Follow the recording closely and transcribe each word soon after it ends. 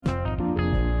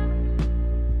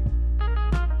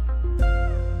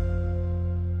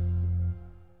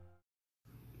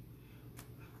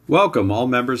Welcome, all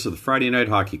members of the Friday Night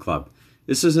Hockey Club.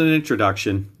 This is an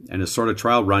introduction and a sort of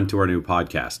trial run to our new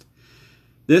podcast.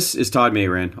 This is Todd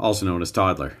Mayran, also known as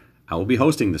Toddler. I will be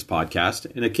hosting this podcast,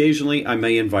 and occasionally I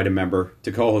may invite a member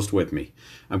to co-host with me.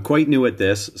 I'm quite new at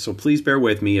this, so please bear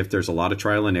with me if there's a lot of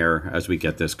trial and error as we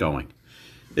get this going.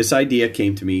 This idea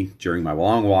came to me during my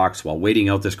long walks while waiting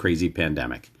out this crazy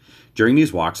pandemic. During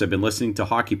these walks, I've been listening to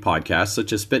hockey podcasts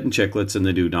such as Spittin' Chicklets and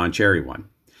the new Don Cherry one.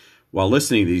 While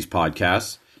listening to these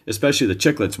podcasts, especially the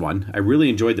Chicklets one, I really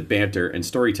enjoyed the banter and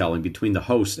storytelling between the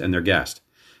host and their guest.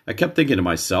 I kept thinking to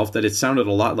myself that it sounded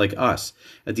a lot like us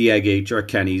at the Egg H or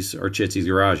Kenny's or Chitsy's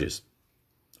garages.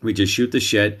 We just shoot the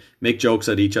shit, make jokes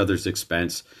at each other's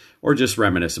expense, or just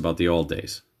reminisce about the old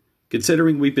days.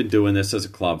 Considering we've been doing this as a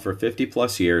club for 50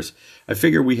 plus years, I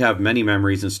figure we have many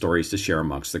memories and stories to share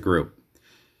amongst the group.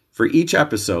 For each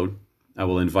episode, I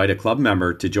will invite a club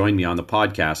member to join me on the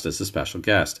podcast as a special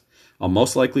guest. I'll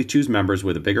most likely choose members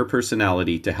with a bigger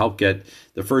personality to help get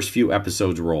the first few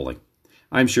episodes rolling.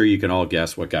 I'm sure you can all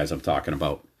guess what guys I'm talking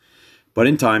about. But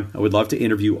in time, I would love to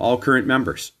interview all current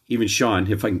members, even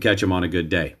Sean if I can catch him on a good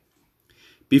day.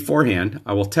 Beforehand,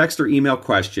 I will text or email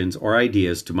questions or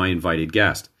ideas to my invited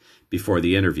guest before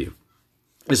the interview.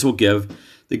 This will give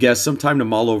the guest some time to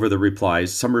mull over the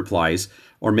replies,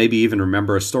 or maybe even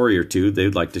remember a story or two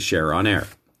they'd like to share on air.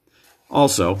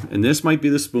 Also, and this might be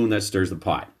the spoon that stirs the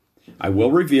pot, I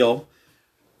will reveal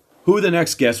who the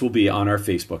next guest will be on our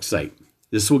Facebook site.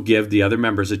 This will give the other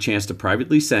members a chance to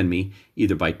privately send me,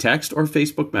 either by text or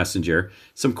Facebook Messenger,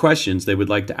 some questions they would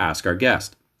like to ask our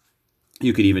guest.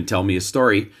 You could even tell me a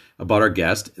story about our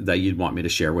guest that you'd want me to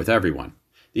share with everyone.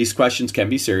 These questions can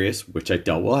be serious, which I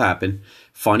doubt will happen,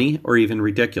 funny, or even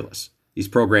ridiculous. These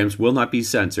programs will not be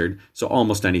censored, so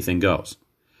almost anything goes.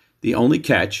 The only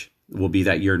catch will be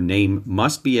that your name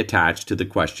must be attached to the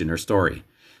question or story.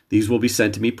 These will be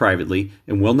sent to me privately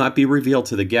and will not be revealed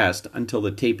to the guest until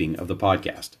the taping of the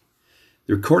podcast.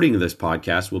 The recording of this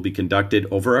podcast will be conducted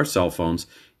over our cell phones,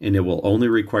 and it will only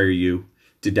require you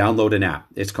to download an app.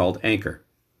 It's called Anchor.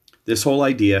 This whole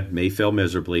idea may fail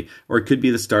miserably, or it could be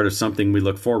the start of something we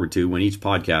look forward to when each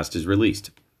podcast is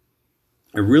released.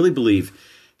 I really believe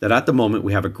that at the moment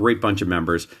we have a great bunch of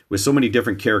members with so many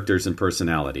different characters and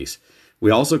personalities.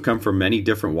 We also come from many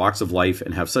different walks of life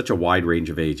and have such a wide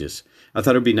range of ages. I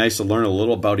thought it would be nice to learn a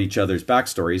little about each other's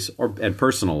backstories and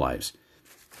personal lives.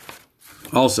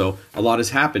 Also, a lot has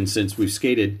happened since we've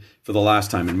skated for the last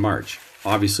time in March.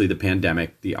 Obviously, the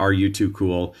pandemic, the Are You Too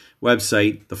Cool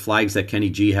website, the flags that Kenny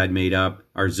G had made up,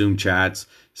 our Zoom chats,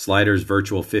 Sliders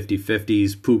virtual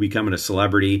 50-50s, Pooh becoming a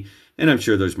celebrity, and I'm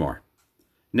sure there's more.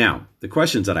 Now, the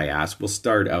questions that I ask will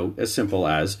start out as simple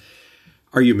as,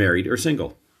 are you married or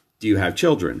single? Do you have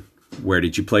children? Where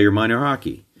did you play your minor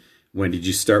hockey? When did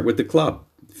you start with the club?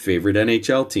 Favorite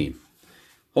NHL team?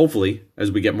 Hopefully,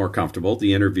 as we get more comfortable,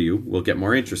 the interview will get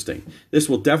more interesting. This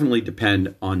will definitely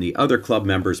depend on the other club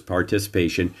members'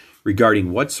 participation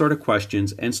regarding what sort of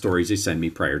questions and stories they send me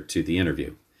prior to the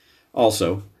interview.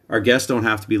 Also, our guests don't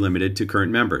have to be limited to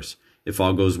current members. If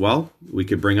all goes well, we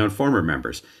could bring on former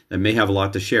members that may have a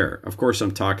lot to share. Of course,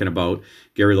 I'm talking about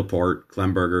Gary Laporte,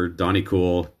 Clem Berger, Donnie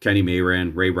Cool, Kenny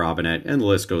Mayran, Ray Robinette, and the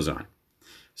list goes on.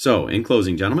 So, in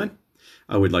closing, gentlemen,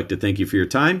 I would like to thank you for your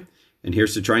time, and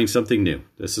here's to trying something new.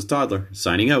 This is Toddler,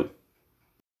 signing out.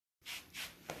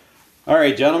 All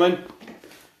right, gentlemen,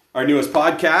 our newest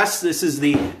podcast. This is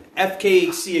the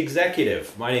FKHC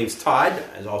Executive. My name's Todd,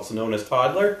 also known as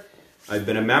Toddler. I've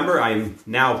been a member. I'm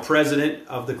now president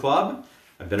of the club.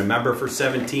 I've been a member for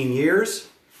 17 years.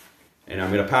 And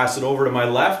I'm going to pass it over to my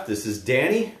left. This is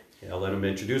Danny. I'll let him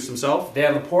introduce himself.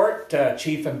 Dan Laporte,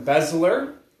 Chief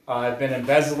Embezzler. I've been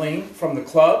embezzling from the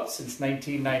club since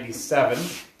 1997.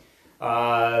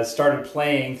 Started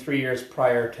playing 3 years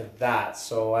prior to that.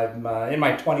 So I'm in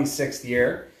my 26th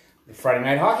year with Friday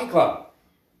Night Hockey Club.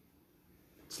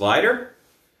 Slider.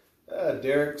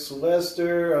 Derek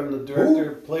Sylvester. I'm the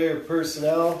Director of Player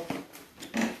Personnel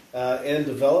and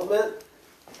Development.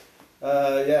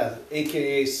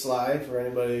 AKA Sly, for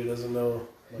anybody who doesn't know.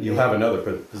 You have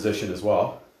another position as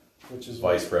well. Which is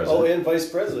Vice President. Oh, and Vice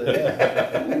President,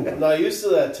 yeah. I'm not used to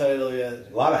that title yet.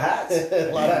 A lot of hats.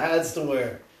 A lot of hats to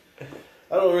wear.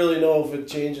 I don't really know if it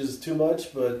changes too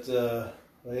much, but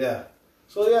yeah.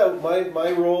 So yeah,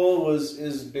 my role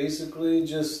is basically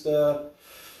just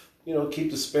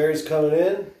keep the spares coming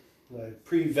in. I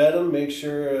pre-vet them, make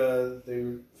sure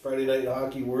they're Friday night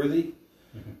hockey worthy,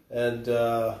 and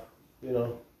the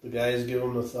guys give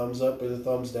them the thumbs up or the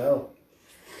thumbs down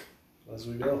as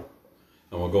we go.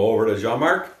 And we'll go over to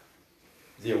Jean-Marc.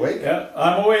 Is he awake? Yeah,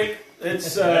 I'm awake.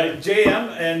 It's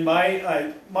JM, and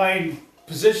my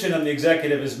position on the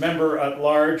executive is member at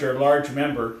large or large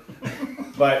member,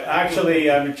 but actually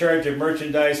I'm in charge of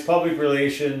merchandise, public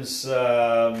relations, He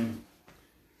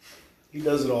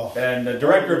does it all. and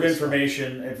director of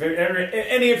information.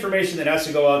 Any information that has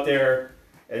to go out there,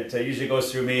 it usually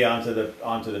goes through me onto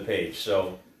the page.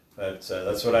 So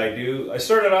that's what I do. I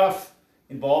started off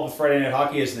involved with Friday Night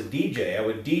Hockey as the DJ. I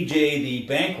would DJ the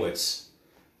banquets.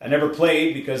 I never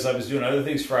played because I was doing other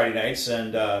things Friday nights,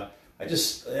 and I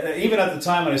just, even at the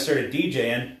time when I started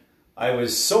DJing, I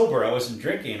was sober. I wasn't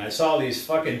drinking. I saw these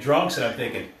fucking drunks, and I'm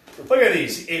thinking, look at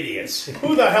these idiots.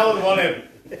 Who the hell would want to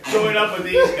join up with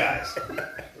these guys?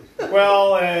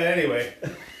 Well, anyway.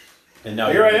 And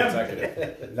now Here you're I the am.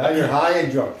 executive. Now you're high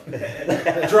and drunk.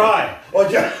 Dry. Oh,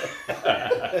 yeah.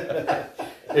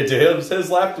 And to his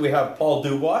left, we have Paul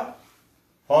Dubois.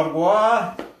 Paul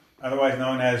Dubois, otherwise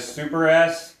known as Super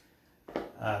S.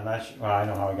 I'm not sure, well, I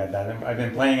know how I got that. I've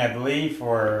been playing, I believe,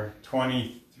 for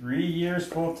 23 years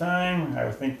full time.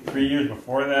 I think 3 years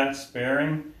before that,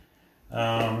 sparing.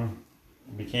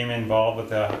 Became involved with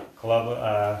the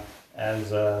club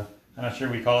as I'm not sure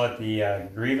we call it the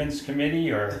grievance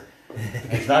committee, or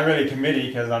it's not really a committee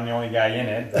because I'm the only guy in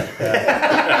it. But,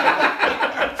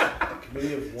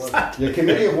 Committee of one. The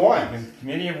committee of one.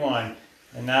 committee of one.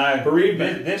 And now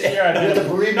Bereavement. this year I've It's a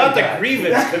been bereavement Not the guy.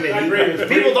 grievance committee. Not grievance.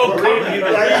 People don't come to you.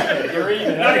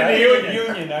 bereavement. Not in the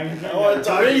union. I want to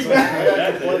talk to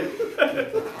somebody.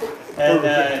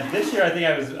 And this year, I think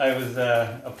I was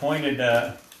appointed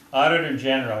Auditor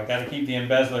General. I got to keep the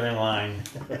embezzler in line.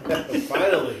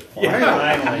 Finally. Finally,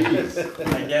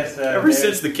 I guess. Ever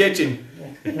since the kitchen.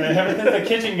 ever since the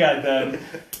kitchen got done,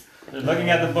 they're looking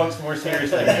at the books more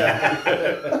seriously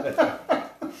now.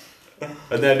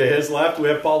 And then to his left, we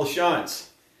have Paul LaChance.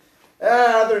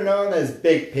 Other known as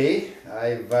Big P.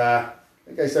 I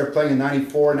think I started playing in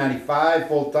 94, 95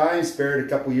 full time. Spared a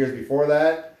couple years before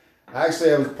that.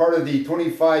 Actually, I was part of the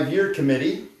 25-year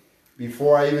committee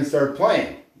before I even started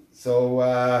playing. So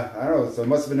I don't know. So it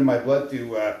must have been in my blood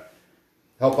to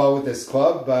help out with this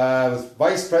club. I was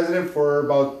vice president for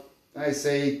about, I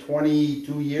say,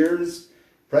 22 years.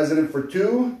 President for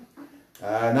 2.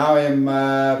 Now I am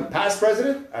past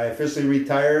president. I officially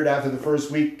retired after the first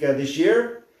week this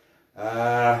year.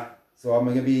 So I'm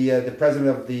going to be the president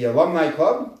of the alumni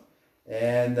club,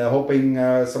 and hoping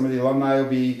some of the alumni will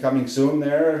be coming soon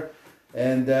there.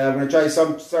 And I'm going to try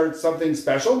start something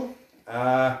special.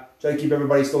 Try to keep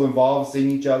everybody still involved,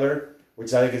 seeing each other,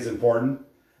 which I think is important.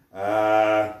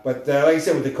 But like I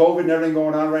said, with the COVID and everything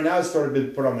going on right now, it's sort of been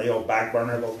put on the old back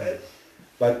burner a little bit.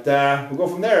 But we'll go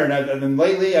from there. And then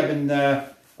lately, I've been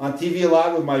on TV a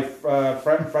lot with my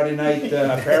Friday night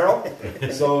apparel.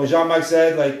 So Jean-Marc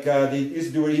said, like they used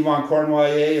to do with Yvonne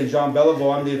Cornwallier and Jean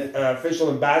Beliveau, I'm the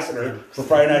official ambassador for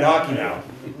Friday Night Hockey now.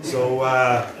 So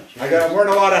I'm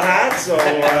wearing a lot of hats. So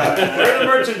We're the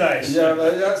merchandise.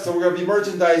 yeah, so we're going to be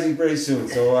merchandising pretty soon.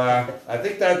 So I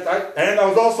think that, and I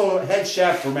was also head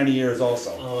chef for many years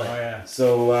also. Oh yeah.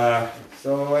 So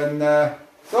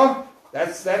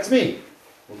that's me.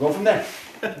 We'll go from there.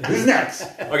 Who's next?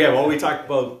 Okay, well, we talked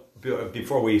about,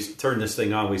 before we turned this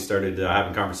thing on, we started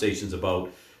having conversations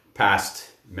about past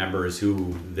members,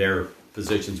 who their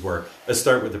positions were. Let's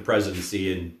start with the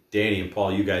presidency, and Danny and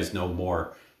Paul, you guys know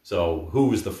more. So who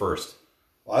was the first?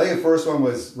 Well, I think the first one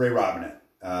was Ray Robinette.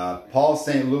 Paul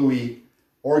St. Louis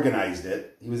organized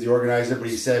it. He was the organizer, but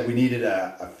he said we needed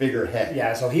a figurehead.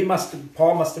 Yeah, so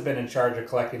Paul must have been in charge of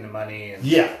collecting the money. And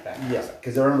Yeah, that. yeah.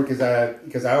 Because I remember,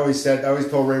 because I always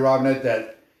told Ray Robinette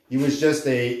that he was just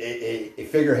a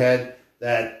figurehead,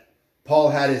 that Paul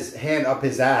had his hand up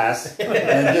his ass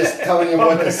and just telling him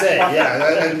what to say.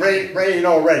 Yeah, and Ray, Ray.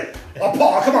 Oh,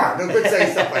 Paul, come on! Don't quit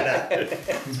saying stuff like that.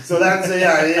 So that's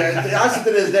actually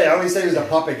to this day, I always say he was a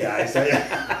puppet guy. So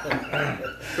yeah.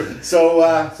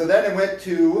 So then it went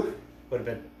to Would have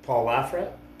been Paul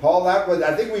Lafrette. Paul Lafrette.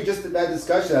 I think we just had that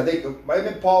discussion. I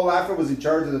think Paul Lafrette was in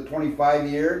charge of the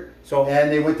 25-year. So and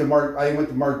they went to Mark. I went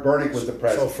to Mark Burnick was the So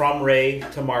president. from Ray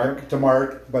to Mark.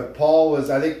 But Paul was,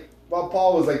 I think. Well,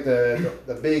 Paul was like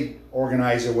the big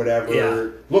organizer, whatever. Yeah.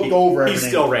 Looked over He everything.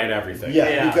 still ran everything.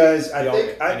 Yeah, because I You know,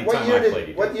 think anytime I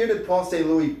played, what year did Paul St.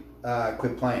 Louis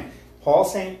quit playing? Paul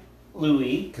St.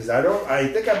 Louis. Because I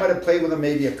think I might have played with him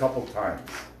maybe a couple times.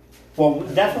 Well,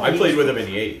 definitely. I played with him in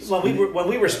the 80s. When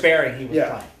we were sparing, he was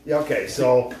playing. Yeah. Okay.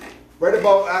 So right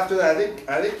about after that,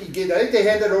 I think they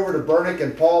handed over to Burnick,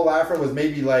 and Paul Lafrette was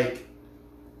maybe like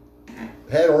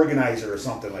head organizer or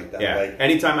something like that. Yeah. Like,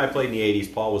 Anytime I played in the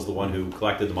 80s, Paul was the one who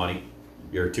collected the money.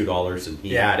 your $2, and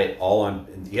he Yeah. had it all on.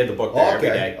 He had the book there every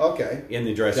day Okay. in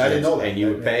the dressing I didn't know room, that. and you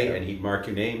would pay, Yeah. and he'd mark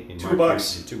your name. And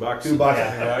 $2. $2. $2.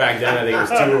 Back then, I think it was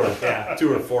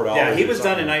 $2 or $4. Yeah, he or was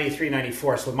done in something. 93,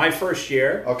 94. So my first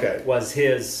year Okay. was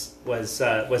his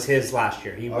last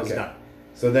year. He was Okay. done.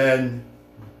 So then,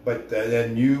 but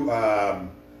then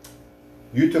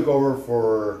you took over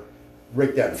for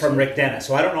Rick Dennis. From Rick Dennis.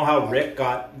 So I don't know how Rick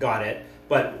got it,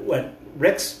 but what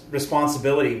Rick's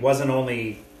responsibility wasn't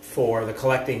only for the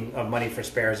collecting of money for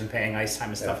spares and paying ice time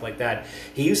and stuff like that.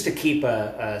 He used to keep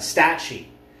a stat sheet.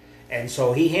 And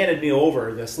so he handed me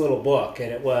over this little book,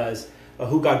 and it was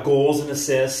who got goals and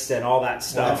assists and all that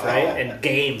stuff, Wow. right? And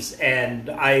games. And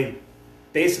I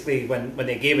basically, when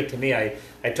they gave it to me, I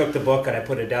took the book and I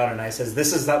put it down, and I says,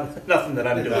 "This is nothing that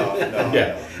I'm doing.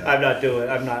 No. I'm not doing.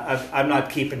 I'm not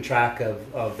keeping track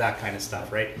of that kind of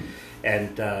stuff, right?"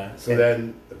 And So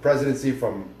then the presidency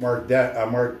from Mark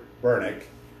Burnick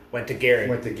went to Gary.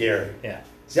 went to Gary. Yeah.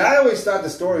 See, I always thought the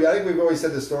story. I think we've always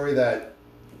said the story that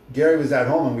Gary was at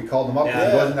home and we called him up because he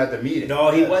Yeah. wasn't at the meeting.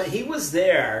 No, he was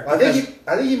there. I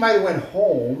think he might have went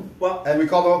home. Well- and we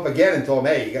called him up again and told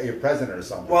him, "Hey, you got your president or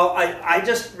something." Well, I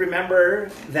just remember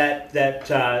that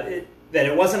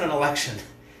it wasn't an election.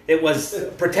 It was a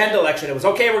pretend election. It was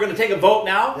okay. We're going to take a vote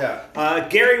now. Yeah.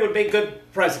 Gary would make good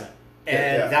president,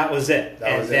 and Yeah. that was it.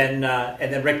 And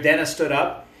then Rick Dennis stood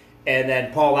up, and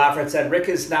then Paul Lafford said, "Rick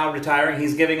is now retiring.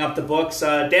 He's giving up the books.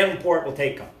 Dan Laporte will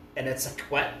take them." And it's like,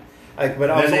 what? Like, but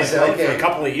I was Then they only said, playing for okay. a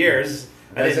couple of years.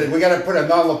 And they said, "We got to put a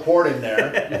non-Laporte in there."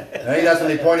 And I think that's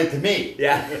when they pointed to me.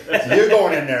 Yeah. So you're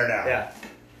going in there now. Yeah.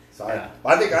 So Yeah.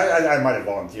 I think I might have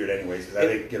volunteered anyways because I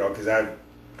think because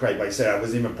like I said, I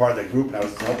wasn't even part of the group and I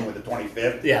was helping with the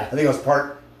 25th. Yeah. I think I was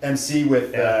part MC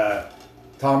with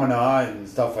Tom and I and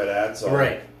stuff like that. So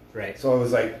Right. So it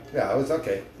was like, yeah, it was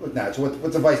okay. Look, now, so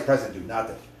what's the vice president do?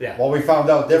 Nothing. Yeah. Well, we found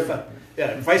out different.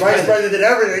 Yeah. Vice president did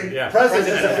everything. Yeah. President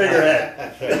is the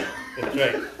figurehead. That's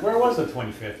right. Where was the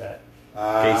 25th at?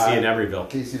 KC and Emeryville.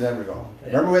 Casey Denverville.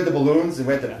 Remember we had the balloons and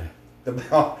we had the I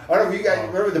don't know if you guys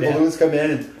remember the Yeah. balloons come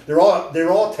in and they're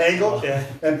all tangled. Yeah.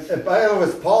 And I don't know if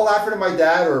it was Paul Lafford and my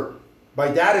dad or my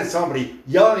dad and somebody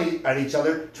yelling at each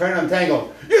other, trying to untangle them.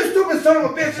 You stupid son of a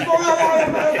bitch!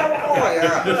 Oh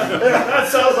yeah. That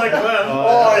sounds like them.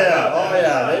 Oh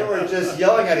yeah. They were just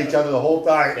yelling at each other the whole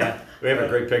time. Yeah. We have a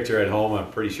great picture at home. I'm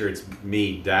pretty sure it's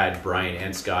me, Dad, Brian,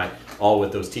 and Scott, all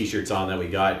with those T-shirts on that we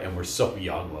got, and we're so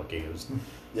young looking. It was,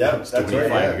 Yeah, it was that's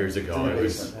 25 right, yeah. years ago.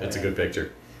 It's a good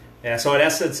picture. Yeah, so in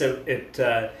essence,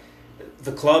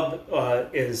 the club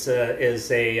is it's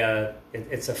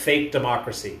a fake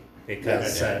democracy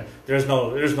because there's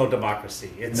no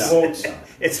democracy.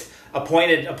 It's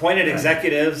appointed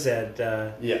executives and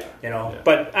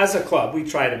But as a club, we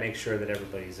try to make sure that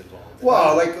everybody's involved.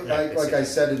 Well, like I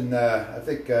said in I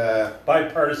think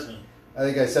Bipartisan. I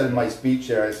think I said in my speech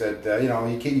there, I said,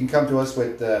 you can come to us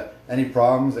with any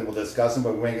problems and we'll discuss them,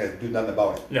 but we ain't going to do nothing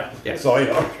about it. No. Yeah. So,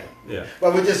 Yeah.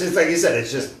 Well, it's like you said,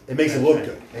 it makes it look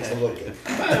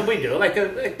good. We do. Like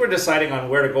we're deciding on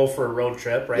where to go for a road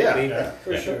trip, right? Yeah,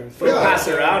 For sure. We pass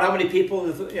it around. How many people,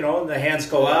 the hands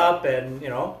go up and,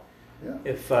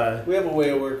 if... We have a way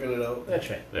of working it out. That's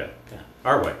right. Yeah.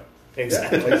 Our way.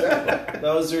 Exactly. Yeah, exactly.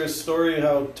 Now, is there a story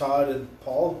how Todd and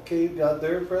Paul got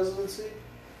their presidency?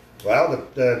 Well,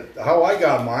 how I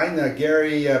got mine,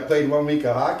 Gary played 1 week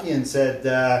of hockey and said,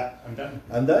 I'm done.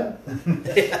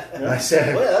 And I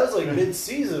said, Well, that was like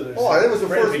mid-season or something. I think it was the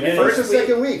first or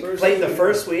second week. Played the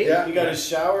first week. Yeah. You got to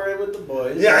shower in with the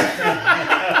boys. Yeah.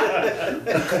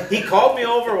 He called me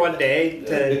over one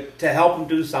day to help him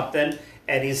do something,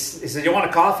 and he said, "You want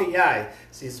a coffee?" Yeah.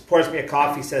 So he pours me a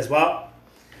coffee. He says, "Well,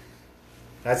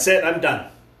 that's it. I'm done."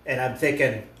 And I'm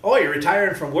thinking, "Oh, you're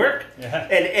retiring from work?" Yeah.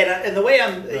 And the way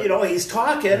I'm, he's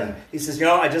talking. He says,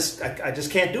 "I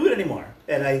just can't do it anymore."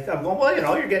 And I'm going,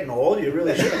 "Well, you're getting old. You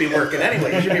really shouldn't be working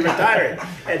anyway. You should be retiring."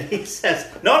 And he says,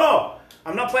 "No,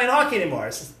 I'm not playing hockey anymore."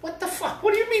 I says, "What the fuck?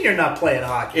 What do you mean you're not playing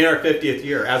hockey?" In our 50th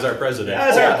year as our president.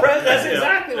 That's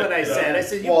exactly what I said. I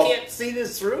said, "You can't see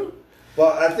this through."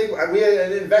 Well, I think we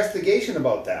had an investigation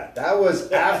about that. That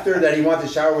was after that he wanted to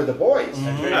shower with the boys.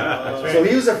 So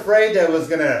he was afraid that it was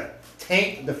going to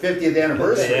taint the 50th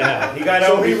anniversary. Yeah. He got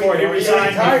out before he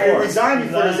resigned. He resigned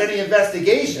before there's any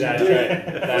investigation. That's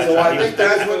right. So I think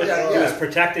that's what He was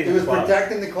protecting he was the club.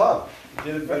 protecting the club.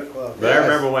 Did it for the club. But I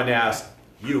remember when they asked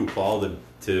you, Paul,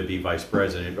 to be vice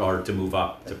president or to move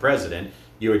up to president,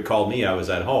 you had called me. I was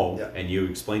at home, and you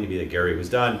explained to me that Gary was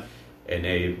done, and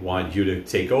they wanted you to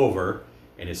take over.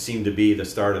 And it seemed to be the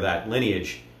start of that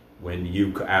lineage when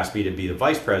you asked me to be the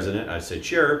vice president. I said,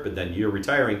 sure, but then you're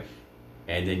retiring.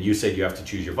 And then you said you have to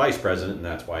choose your vice president, and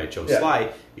that's why I chose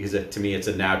Sly, because to me it's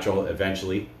a natural,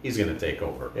 eventually, he's going to take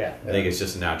over. Yeah. I think it's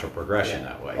just a natural progression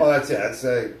that way. Well, that's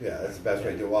the best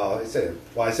way to do it. Well, I think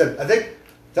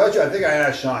I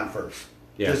asked Sean first.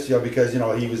 Yeah. Just, because,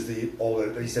 he was the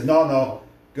older. He said, no,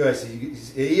 good. So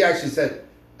he actually said,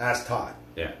 ask Todd.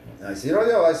 Yeah. And I said,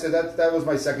 I said, that was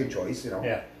my second choice,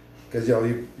 Yeah. Because,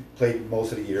 you played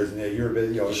most of the years, and you're a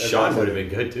bit, Sean would have been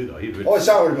good, too, though.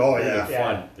 Sean would have been,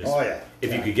 fun. Yeah.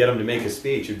 If you could get him to make a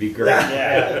speech, it'd be great.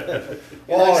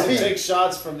 He likes to take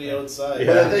shots from the outside.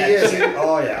 But the thing is,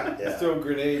 throw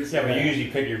grenades. Yeah, but you usually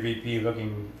pick your VP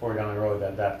looking for down the road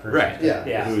that person. Right.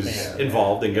 Yeah. Who's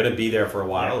involved and going to be there for a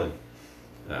while. And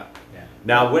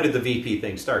Now, when did the VP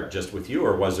thing start? Just with you,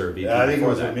 or was there a VP? I think it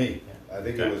was with me. I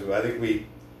think it was.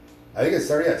 I think it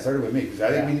started. Yeah, it started with me because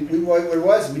I think what it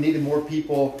was, we needed more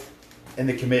people in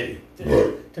the committee.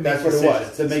 That's what it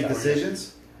was, to make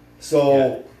decisions.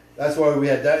 So that's why we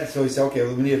had that. So we said, okay,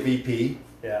 well, we need a VP.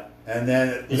 Yeah. And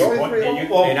then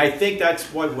and I think that's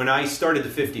what when I started the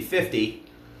 50-50,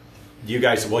 you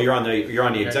guys said, well, you're on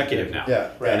the executive now.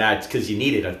 Yeah. Right. And that's because you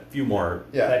needed a few more.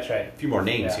 Yeah. That's right. A few more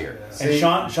names here. Yeah.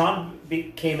 And Sean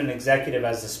became an executive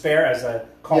as a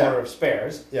caller of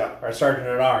spares. Yeah. Or sergeant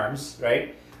at arms,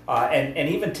 right? And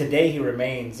even today he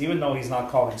remains, even though he's not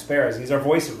calling spares, he's our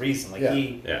voice of reason.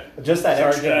 Just that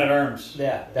Sergeant extra at arms.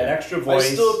 Yeah, that extra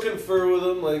voice. I still confer with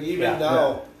him, even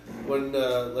now. When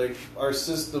our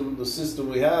system, the system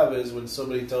we have is when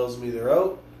somebody tells me they're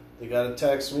out, they got to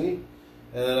text me,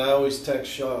 and then I always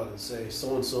text Sean and say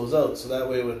so and so's out. So that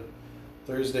way, when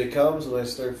Thursday comes and I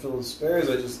start filling spares,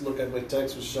 I just look at my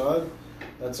text with Sean.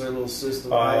 That's our little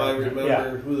system. I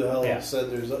remember who the hell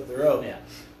said they're out. Yeah.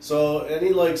 So, and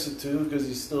he likes it too because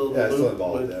he's still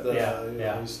involved.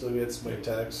 He still gets my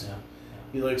texts. Yeah.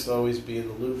 He likes to always be in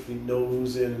the loop. He know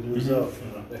who's in and who's out. You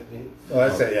know what I mean? Well,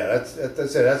 that's it. Yeah, that's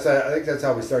it. I think that's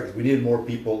how we started. We needed more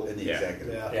people in the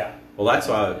executive. Yeah. Well, that's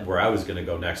where I was going to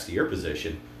go next to your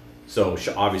position. So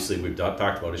obviously we've talked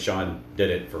about it. Sean did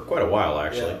it for quite a while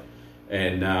actually,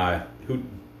 and who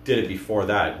did it before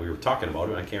that? We were talking about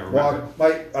it. I can't remember.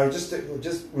 Well, just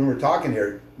when we were talking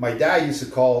here, my dad used to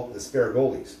call the spare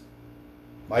goalies.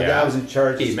 My dad was in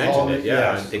charge. He mentioned it.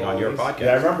 I think on your podcast.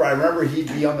 Yeah, I remember he'd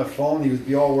be on the phone. He would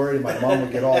be all worried. My mom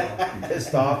would get all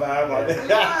pissed off. I'm like,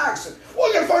 relax. Well,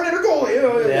 I got to find a goalie.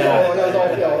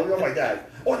 My dad.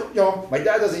 My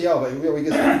dad doesn't yell, but he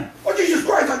gets. Oh Jesus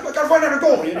Christ! I got to find out a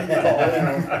goalie.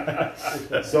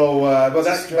 So, but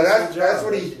that's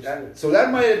what he. So that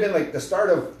might have been like the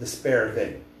start of the spare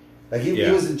thing. Like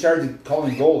he was in charge of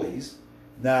calling goalies.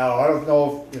 Now I don't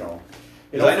know if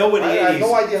I know what he is. I have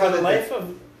no idea how the life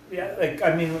of. Yeah,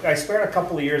 I spared a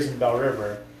couple of years in Bell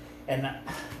River, and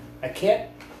I can't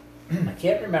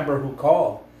remember who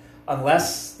called,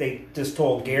 unless they just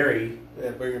told Gary,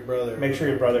 bring your brother. Make sure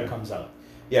your brother comes out.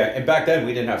 Yeah, and back then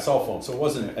we didn't have cell phones, so it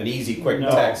wasn't an easy, quick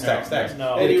text.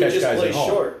 No. And he would just play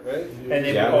short, right? And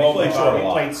we played short a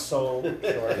lot. Played so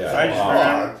short.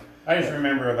 I just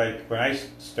remember, when I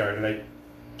started,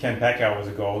 Ken Peckow was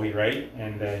a goalie, right?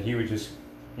 And he would just,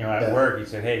 at work, he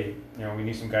said, hey, we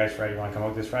need some guys Friday. You want to come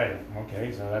out this Friday?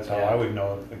 Okay, so that's how I would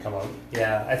know to come out.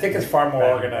 Yeah, I think it's far more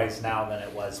organized now than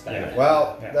it was back then.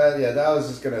 Well, that was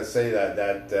just going to say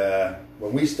that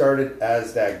when we started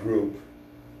as that group,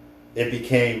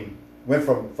 it went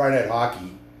from Friday Night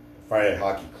Hockey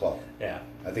Club. Yeah.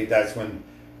 I think that's when,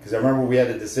 because I remember we had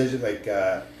a decision,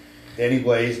 Danny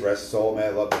Blaze, rest his soul, man,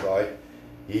 I love the guy.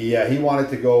 He wanted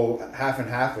to go half and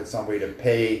half with somebody to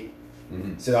pay.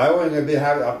 Mm-hmm. So I wasn't going to be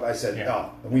I said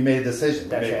no, and we made a decision.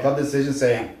 We made a club decision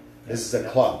saying this is a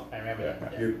club. I remember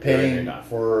that. You're paying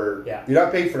for. Yeah. You're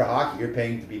not paying for the hockey. You're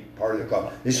paying to be part of the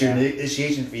club. This is your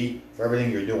initiation fee for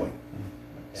everything you're doing.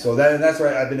 Yeah. So that's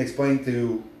why I've been explaining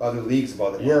to other leagues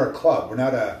about it. We're a club. We're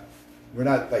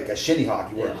not like a shinny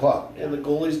hockey. We're a club. And the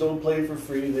goalies don't play for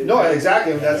free.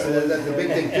 Exactly. That's the big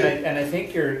thing too. And I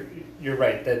think you're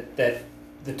right that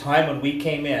the time when we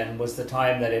came in was the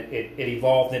time that it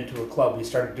evolved into a club. We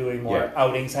started doing more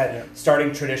outings,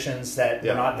 starting traditions that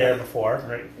were not there before.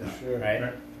 Right. Yeah. Sure.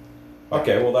 Right.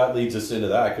 Okay, well that leads us into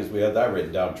that because we had that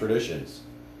written down, traditions.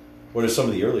 What are some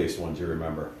of the earliest ones you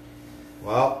remember?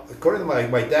 Well, according to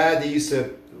my dad, I used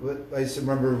to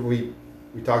remember we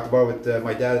talked about with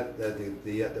my dad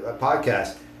the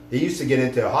podcast. They used to get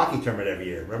into a hockey tournament every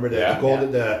year. Remember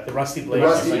the Rusty Blades? The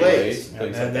Rusty Blades.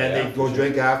 And then they'd go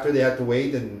drink after. They had to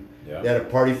wait, and they had a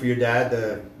party for your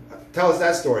dad. Tell us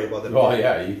that story about them. Oh,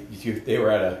 yeah. They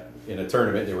were in a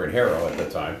tournament. They were in Harrow at the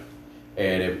time.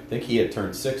 And I think he had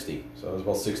turned 60. So it was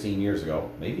about 16 years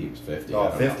ago. Maybe he was 50. Oh,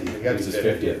 50. It was his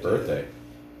 50th birthday.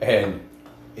 And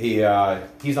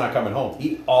he's not coming home.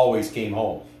 He always came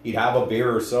home. He'd have a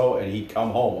beer or so, and he'd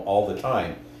come home all the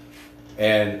time.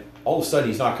 And all of a sudden,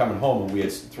 he's not coming home, and we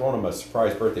had thrown him a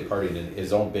surprise birthday party in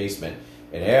his own basement,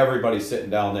 and everybody's sitting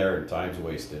down there, and time's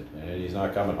wasted, and he's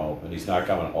not coming home, and he's not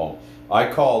coming home.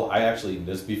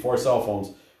 This before cell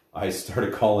phones, I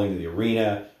started calling the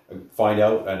arena, find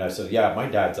out, and I said, yeah, my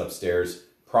dad's upstairs,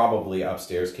 probably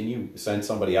upstairs. Can you send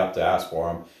somebody up to ask for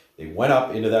him? They went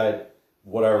up into that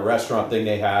whatever restaurant thing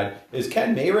they had. Is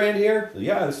Ken Mayrand here?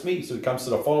 Yeah, that's me. So he comes to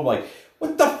the phone, I'm like,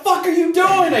 what the fuck are you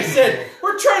doing? I said,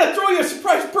 we're trying to throw you a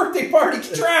surprise birthday party.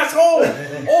 Get your ass home.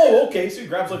 Oh, okay. So he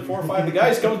grabs like 4 or 5 of the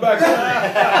guys, comes back home.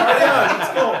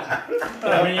 Let's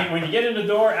go. When you get in the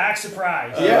door, act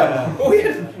surprised. Yeah. But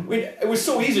it was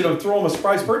so easy to throw him a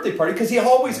surprise birthday party because he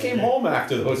always came home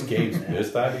after those games.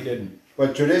 This time he didn't.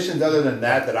 But traditions other than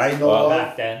that I know of.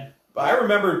 Back then. I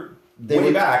remember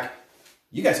way back,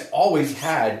 you guys always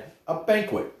had a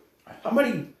banquet. How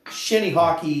many shinny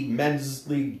hockey, men's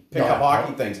league pickup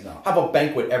hockey things have a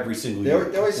banquet every single year?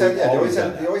 They always had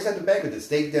the banquet, the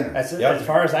steak dinner. As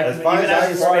far as I can,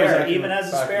 even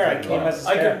as a spare, I came as a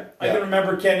spare. I can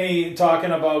remember Kenny talking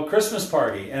about Christmas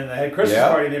party, and they had Christmas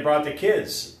party, and they brought the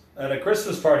kids at a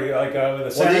Christmas party, like with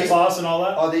a Santa Claus and all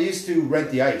that. Oh, they used to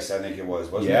rent the ice, I think it was,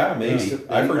 wasn't it? Yeah, maybe.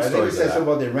 I've heard stories of that. I think it said something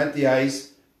about they rent the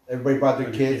ice, everybody brought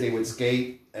their kids, they would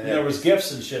skate. And there was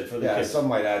gifts and shit for the kids. Something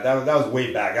like that. That was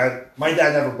way back. My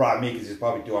dad never brought me because he was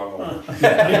probably too hungover.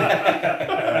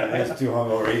 He was too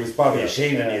hungover. He was probably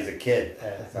ashamed of me as a kid.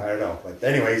 So I don't know. But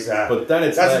anyways, but then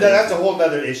that's a whole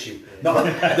other issue. No,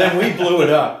 then we blew it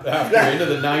up after into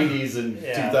the 90s and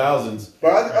 2000s.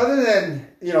 But other than,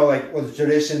 like the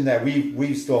tradition that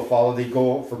we still follow, they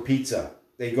go for pizza.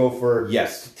 They go for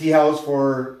tea house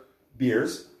for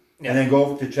beers. Yeah. And then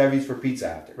go to Chevy's for pizza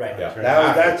after. Right. Yeah.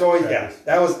 That's always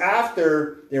that was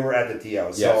after they were at the tea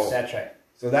house. Yes, so, that's right.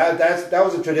 So that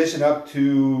was a tradition up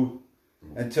to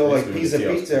until like Pizza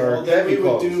or Chevy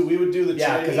closed. We would do the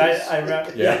Chinese. because I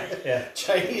remember. Yeah.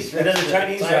 Chinese. And then the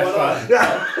Chinese restaurant.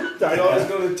 We'd always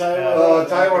go to Taiwan. Oh,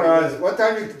 Taiwan. What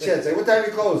time you say? What time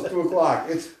you close? 2:00.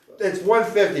 It's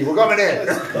 1:50. We're coming in.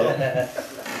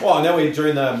 Well, and then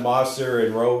during the Mosser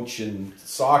and Roach and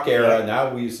Sock era, now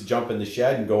we used to jump in the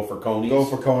shed and go for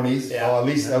conies. Yeah. At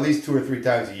least 2 or 3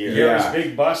 times a year. There was a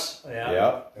big bus.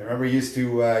 Yeah. I remember you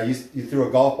threw a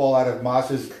golf ball out of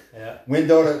Mosser's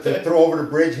window to throw over the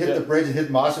bridge, hit the bridge, and hit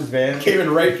Mosser's van. Came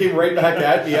right back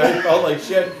at me. I felt like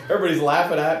shit. Everybody's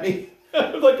laughing at me.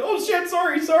 I'm like, oh shit,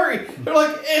 sorry. They're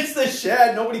like, it's the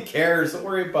shed. Nobody cares. Don't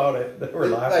worry about it. They were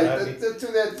laughing at me.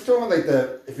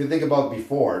 If you think about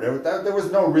before, there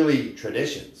was no really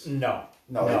traditions. No.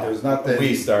 There was nothing.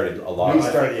 We started a lot.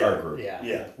 Our group.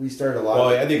 Yeah. We started a lot. Well,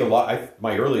 I think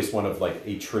my earliest one of like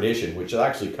a tradition, which has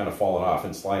actually kind of fallen off,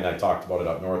 and Sly and I talked about it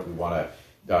up north. We want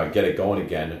to get it going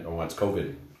again, and once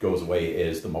COVID goes away,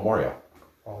 is the memorial.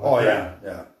 Oh yeah.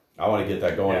 I want to get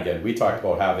that going again. We talked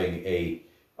about having a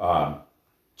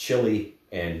chili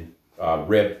and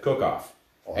rib cook-off.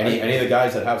 Any of the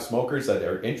guys that have smokers that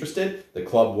are interested, the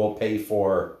club will pay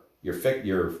for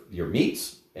your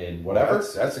meats and whatever.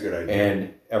 That's a good idea.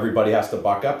 And everybody has to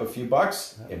buck up a few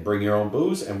bucks and bring your own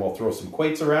booze, and we'll throw some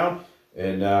quates around,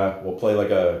 and we'll play like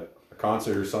a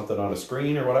concert or something on a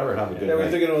screen or whatever, and have a good night.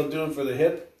 We're thinking about doing for the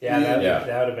hip. That would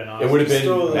have been awesome. It would have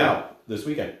been now this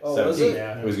weekend. Oh, 17th. was it?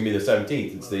 It was gonna be the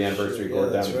 17th. It's the anniversary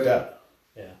going down the step.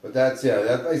 But that's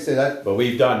I say that. But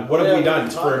we've done. What have we done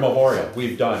for a memorial?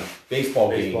 We've done baseball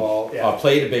game.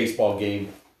 Played a baseball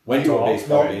game. Went to a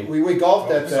baseball game. We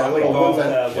golfed at little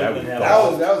Woodland. That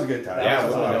was a good time. Yeah,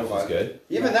 that was good.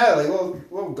 Even that, like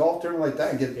little golf tournament like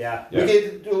that, and get we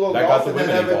get to do a little That golf got and the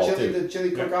then have women a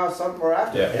chili cook off something more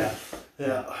after.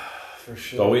 Yeah, for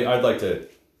sure. So I'd like to,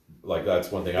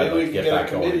 that's one thing I'd like to get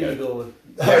back going again. Going.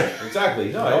 Yeah,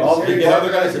 exactly. No, I'll get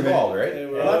other guys involved, right?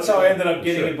 Well, that's how I ended up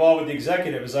getting involved with the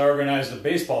executive. Is I organized a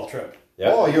baseball trip.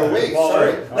 Yep. Oh, you're awake.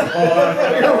 Sorry.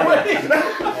 You're awake.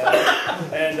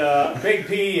 And Big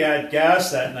P had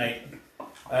gas that night.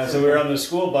 So we were on the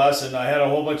school bus, and I had a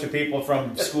whole bunch of people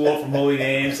from school, from Holy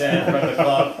Names, and from the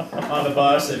club on the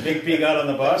bus. And Big P got on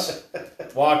the bus,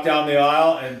 walked down the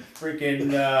aisle, and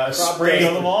freaking sprayed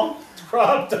them all.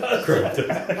 Crop dust.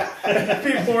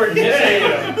 People were getting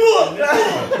him.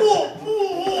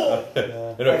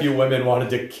 And a few women wanted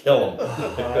to kill him.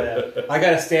 I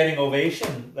got a standing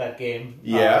ovation that game.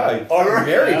 Yeah,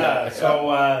 married.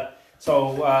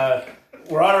 So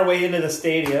we're on our way into the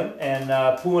stadium,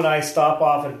 and Pooh and I stop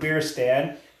off at a beer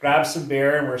stand, grab some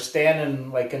beer, and we're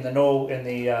standing like in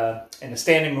the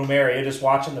standing room area, just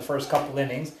watching the first couple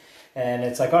innings. And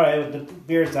it's like, all right, the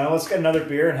beer's done. Let's get another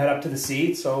beer and head up to the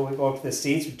seats. So we go up to the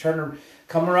seats. We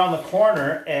come around the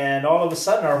corner, and all of a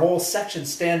sudden our whole section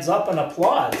stands up and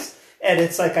applauds. And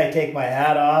it's like I take my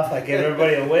hat off, I give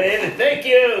everybody a wave, and thank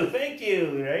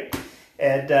you, right?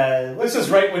 And this is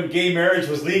right when gay marriage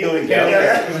was legal in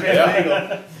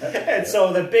Canada. And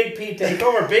so the Big P take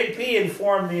over. Big P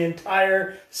informed the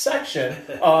entire section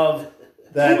of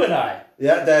you and I.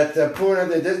 Yeah, that poor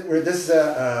this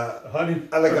Honey,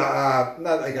 like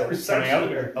not like a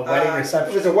reception, a wedding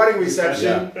reception. It was a wedding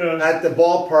reception at the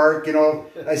ballpark. You know,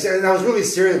 I said, and I was really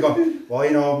serious. Going, well,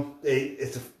 you know,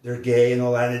 they're gay and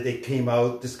all that. And they came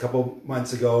out just a couple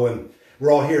months ago, and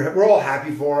we're all here. We're all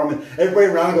happy for them, and everybody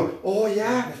around go, oh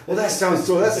yeah, well that's so nice.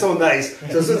 So as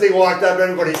soon as they walked up,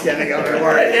 everybody's standing up. There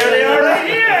they are right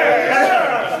here.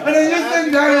 And they just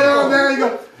think down there and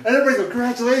go. And everybody goes,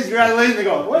 congratulations, they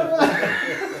go, what?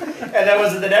 And that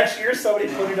was the next year, somebody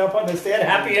put it up on the stand,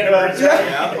 happy anniversary.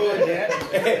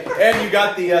 And you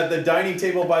got the dining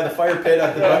table by the fire pit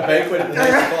at the banquet in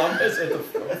Columbus at the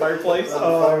fireplace.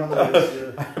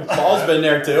 Paul's been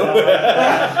there too.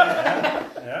 I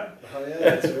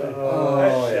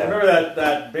remember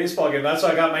that baseball game. That's how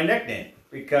I got my nickname.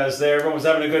 Because everyone was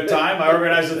having a good time. I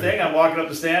organized the thing. I'm walking up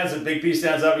the stands, and Big P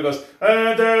stands up and goes,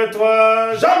 "Un, deux,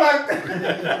 trois, Jean-Marc!"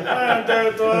 Un,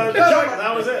 deux, trois, Jean-Marc.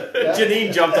 That was it. Yeah.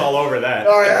 Janine jumped all over that.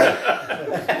 Oh,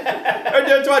 yeah. Un,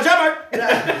 deux, trois, Jean-Marc!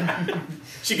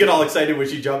 She'd get all excited when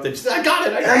she jumped in. She said, I got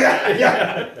it.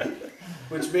 Yeah.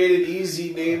 Which made it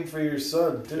easy name for your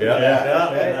son, too. It's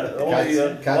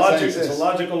a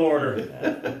logical order.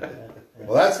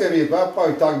 Well, that's gonna be. I'll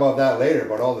probably talk about that later.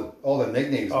 About all the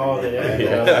nicknames. Oh, oh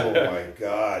my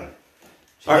God!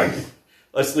 Jeez. All right,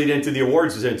 let's lead into the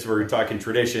awards since we're talking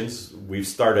traditions. We've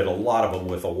started a lot of them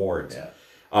with awards. Yeah.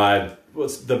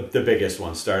 What's the biggest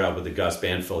one? Start out with the Gus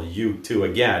Banfield. You two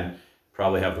again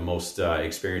probably have the most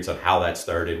experience on how that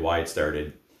started, why it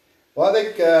started. Well, I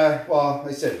think. Like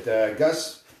I said,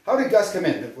 Gus. How did Gus come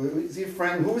in? Was he a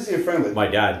friend? Who was he a friend with? My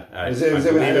dad. Was it when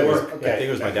he it was, okay. I think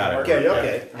it was my dad.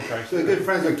 Okay. So they're good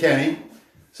friends with Kenny.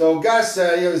 So Gus,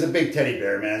 he was a big teddy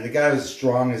bear, man. The guy was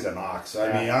strong as an ox.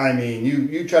 I mean,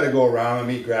 you try to go around him,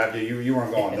 he grabbed you. You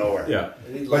weren't going nowhere. Yeah.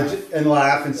 And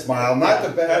laugh and smile. Not the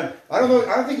bad. I don't know.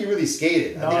 I don't think he really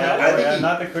skated. I think he,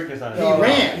 not the quickest on it. He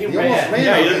ran. He almost ran.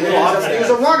 Yeah, he was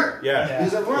a runner. Yeah. He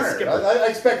was a runner. I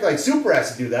expect like Super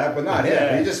S to do that, but not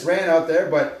him. He just ran out there,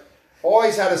 but.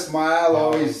 Always had a smile,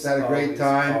 always had a great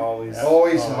time, always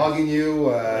hugging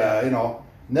you, you know,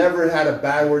 never had a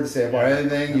bad word to say about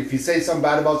anything. If you say something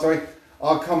bad about something,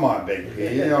 oh, come on, Big P,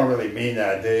 you don't really mean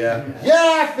that, do you?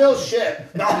 Yeah, I feel shit.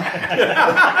 No.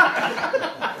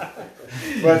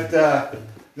 But,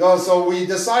 no, so we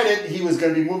decided he was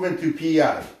going to be moving to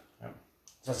PEI.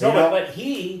 But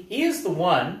he is the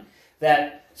one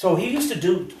that, so he used to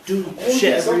do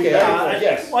shit.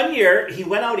 Yes. One year, he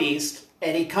went out east,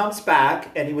 and he comes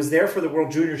back, and he was there for the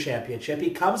World Junior Championship.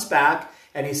 He comes back,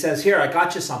 and he says, here, I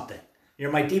got you something. You're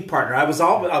my D partner. I was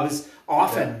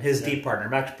often his D partner.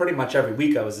 In fact, pretty much every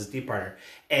week I was his D partner.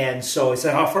 And so he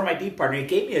said, oh, for my D partner, he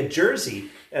gave me a jersey.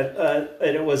 And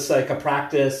it was like a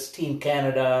practice Team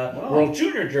Canada World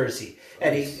Junior jersey.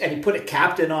 And he put a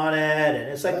captain on it, and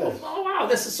it's like, oh wow,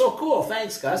 this is so cool.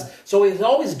 Thanks, Gus. So he's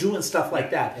always doing stuff like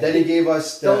that. Then he gave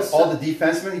us all the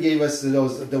defensemen. He gave us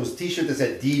those T-shirts that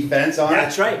said "defense" on it.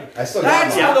 That's right. I still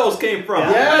That's how those came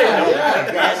from.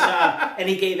 Yeah. And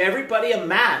he gave everybody a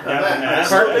mat.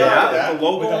 The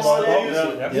logo.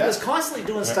 He was constantly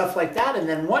doing stuff like that. And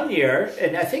then one year,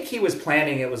 and I think he was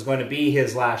planning it was going to be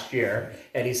his last year,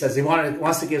 and he says he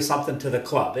wants to give something to the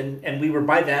club. And we were,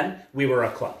 by then, we were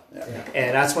a club.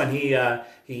 And that's when he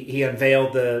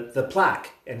unveiled the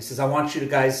plaque. And he says, I want you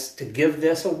guys to give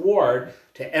this award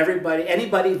to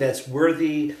anybody that's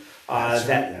worthy,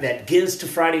 that gives to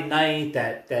Friday night,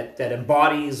 that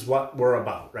embodies what we're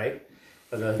about, right?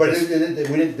 But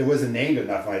there wasn't named or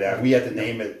nothing like that. We had to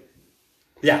name it.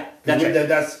 Yeah, that's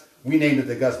right. We named it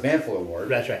the Gus Banfield Award.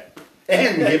 That's right.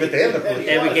 And we gave it to him the first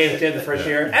year. And we gave it to him the first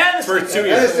year. And the first 2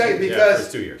 years. And the second, because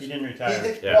first 2 years. He didn't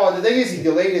retire. Well, the thing is, he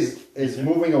delayed his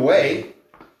moving away.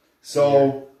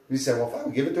 So we said, well, fine,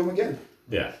 we'll give it to him again.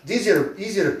 Yeah. It's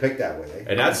easier to pick that way. Eh?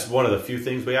 And that's one of the few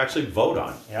things we actually vote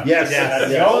on. Yeah. Yes. That's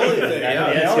the only thing.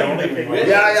 That's the only thing.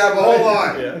 Yeah, but hold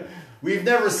on. We've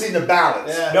never seen the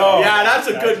ballots. No. Yeah, that's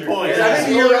a good point. I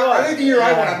think the year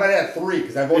I won, I might have had 3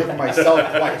 because I voted for myself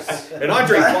twice. And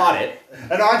Andre bought it.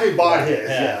 And Andre bought his.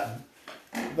 Yeah.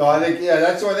 No, I think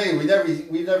that's the only thing.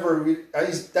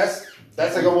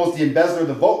 That's like almost the embezzler of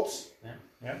the votes.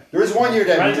 There was one year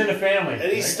that Runs in the family. And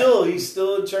he's still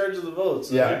in charge of the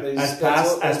votes. Yeah. As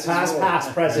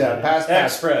past president. past.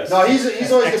 Ex-press. No, he's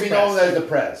always going to be known as the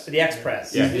press. The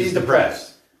ex-press. Yeah. He's the press.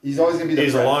 He's always going to be the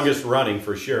He's the press. longest running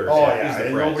for sure. Oh He's yeah, the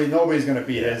and press. nobody's going to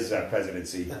beat his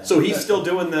presidency. So he's still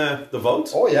doing the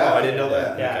votes? Oh yeah, I didn't know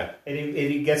that. Yeah. Okay. And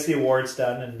he gets the awards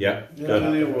done. And Yeah. Yeah,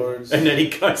 the awards. And then he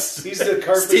cuts He's the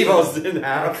carpet. Steve-O's in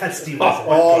half. Cut Steve.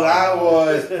 Oh, that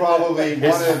was probably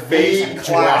His one of the face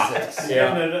classics.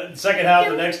 Yeah. In the second half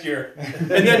of next year. And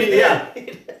then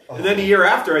and then the year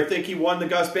after, I think he won the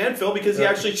Gus Banfield because he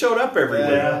actually showed up every week.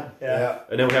 Yeah.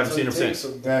 And then we haven't seen him since.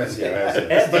 That's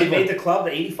it. But he made the club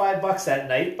the $85 that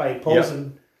night by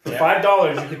posing for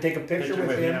 $5. You could take a picture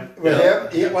with him. With him,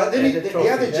 he had the jacket, he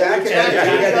had the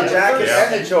jacket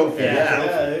and the trophy.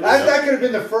 Yeah. That could have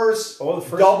been the first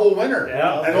double winner,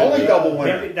 Yeah. and only double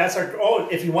winner. That's our. Oh,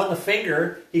 if he won the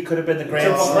finger, he could have been the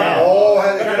Grand Slam. Oh,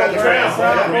 had the Grand Grand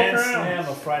Slam. Grand Slam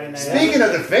of Friday night. Speaking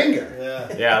of the finger,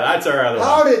 Yeah, that's our other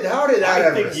how one. did that I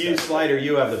ever? think you, Slider,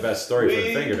 you have the best story for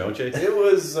the finger, don't you? It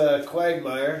was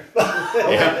Quagmire.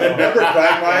 Remember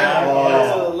Quagmire? It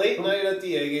was Oh. a late night at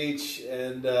the Egg H,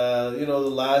 and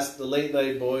the late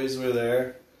night boys were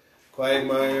there.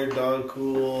 Quagmire, Don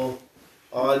Cool,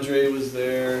 Andre was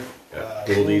there.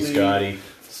 Goldie, Goldie,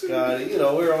 Scotty. we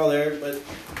were all there,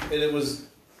 and it was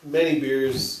many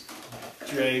beers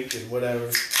drank and whatever.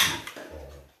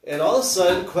 And all of a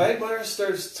sudden, Quagmire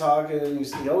starts talking, and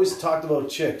he always talked about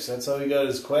chicks. That's how he got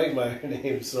his Quagmire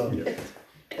name. So,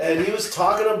 and he was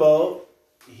talking about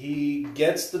he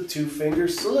gets the 2-finger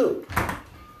salute.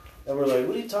 And we're like,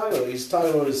 what are you talking about? He's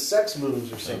talking about his sex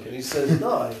moves or something. He says,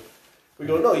 no. We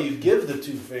go, no, you give the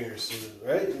 2-finger salute,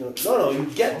 right? He goes, no, you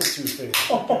get the 2-finger.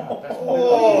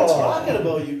 What are you talking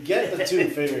about? You get the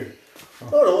 2-finger.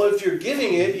 No, if you're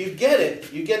giving it, you get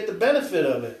it. You get the benefit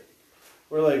of it.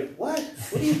 We're like, what?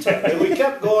 What are you talking? And we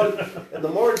kept going, and the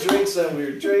more drinks that we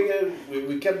were drinking,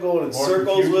 we kept going in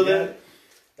circles with it.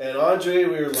 And Andre,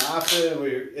 we were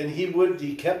laughing, and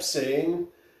he kept saying,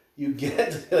 you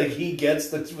get, like he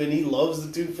gets when he loves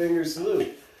the 2-finger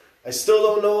salute. I still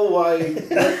don't know why,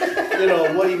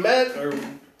 what he meant or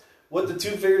what the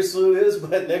 2-finger salute is,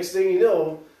 but next thing you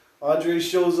know, Andre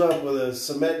shows up with a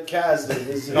cement cast of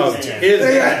his hand.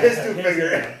 His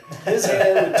 2-finger. His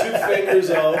hand with 2 fingers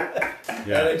out, and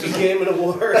it became an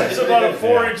award. It's about a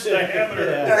 4-inch diameter.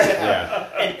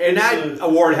 And that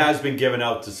award has been given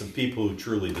out to some people who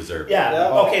truly deserve it. Yeah.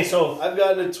 Yeah. Okay, so I've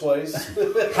gotten it twice.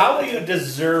 how do you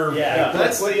deserve?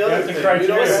 That's the other thing.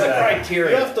 What's the You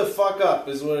criteria? have to fuck up,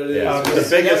 is what it is. Yeah, It's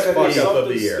the biggest gotta be fuck up of something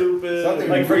the year. Stupid. Something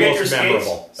Like forget your Most skates.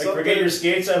 memorable. Like forget your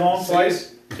skates at home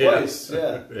twice. Twice,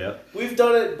 yeah. Yeah. We've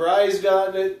done it. Bry's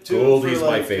gotten it too. Goldie's for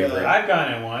my favorite. I've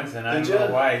gone it once, and I Did don't know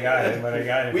ya? why I got it, but I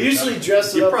got it. We usually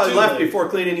dress it You up. probably too, left like- before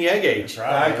cleaning the egg age.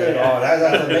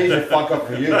 That's a major fuck up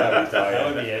for you, I would tell That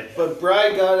you. would be it. But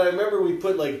Bry got it. I remember we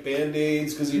put like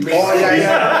Band-Aids because he. Oh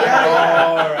yeah.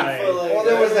 All right. Well,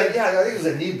 there was I think it was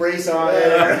a knee brace on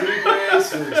it.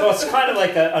 So it's kind of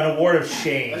like an award of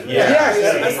shame.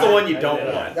 That's the one you don't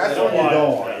want. That's what you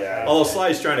don't want. Yeah. Although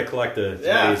Sly's trying to collect the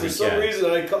Yeah, as for he some can. reason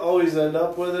I always end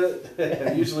up with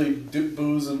it. Usually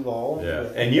booze involved. Yeah,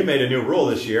 but- and you made a new rule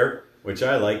this year, which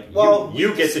I like. Well,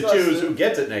 you we get to discussed choose it. who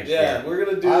gets it next Yeah, year. we're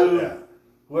gonna do Yeah.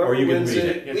 whoever Or you can wins read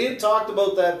it. it. We had talked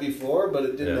about that before, but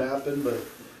it didn't happen. But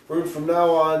we're from now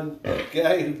on,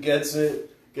 guy who gets it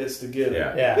gets to give it.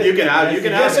 Yeah. You can ask Get the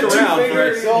around for two-finger,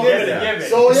 it. you give it. Yeah. Give it.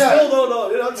 So yeah. Still don't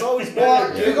know. It's always been.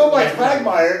 Well, if you go by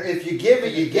Quagmire, if you give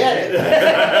it, you get it.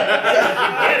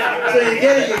 So you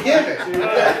get it, you give it.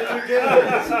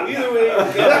 Either way,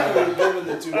 you get it. We're giving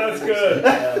the 2 That's fingers. good.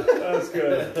 Yeah. That's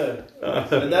good.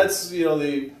 And that's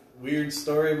the weird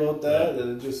story about that,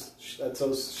 and that's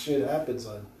how shit happens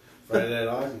on Friday Night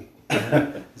Hockey.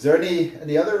 Is there any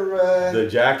other? The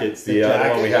jacket's the The other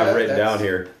one we jacket, have yeah, written that's- down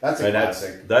here. that's a And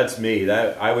classic. That's me.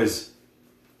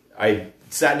 I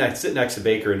sit next to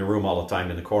Baker in the room all the time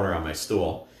in the corner on my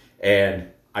stool, and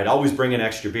I'd always bring an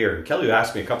extra beer. And Kelly would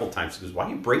ask me a couple times, he goes, "Why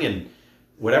do you bring in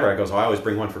whatever?" I goes, "Oh, I always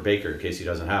bring one for Baker in case he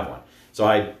doesn't have one." So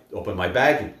I open my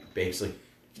bag, and Baker's like,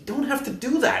 "You don't have to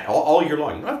do that all year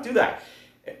long. You don't have to do that."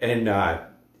 And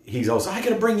he goes, "I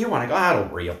gotta bring you one." I go, "I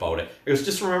don't worry about it." He goes,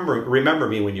 "Just remember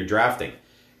me when you're drafting."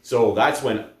 So that's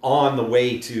when, on the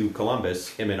way to Columbus,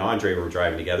 him and Andre were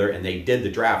driving together, and they did the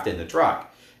draft in the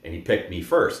truck, and he picked me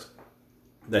first.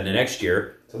 Then the next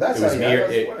year, So that's it was how me. you got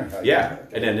those winners. Yeah,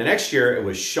 and then the next year it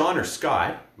was Sean or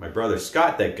Scott, my brother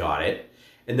Scott, that got it.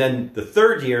 And then the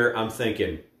third year, I'm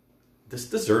thinking, this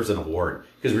deserves an award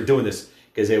because we're doing this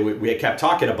because we kept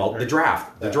talking about the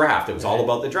draft. The draft. It was all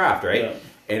about the draft, right? Yeah.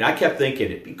 And I kept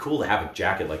thinking it'd be cool to have a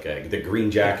jacket like the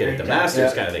green jacket at the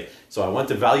Masters kind of thing. So I went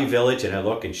to Value Village and I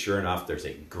look, and sure enough, there's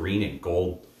a green and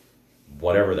gold,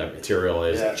 whatever that material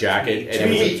is, jacket.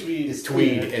 It's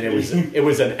tweed, and it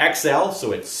was an XL,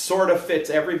 so it sort of fits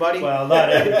everybody. Well, not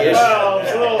Ish. well,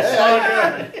 it's a little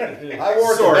I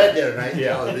wore it to bed the other night.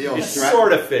 Yeah, The old it strap.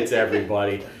 sort of fits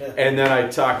everybody. And then I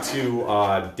talked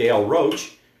to Dale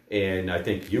Roach, and I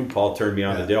think you, Paul, turned me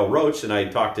on to Dale Roach, and I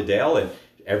talked to Dale, and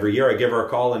every year I give her a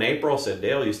call in April, said,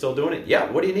 Dale, you still doing it? Yeah,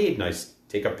 what do you need? And I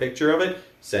take a picture of it,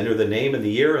 send her the name and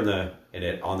the year, and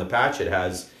it on the patch it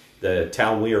has the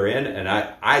town we are in, and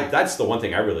I that's the one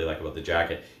thing I really like about the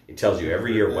jacket. It tells you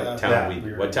every year what town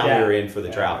we were in for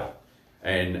the travel.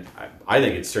 And I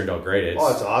think it's turned out great. It's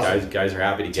awesome. Guys are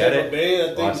happy to get Tampa it. Bay,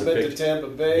 that thing's been to Tampa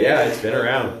Bay. Yeah, it's been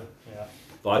around.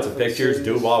 Lots of pictures.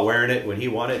 Duval wearing it when he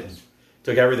won it.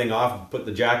 Took everything off, put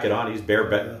the jacket on. He's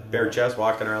bare chest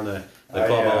walking around the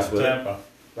clubhouse with it.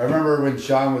 I remember when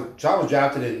Sean was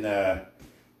drafted in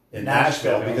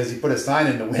Nashville because he put a sign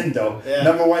in the window.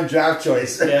 Number 1 draft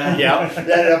choice. Yeah. It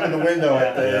ended up in the window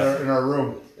in our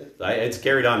room. It's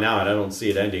carried on now, and I don't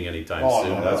see it ending anytime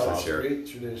soon. That's for sure. Great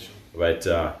tradition. But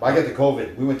I got the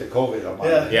COVID. We went to COVID on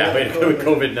mine. Yeah, we had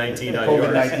COVID-19 on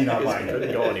yours. COVID-19 on mine.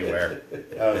 Couldn't go anywhere.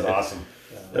 That was awesome.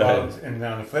 Well, and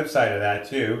on the flip side of that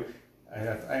too,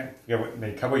 I forget what,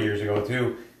 maybe a couple of years ago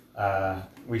too,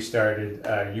 we started.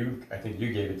 I think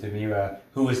you gave it to me.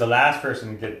 Who was the last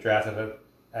person to get drafted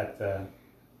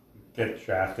get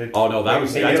drafted? Oh no,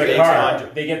 they get the car.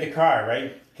 They get the car,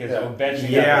 right? Because Ben,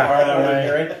 you got the car that way,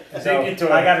 right? So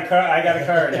I got a car. I got a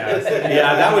car now.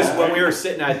 Yeah, that was when we were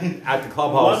sitting at the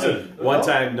clubhouse. One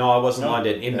time, no, I wasn't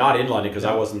London. Not in London because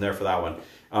I wasn't there for that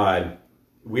one.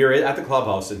 We were at the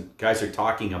clubhouse and guys are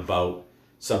talking about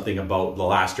something about the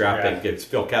last draft pick. It's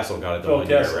Phil Kessel got it the one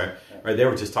year, right? Right, they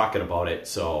were just talking about it,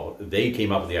 so they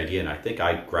came up with the idea, and I think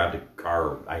I grabbed a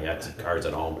car. I had some cars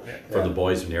at home from the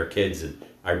boys when they were kids, and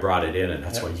I brought it in, and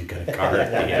that's why you got a car. You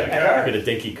got a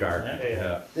dinky car.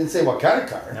 Didn't say what kind of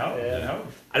car. No.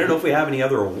 I don't know if we have any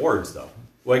other awards though.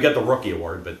 Well, you got the rookie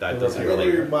award, but that doesn't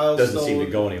seem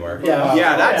to go anywhere.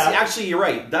 That's actually, you're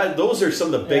right. Those are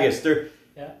some of the biggest.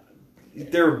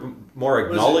 They're more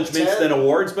acknowledgments than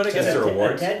awards, but I guess they're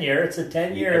awards. It's a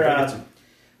 10-year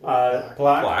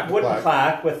wooden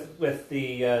plaque with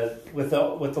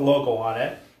the logo on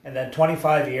it, and then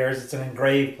 25 years it's an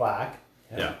engraved plaque.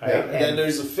 Yeah. Right? And then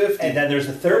there's a 50. And then there's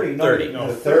a 30.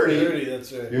 The 30.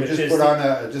 That's right. You just put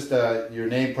on your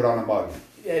name put on a mug.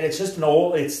 And it's just an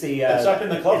old. It's It's up in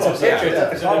the clubhouse. It's a picture. It's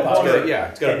at the clubhouse.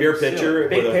 It's got a beer picture.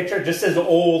 Big picture. Just says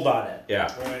old on it.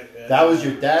 Yeah. Right. That was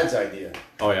your dad's idea.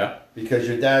 Oh yeah. Because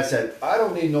your dad said, I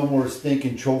don't need no more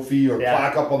stinking trophy or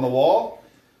plaque up on the wall.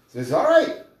 So he said, all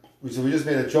right. So we just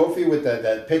made a trophy with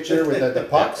that picture with the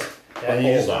pucks. And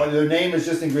their name is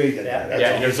just engraved in there.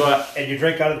 And you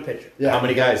drink out of the pitcher. Yeah. How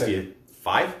many guys do you?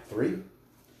 5? 3?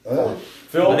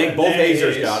 Phil, I think both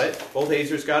Hazers got it. Both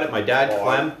Hazers got it. My dad,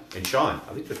 Clem, and Sean.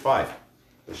 I think there's 5.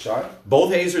 The shot?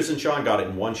 Both Hazers and Sean got it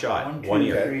in one shot. 1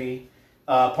 year. 3.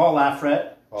 Paul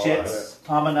Lafrette, Chitz,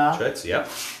 Kamana, Chitz, yeah.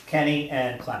 Kenny,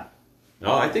 and Clem.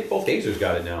 No, I think both Hazers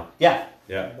got it now. Yeah.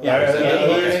 Yeah.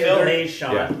 Phil, Hayes,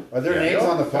 Sean. Yeah. Are their names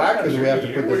on the plaque? Because we have to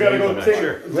put We their gotta names go on take.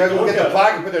 it. We have to go get the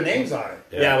plaque and put their names on it.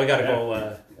 Yeah, we got to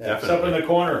go. It's up in the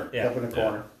corner. Up in the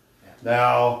corner.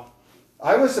 Now,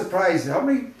 I was surprised. How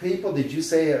many people did you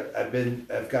say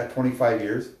have got 25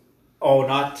 years? Oh,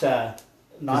 not that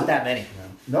many.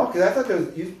 No, because I thought there was.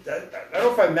 I don't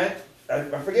know if I meant.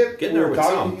 I forget. Getting there with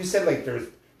some. You said like there's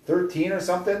 13 or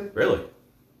something. Really?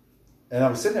 And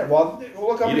I'm sitting there. Well,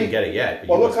 look how You many. didn't get it yet.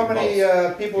 Well, look how many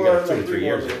people You got are 2 or like 3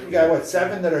 years. You got what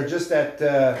 7 that are just at. 2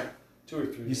 or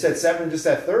 3. You said 7 just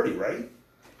at 30, right?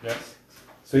 Yes.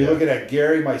 So you're looking at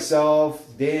Gary, myself,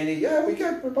 Danny. Yeah,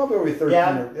 we're probably over 13.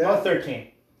 About 13.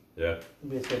 Yeah.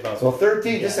 Basically about So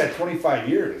 13 just at 25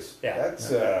 years. Yeah.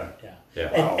 That's Yeah.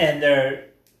 Wow. And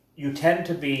you tend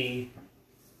to be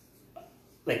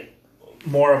like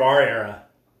more of our era.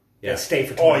 Yeah. That stay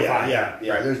for Oh 25. yeah.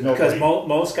 There's no Because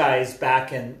most guys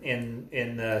back in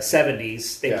the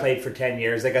 70s, they played for 10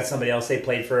 years. They got somebody else they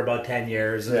played for about 10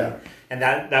 years, and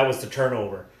that was the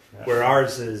turnover. Yeah. Where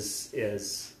ours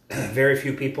is very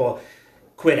few people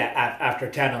quit after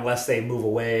 10 unless they move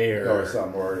away or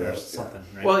something.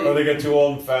 Right? Well, Or they get too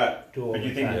old and fat. But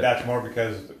you think that's more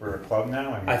because we're a club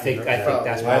now? I think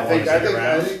that's why I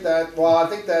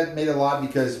think that made a lot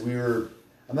because we were.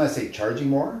 I'm not saying charging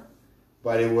more,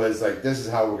 but it was like this is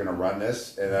how we're going to run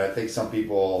this, and I think some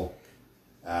people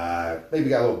maybe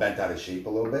got a little bent out of shape a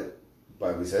little bit,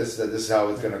 but we said this is how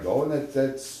it's going to go, and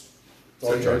that's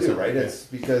all you got to do, right? It's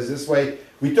because this way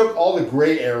we took all the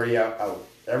gray area out.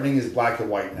 everything is black and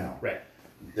white now. Right.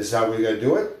 This is how we're going to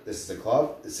do it. This is the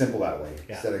club. It's simple that way.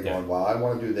 Yeah. Instead of going, well, I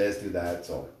want to do this, do that.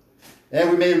 So, and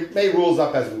we made rules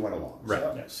up as we went along.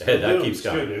 Right. So, Hey, that keeps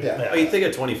going. yeah. Well, you think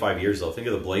of 25 years, though. Think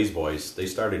of the Blaze Boys. They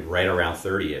started right around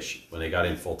 30-ish when they got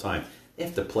in full time. They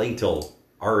have to play till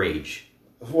our age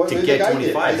What, to like get I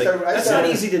did. 25. That's started-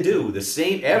 not easy to do. The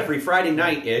same every Friday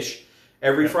night-ish.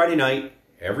 Every Friday night,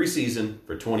 every season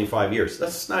for 25 years.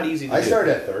 That's not easy to do. I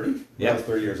started at 30. When Yeah. I was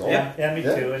 30 years old. Yeah, me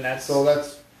too. And that's So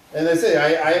that's, and they say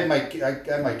I had my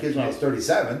kids when I was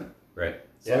 37. Right.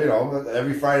 So, you know,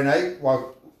 every Friday night,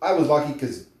 well, I was lucky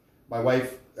because my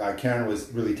wife, Karen, was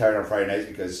really tired on Friday nights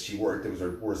because she worked. It was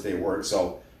her worst day of work.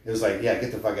 So it was like, yeah,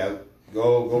 get the fuck out.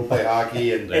 Go play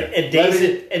hockey. And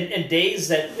days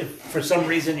that if for some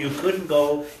reason you couldn't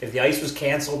go, if the ice was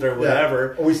canceled or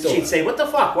whatever, we still she'd went. say, "What the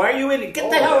fuck? Why are you in it? Get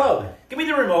the hell out! Give me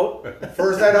the remote."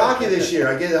 First night of hockey this year.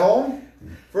 I get home.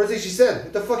 First thing she said,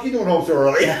 "What the fuck you doing home so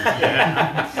early?"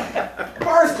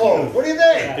 Bar's closed. What do you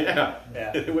think? Yeah.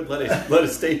 Yeah. It would let it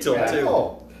stay till I 2.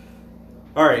 know.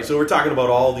 All right, so we're talking about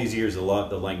all these years, the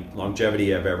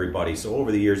longevity of everybody. So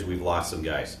over the years, we've lost some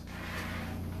guys.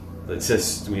 Let's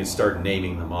just we can start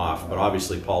naming them off. But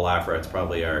obviously, Paul Lafrette's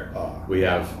probably we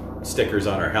have stickers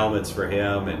on our helmets for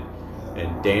him,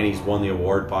 and Danny's won the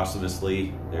award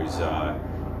posthumously. There's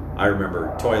I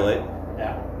remember Toilet,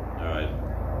 Yeah.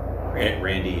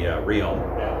 Randy Rio,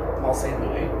 Yeah. Paul St.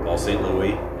 Louis. Paul St.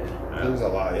 Louis. There's a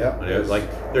lot, yeah.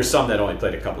 There's some that only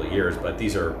played a couple of years, but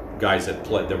these are guys that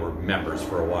were members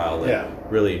for a while that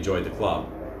really enjoyed the club.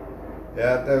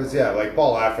 Yeah, that was like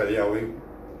Paul Lafrette.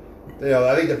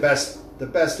 I think the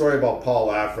best story about Paul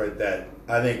Lafrette that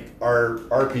I think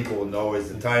our people will know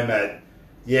is the time at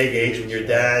Yeg when your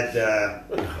dad,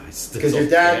 because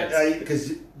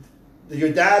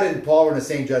your dad and Paul were in the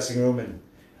same dressing room, and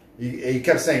he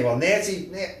kept saying, well,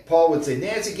 Paul would say,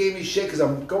 Nancy gave me shit because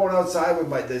I'm going outside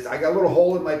with I got a little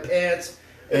hole in my pants.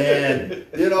 And,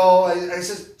 I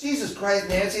says, Jesus Christ,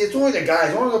 Nancy, it's only the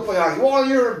guys. I want to go play hockey. Well,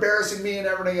 you're embarrassing me and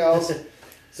everything else.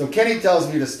 So Kenny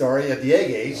tells me the story at the egg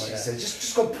age. He said,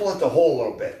 just go pull at the hole a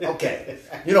little bit. Okay.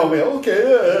 You know me,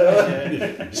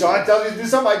 okay. Sean tells me to do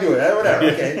something, I do it. Whatever,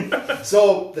 okay.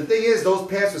 So the thing is, those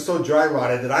pants were so dry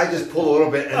rotted that I just pulled a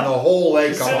little bit and the whole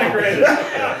leg come off.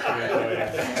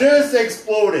 Just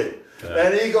exploded.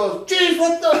 And he goes, geez,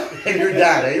 what the? And your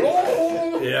dad,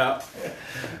 Yeah.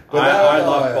 But I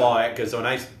love Paul because when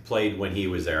I played when he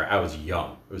was there, I was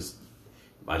young. It was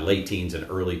my late teens and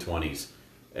early 20s.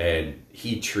 And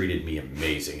he treated me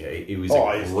amazing. He was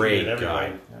a great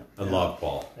guy. I love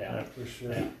Paul. Yeah, for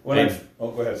sure. Go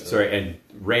ahead. Sorry, and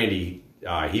Randy,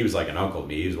 he was like an uncle to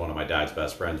me. He was one of my dad's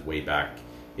best friends way back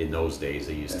in those days.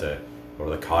 They used to go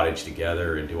to the cottage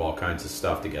together and do all kinds of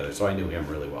stuff together. So I knew him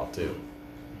really well too.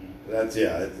 That's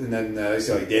and then I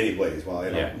see like Danny played as well.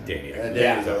 Yeah, Danny. And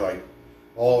Danny's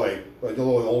all a little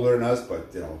older than us,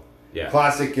 but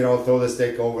classic. Throw the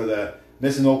stick over the.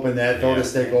 Miss an open net, throw the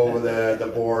stick over the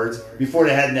boards before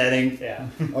they had netting. Yeah.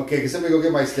 Okay, can somebody go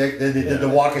get my stick? Then they did the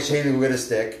walk of shame and go get a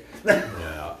stick.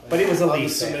 Yeah. But he was a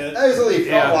Leaf fan. That was a Leaf.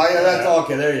 Yeah. Oh, well, that's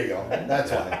okay. There you go. That's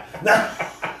why.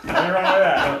 Nothing wrong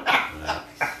with that.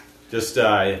 Just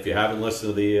if you haven't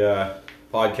listened to the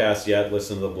podcast yet,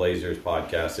 listen to the Blazers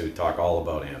podcast. They would talk all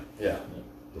about him. Yeah.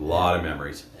 A lot of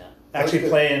memories. Actually,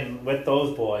 playing with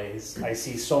those boys, I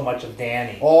see so much of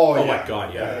Danny. Oh my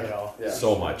God, Yeah.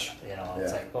 So much.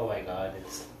 It's like, oh my God,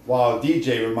 it's Wow,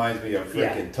 DJ reminds me of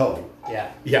freaking Toe.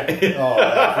 yeah. Yeah.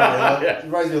 It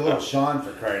reminds me of little Sean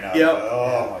for crying out loud.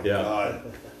 Oh my Yeah.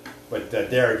 God. But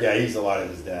Derek, he's a lot of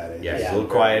his dad. Yeah, he's a little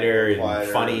quieter and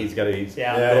funny. He's got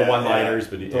little one-liners,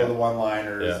 but throw the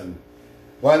one-liners Yeah. and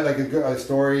like a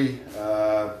story.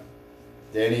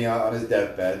 Danny on his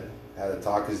deathbed had a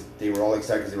talk because they were all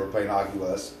excited because they were playing hockey with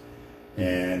us,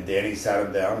 and Danny sat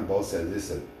him down and both said,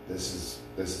 "Listen, this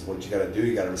is what you got to do.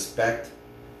 You got to respect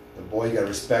the boy. You got to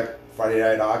respect Friday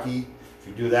night hockey. If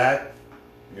you do that,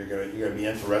 you're gonna be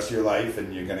in for the rest of your life,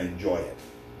 and you're gonna enjoy it.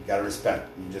 You got to respect.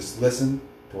 You just listen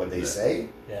to what they say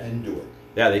and do it."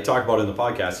 Yeah, they talk about it in the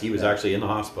podcast. He was actually in the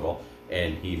hospital,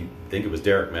 and I think it was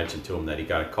Derek mentioned to him that he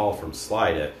got a call from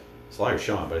Sly or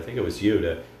Sean, but I think it was you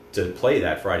to play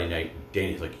that Friday night.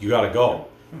 Danny's like, you got to go.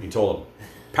 He told him,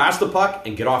 pass the puck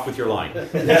and get off with your line.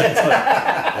 Good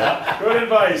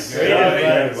advice. Great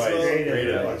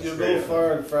advice. You'll go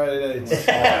far on Friday nights. With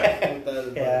that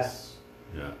advice.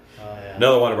 Yeah.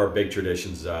 Another one of our big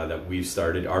traditions that we've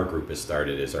started, our group has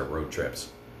started, is our road trips.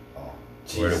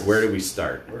 Where do we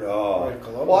start? Well,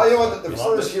 the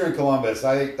first year in Columbus,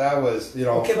 I think that was,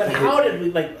 Okay, but how did we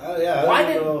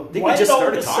why just all of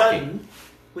started a sudden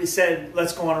we said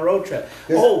let's go on a road trip?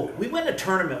 We went to a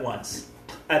tournament once.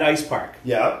 at Ice Park.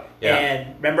 Yeah. Yeah.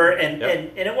 And remember, and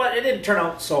Yep. and it didn't turn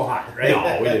out so hot, right?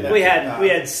 No, we didn't. We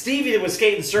had Stevie that was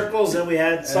skating circles, and we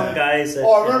had some guys. That,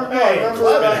 Oh, I remember. No, I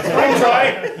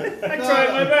remember. I tried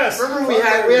my best. Remember we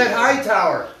had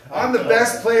Hightower. I'm the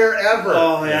best player ever.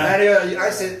 Oh, yeah. And I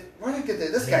said, where did I get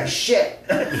this guy's shit?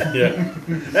 Yeah.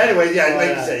 Anyway, yeah, like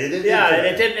you said,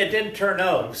 it didn't turn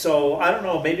out. So I don't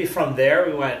know. Maybe from there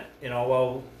we went.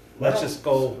 Well, let's just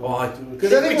go. Well, I Because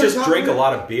think we just drink a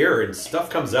lot of beer and stuff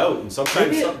comes out, and sometimes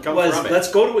Maybe something it comes was from it.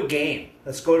 let's go to a game.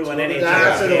 Let's go to an NHL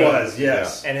That's what game. it was.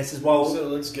 Yes. And it says, well, So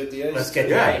let's get the ice. let's get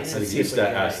the Yeah, ice. I Let's see if used we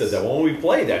that. can I ice. said that when we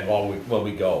play that when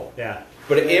we go. Yeah.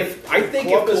 But I think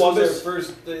if was Columbus, our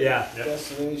first Yeah.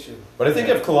 destination. but I think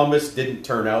if Columbus didn't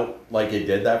turn out like it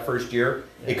did that first year,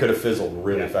 it could have fizzled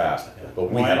really fast. But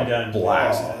we One had and a done.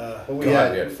 blast. But we God,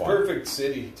 had we had fun. Perfect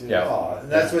city too. Yeah. Oh,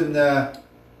 and that's when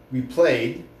we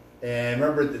played, and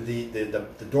remember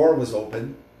the door was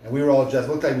open, and we were all dressed.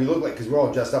 We looked like because we were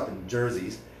all dressed up in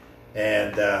jerseys,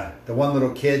 and the one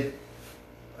little kid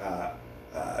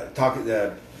talking.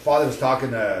 The father was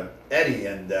talking to Eddie,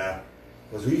 and goes,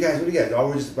 "What do you guys? Oh,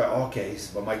 we're just about okay."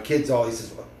 But my kid's all he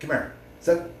says, well, "Come here,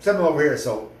 send him over here."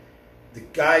 So the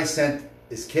guy sent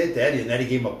his kid to Eddie, and Eddie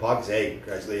gave him a puck. He said, "Hey,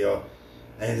 guys, Leo,"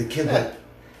 and the kid like,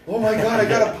 "Oh my God, I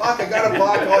got a puck!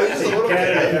 Oh, he's just a little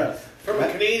kid." Yeah. From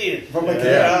a Canadian. From a kid.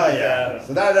 Yeah. Yeah.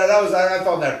 So that was I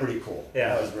found that pretty cool. Yeah.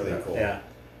 That was really cool. Yeah.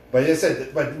 But I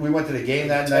said, but we went to the game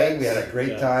that night. We had a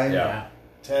great time. Yeah.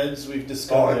 Ted's we've Oh,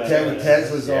 discovered. and Ted's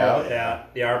was all. Yeah.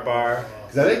 The art bar.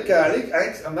 Because I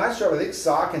think I'm not sure. But I think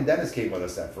Sock and Dennis came with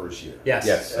us that first year. Yes.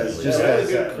 Yes. As Yeah, just we had a as,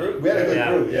 good crew. We had a good Yeah.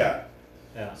 crew. Yeah.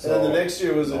 Yeah. And then the next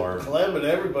year was at Norm. Clem and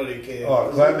everybody came. Oh,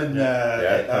 Clem and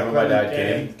Clem and my dad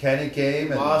came. Kenny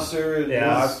came and Mosser and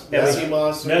Yeah. Messi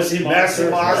Mosser. Messi Massey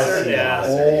Monster. Yeah.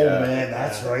 Oh Yeah. man,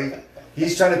 that's right.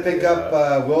 He's trying to pick up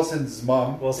Wilson's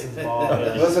mom. Wilson's mom.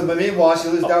 Yeah. Listen, but meanwhile, she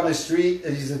lives down the street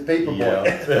and she's a paper boy.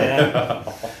 Yeah.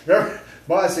 Remember?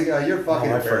 Mossy, you're fucking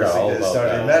Oh, I forgot all embarrassing this. about Sorry,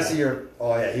 that. Messy,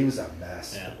 oh yeah, he was a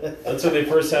mess. Yeah. That's when they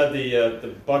first had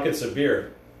the buckets of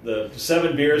beer, the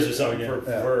 7 beers or something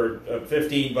for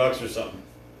 $15 or something,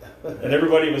 and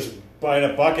everybody was buying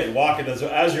a bucket and walking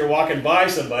as you're walking by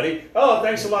somebody. Oh,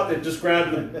 thanks a lot. They just reach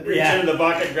into the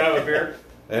bucket and grab a beer.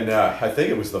 And I think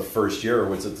it was the first year, or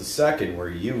was it the second, where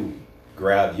you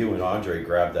and Andre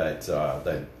grabbed that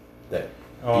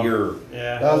beer.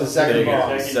 Yeah. That was the second thing,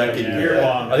 bomb. Second Yeah. year. Beer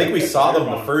bomb. I think we saw them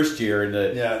the bomb. first year, and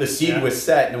the seed Yeah. was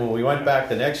set. And when we went back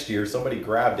the next year, somebody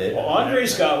grabbed it. Well,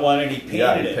 Andre's got one and he painted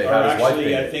Yeah, he it. had Or his wife actually,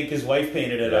 paint I it. think his wife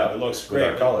painted it Yeah. up. It looks With great.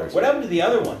 our colours. What happened to the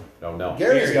other one? No.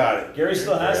 Gary's got it. Gary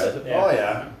still has it. Oh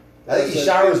yeah. I think he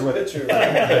showers with it. Picture.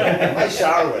 I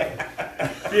shower with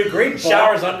it. Be a great bomb.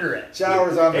 Showers under it.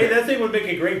 Showers on Hey, it. that thing would make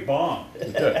a great bomb.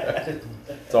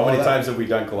 So how many times have we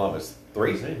done Columbus?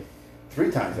 3?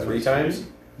 3 times. 3 times?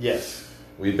 Yes.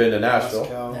 We've been to Nashville.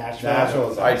 Moscow.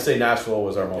 Nashville is I'd say Nashville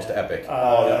was our most epic.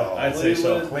 no. I'd say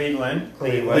so. Cleveland.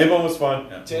 Cleveland was fun.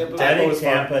 Tampa. Tampa was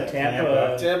fun.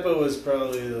 Tampa. Tampa was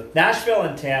probably the. Nashville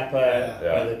and Tampa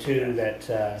Yeah. are the two that.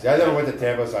 See, I never went to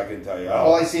Tampa, so I can tell you.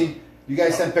 All I seen, you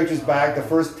guys sent pictures back. The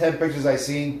first 10 pictures I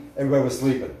seen, everybody was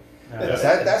sleeping.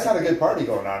 That's not a good party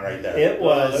going on right there. It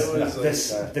was, Well, it was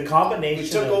this, like, the combination we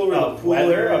took of, over the of pool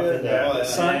weather, area. of the Yeah.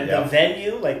 sun, Yeah. the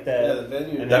venue, like the the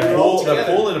venue. And That We were all pool, the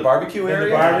together. pool in the barbecue And the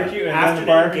area. barbecue. And then the afternoon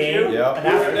barbecue. game. Yeah. an We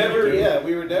were afternoon never, game.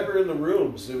 we were never in the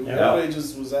rooms. Everybody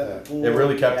just was at the pool. It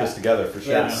really kept Yeah. us together for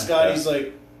sure. Yeah. Scotty's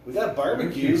like, we got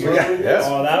barbecues. Yeah. Yeah.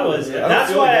 Oh, that was. Yeah.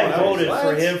 That's I don't why feel I like voted going for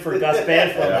out. him for Gus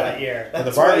Banfield Yeah. that year. For the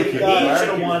That's why barbecue. he He got- should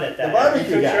have won it. The That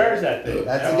barbecue Took guy. charge that day.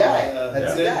 That's the guy. And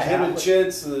That's the then guy. him and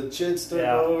Chintz, the Chintz took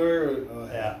Yeah. over. Oh,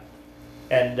 Yeah,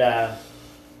 and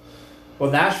well,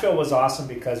 Nashville was awesome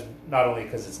because not only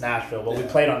because it's Nashville, but we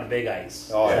played on the big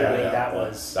ice. Oh, yeah, Really, yeah. that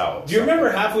was. Do you remember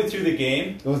halfway through the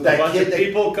game, It was a that bunch kid of that-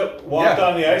 people walked Yeah.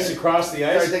 on the ice, across the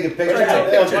Started ice? taking Yeah, pictures.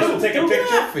 yeah. Take a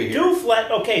picture. Doof let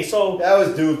okay, so That was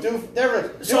Doof. Doof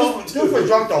never. So- Doof was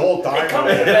drunk the whole they time. come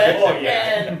to bed Oh,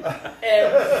 yeah.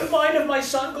 and mind if my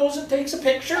son goes and takes a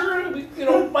picture? You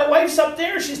know, my wife's up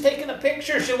there. She's taking a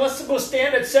picture. She wants to go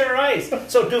stand at center ice.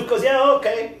 So Doof goes, yeah,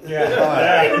 okay.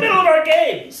 Yeah. In the middle of our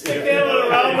game, stick down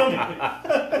around them.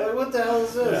 Like, what the hell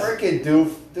is this? Freaking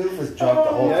Doof. Doof was drunk the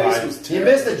whole Yeah, he time. was He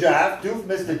terrible. missed the draft. Doof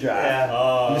missed the draft.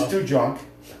 Yeah. He was too drunk.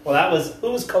 Well, that was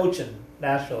who was coaching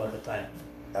Nashville at the time.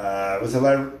 Was it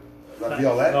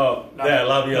Laviolette? Oh, yeah,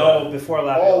 No, before Oh,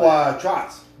 Laviolette.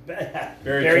 Trotz.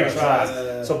 Barry Trotz.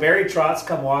 Trotz. So Barry Trotz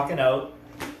come walking out,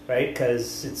 right?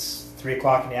 Because it's 3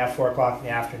 o'clock in the 4 o'clock in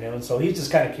the afternoon. So he's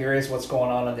just kind of curious what's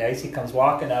going on the ice. He comes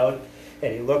walking out,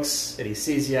 and he looks and he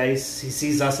sees the ice. He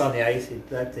sees us on the ice.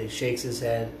 He shakes his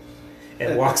head,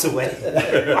 and walks away.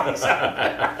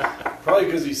 Probably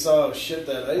because he saw shit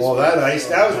that ice. Well, that ice,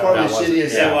 that was probably the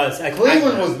shittiest. It was.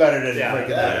 Cleveland was better than Yeah. freaking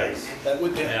that ice. That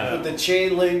with the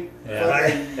chain link.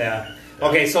 Yeah.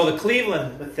 Okay, so the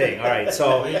Cleveland thing. All right,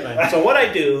 so what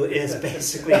I do is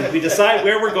basically we decide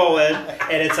where we're going,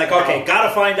 and it's like, okay,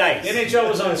 gotta find ice. NHL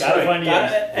was on strike.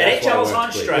 NHL was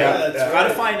on strike. Yeah,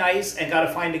 Gotta find ice and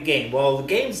gotta find a game. Well, the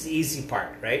game's the easy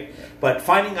part, right? But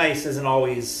finding ice isn't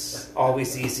always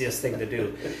the easiest thing to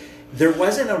do. There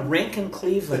wasn't a rink in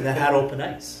Cleveland that had open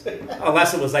ice,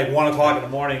 unless it was like 1 o'clock in the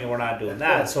morning, and we're not doing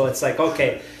that. So it's like,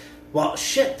 okay, well,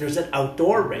 shit, there's an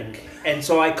outdoor rink. And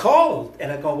so I called,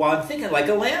 and I go, well, I'm thinking like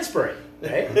a Lansbury,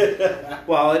 right?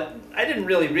 Well, I didn't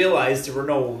really realize there were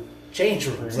no change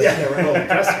rooms. Like, there were no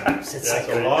dressing rooms. It's That's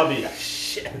like a lobby.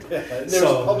 Shit. There's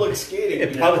public skating.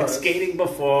 And public skating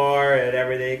before and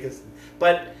everything.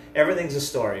 But everything's a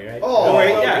story, right? Oh,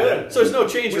 Right, well, yeah. good. So there's no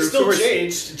change We room. still So we're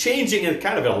changed. changing in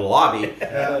kind of in a lobby,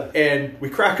 and we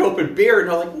crack open beer, and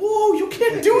they're like, "Whoa, you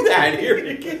can't do that here!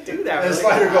 You can't do that!" And the We're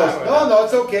like, Slider goes, no,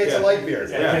 it's okay. It's Yeah. a light beer.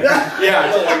 Yeah,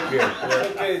 yeah, it's a light beer.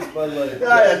 Okay, it's Bud Light.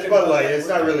 Yeah, it's Bud Light. It's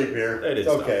not really beer. It is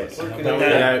It's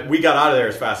okay. We got out of there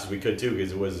as fast as we could too,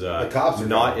 because it was The cops are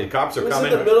not. coming. The cops are It was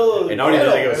coming, in the middle of and I don't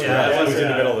even think it was. the Yeah, ghetto. it was in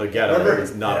the middle of the ghetto. Remember,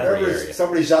 It's not a pretty area.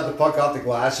 somebody shot the puck off the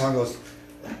glass. Sean goes,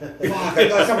 fuck, I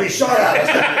thought somebody shot at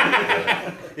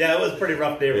us. Yeah, it was a pretty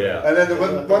rough neighborhood. Yeah. And then the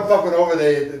one puck went over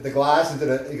the glass into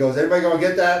the. He goes, everybody going to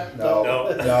get that?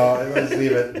 No, let's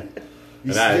leave it.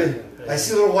 You I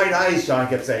see little white eyes. Sean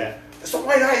kept saying, "There's some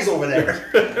white eyes over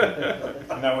there."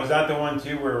 Now, was that the one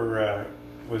too where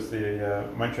was the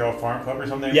Montreal Farm Club or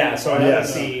something? Yeah, so I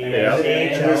Yes. see.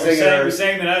 Yeah. We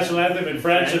sang the national anthem in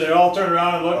French, and they all turned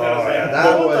around and looked at us. yeah, like,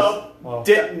 that "Hold was- up." Well,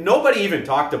 Nobody even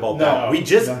talked about No. that. We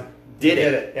just No. did Did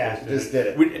it. it. Yeah. Just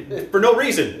did it. For no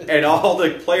reason, and all the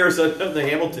players of the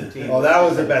Hamilton team. Oh, that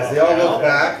was the best. They all looked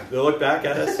back. They look back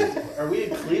at us. Are we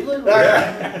in Cleveland?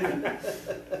 yeah.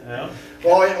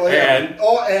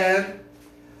 And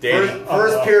Danny.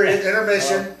 first period,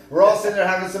 intermission. We're all sitting there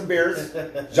having some beers.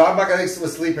 John Buck, I think,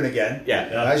 was sleeping again. Yeah.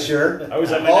 Not sure. I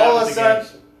was at my All dad of a with the sudden,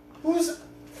 games. who's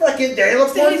freaking Daniel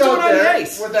Danny Laporte's doing out on the there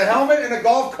ice. with a helmet and a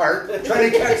golf cart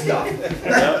trying to catch stuff?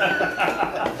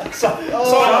 So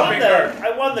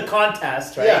I won the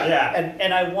contest, right? Yeah.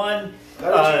 And I won.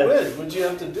 How did you win? What'd you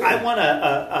have to do? I won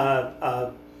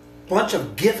a bunch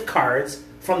of gift cards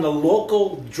from the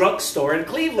local drugstore in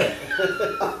Cleveland.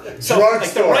 So like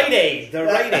the Drugstore. Rite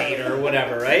Aid or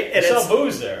whatever, right? And They sell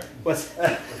booze there.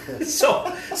 so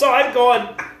I'm going.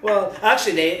 Well,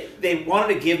 actually, they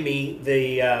wanted to give me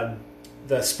the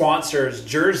sponsor's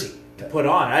jersey to put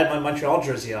on. I had my Montreal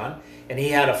jersey on, and he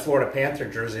had a Florida Panther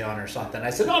jersey on or something. I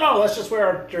said, no, let's just wear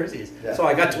our jerseys. Yeah. So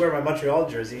I got to wear my Montreal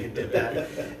jersey and did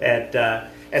that.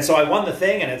 And so I won the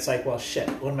thing, and it's like, well, shit,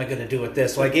 what am I going to do with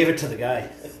this? So I gave it to the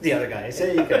other guy. I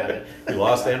said, you can have it. You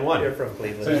lost and won. You're from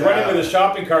Cleveland. So he's running with a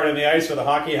shopping cart on the ice with a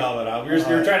hockey helmet on. They were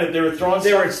throwing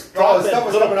They were stuff was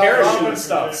little coming out parachute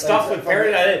from- stuff with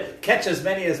parachute. I didn't catch as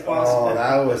many as possible. Oh,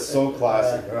 that was so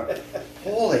classic.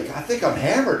 Holy, I think I'm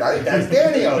hammered. I think that's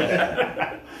Danny out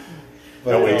there.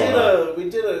 But No, we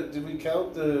wait. did we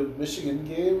count the Michigan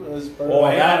game as part Oh,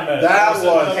 of hang on a minute. That was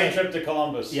was- another trip to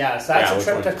Columbus. Yes, that's Yeah, a which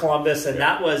trip one? to Columbus, and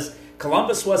that was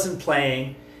Columbus wasn't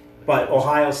playing, but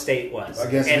Ohio State was,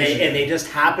 Against and Michigan. they just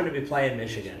happened to be playing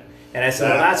Michigan. And I said,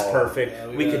 well, That- that's perfect. yeah,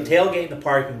 we could yeah. tailgate in the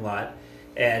parking lot,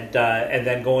 and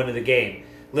then go into the game.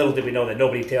 Little did we know that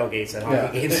nobody tailgates at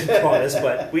hockey games in Columbus,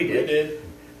 but we did.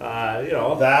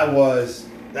 that was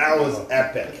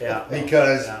epic. Yeah.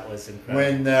 Because that was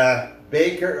incredible. when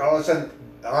Baker, all of a sudden,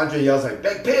 Andre yells like,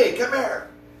 "Big Pig, come here!"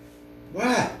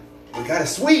 What? We got a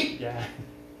suite. Yeah.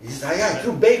 He says, "I got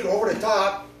Drew Baker over the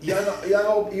top." You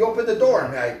opened the door.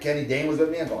 And Kenny Dane was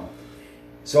with me. I'm going.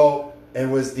 So it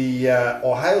was the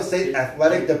Ohio State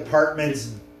Athletic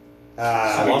Department's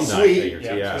Alumni suite.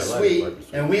 thing, or- yeah, Suite,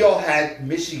 and we all had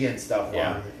Michigan stuff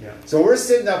Yeah. on. So we're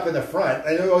sitting up in the front.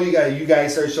 I know you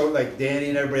guys started showing, like Danny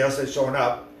and everybody else started showing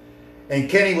up. And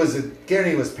Kenny was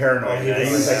paranoid. Oh, he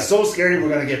He was like so scared we're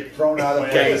gonna get thrown out of the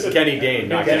place. Kenny Dane,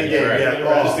 not Kenny Kenny Dane, right.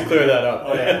 yeah. Just to clear that up.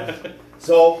 Oh, yeah.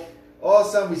 So all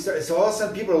of a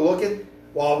sudden people are looking.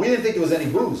 Well, we didn't think there was any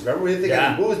booze. Remember, we didn't think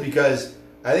any booze because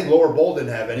I think Lower Bowl didn't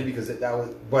have any because it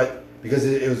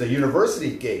was a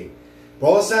university game. But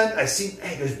all of a sudden I see,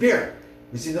 hey, there's beer.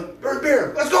 We see there's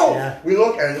beer. Let's go. Yeah. We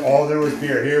look and there was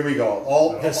beer. Here we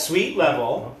go. The suite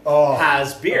level Oh.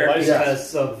 has beer Oh,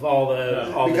 because of all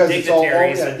the Because it's all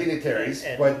dignitaries. dignitaries,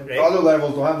 and- but right? other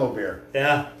levels don't have no beer.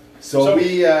 Yeah. So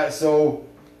so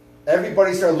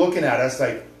everybody started looking at us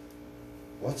like,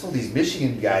 what's all these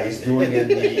Michigan guys doing in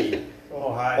the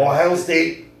Ohio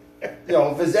State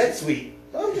Vizette suite.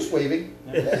 I'm just waving.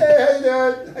 Hey, how you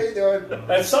doing? How you doing?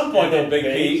 At some point, though, Big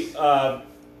P,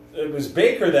 it was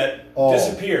Baker that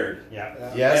disappeared. Yeah.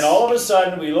 Yes. And all of a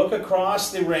sudden, we look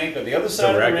across the rink, on the other side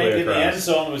of the Directly rink, in the across.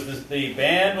 end zone, the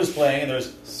band was playing, and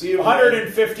there's See you,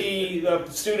 150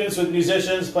 students with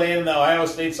musicians playing the Ohio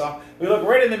State song. We look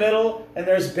right in the middle, and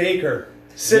there's Baker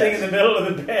sitting in the middle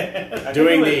of the band.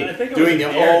 Doing the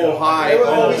oh hi.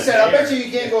 We said, I bet you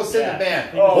can't go sit in the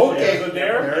band. Oh, Okay. was it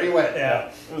there? There he went.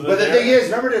 Yeah. But the thing is,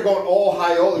 remember they're going, oh,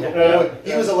 hi, oh.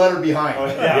 He was a letter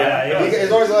behind.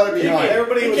 There's always a letter behind.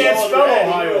 Everybody You was can't all in spell red.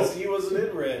 Ohio. He wasn't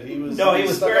in red. He was. No, he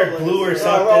was stuck wearing up blue or his-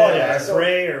 something, yeah, or so-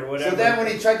 gray or whatever. So then when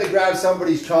he tried to grab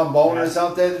somebody's trombone or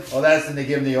something, that's when they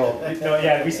give him the old. No,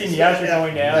 yeah, we seen the usher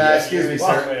going down. Excuse me,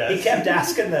 sir. He kept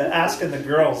asking the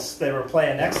girls that were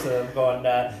playing next to him, going,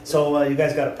 "So you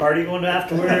guys got a party going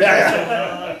afterwards?"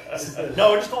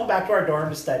 No, we're just going back to our dorm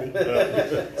to study.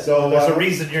 So There's a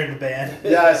reason you're in the band.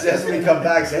 yeah, so that's when he come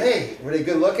back and say, hey, were they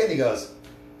good looking? He goes,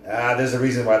 there's a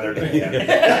reason why they're doing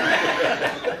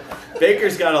it.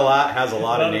 Baker's has a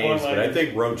lot of Another names, but I one-liner.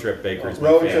 think Road Trip Baker's my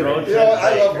Road Trip. favorite. You know what?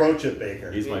 I love Road Trip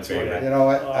Baker. He's my favorite. You know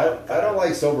what? I don't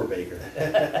like Sober Baker.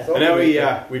 Sober And now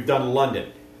Baker. we've done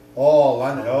London. Oh,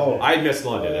 London. Oh. I missed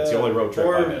London. It's the only road trip I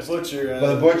Or missed. Butcher.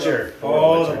 But the Butcher.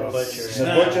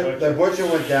 The Butcher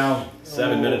went down.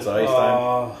 7 minutes of ice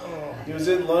time. He was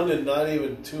in London not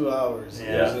even 2 hours. He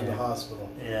Yeah. was in the hospital.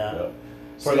 Yeah.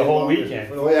 For the whole weekend.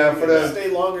 For the Oh, yeah, whole for the- weekend. Stay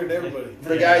longer than everybody. For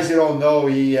the guys who don't know,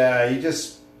 he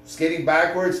just skating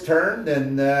backwards, turned,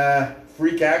 and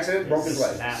freak accident, broke his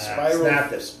leg.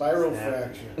 Snapped it. Spiral Snapped.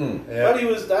 fracture. Yeah.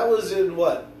 But that was in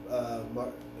what?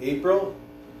 April?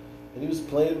 And he was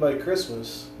playing by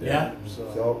Christmas. Yeah.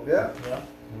 So yeah. Yeah.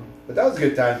 But that was a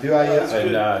good time too. I It was And,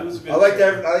 good. uh, It was good. I like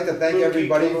to thank Mookie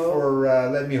everybody come out. for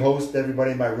letting me host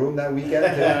everybody in my room that weekend.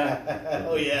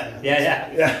 Oh yeah. Yeah.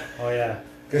 Yeah. Oh, yeah.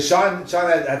 Because Sean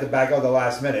had to back out the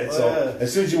last minute. So yeah.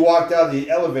 as soon as you walked out of the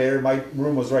elevator, my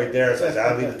room was right there. So I said,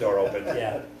 I'll leave the door open.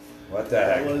 Yeah. What the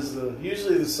That heck? was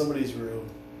usually somebody's room.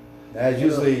 That's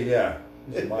usually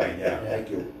mine. Yeah. Thank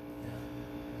you.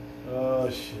 Oh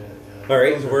shit. Yeah. All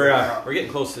right, we're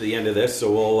getting close to the end of this,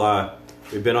 so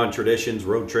we've been on traditions,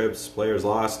 road trips, players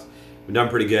lost. We've done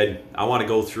pretty good. I want to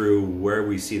go through where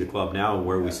we see the club now and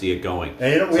where we see it going.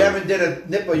 And we haven't did a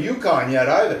nip of Yukon yet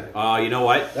either. You know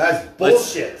what? That's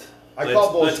bullshit. I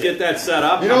call bullshit. Let's get that set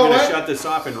up. You know I'm going to what? shut this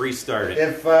off and restart it.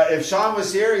 If Sean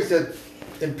was here, he said,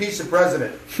 impeach the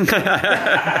president.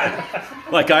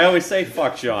 Like I always say,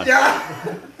 fuck Sean.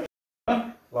 Yeah.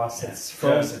 Lost its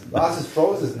frozen. Lost his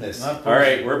frozenness. All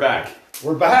right, we're back.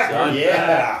 We're back. Done.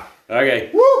 Yeah. Okay.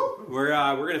 Woo. We're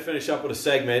going to finish up with a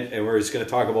segment, and we're just going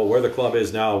to talk about where the club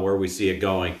is now and where we see it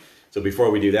going. So before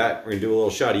we do that, we're going to do a little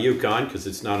shot of Yukon because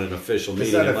it's not an official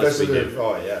It's meeting not unless we official. do.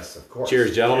 Oh, yes, of course.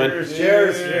 Cheers, gentlemen. Cheers.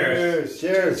 Cheers. Cheers.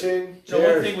 Cheers. Ching. So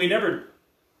one thing we never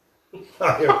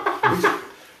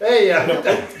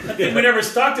Hey, we never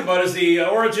talked about is the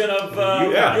origin of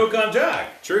Yeah. Yukon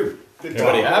Jack. True.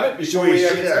 Anybody have it? should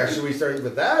we start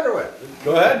with that or what?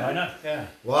 Go ahead. Why not? Yeah.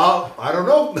 Well, I don't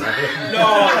know.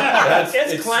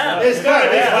 It's clam. It's good.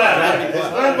 Yeah. It's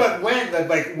good, but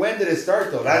when did it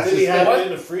start though? That's Did he just have what? it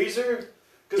in the freezer?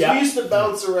 Because Yeah. we used to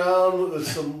bounce around with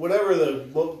some whatever the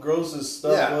grossest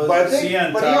stuff Yeah, was. but I think,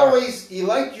 CN but he Tower. always he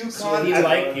liked Yukon. He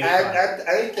liked Yukon.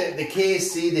 I think the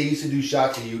KSC they used to do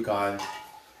shots of Yukon,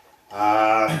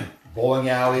 bowling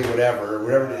alley, whatever.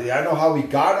 I don't know how he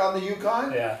got on the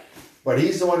Yukon, Yeah. but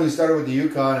he's the one who started with the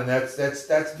Yukon, and that's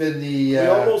been the. we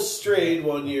almost strayed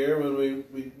one year when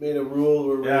we made a rule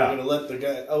where we Yeah. were going to let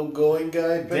the outgoing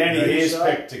guy pick Danny the Hayes shot.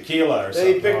 picked tequila or Then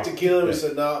he something. picked tequila and we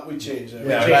said, no, we changed that.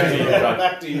 Yeah, back to Yukon.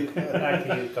 Back to Yukon. Back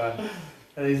to Yukon.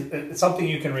 It's something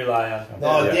you can rely on.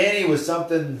 No, Yeah. Danny was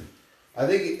something. I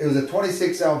think it was a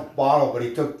 26-ounce bottle, but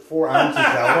he took 4 ounces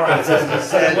out. He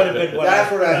said, Would've been what-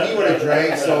 that's what he would have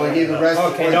drank, so he gave the rest.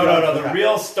 Okay, no. The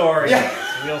real story. Yeah.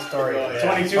 The real story.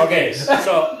 22 Okay, days.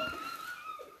 so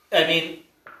I mean,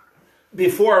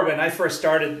 before when I first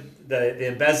started the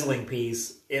embezzling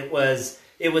piece, it was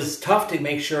tough to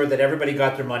make sure that everybody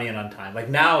got their money in on time. Like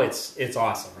now, it's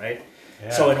awesome, right?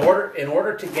 So in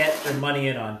order to get your money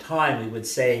in on time, we would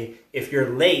say if you're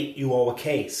late, you owe a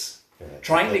case.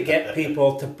 Trying to get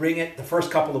people to bring it the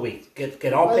first couple of weeks,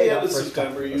 get all By paid the up end of first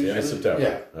couple. September, usually. Yeah,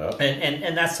 September. Yeah.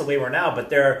 And that's the way we're now. But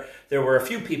there were a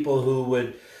few people who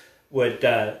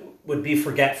would be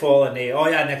forgetful, and they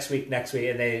next week,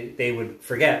 and they would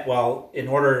forget. Well, in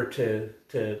order to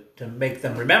make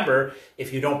them remember,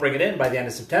 if you don't bring it in by the end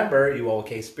of September, you owe a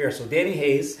case of beer. So Danny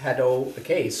Hayes had to owe a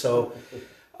case. So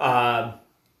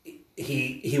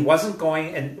he wasn't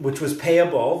going, and which was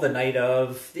payable the night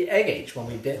of the egg age when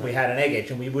we had an egg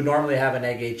age, and we would normally have an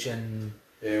egg age in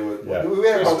It was, Yeah. we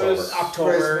had about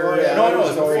October. Christmas, yeah, no, it it was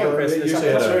was before October. Christmas. You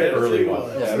said October. an early one. Yeah,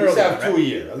 It's we an used to early have one, 2 a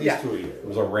year, at least Yeah. 2 a year. It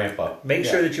was a ramp up. Make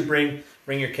sure that you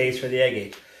bring your case for the egg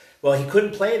age. Well, he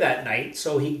couldn't play that night,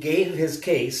 so he gave his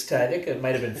case to, I think it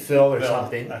might have been Phil or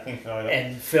something, I think so. Yeah.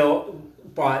 and Phil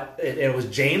bought it. It was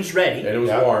James Ready, And it was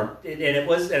Yeah. warm. and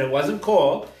it wasn't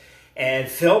cold. And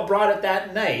Phil brought it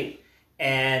that night,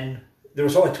 and there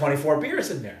was only 24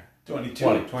 beers in there. 22.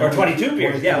 Or 22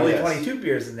 beers, yeah, only yes. 22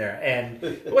 beers in there. And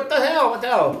what the hell?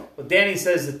 Well, Danny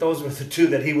says that those were the two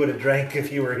that he would have drank if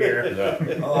he were here.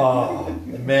 Oh,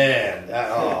 man.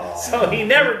 So he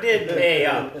never did pay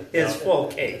up his full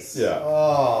case. Yeah.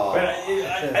 Oh. But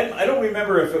I don't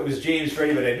remember if it was James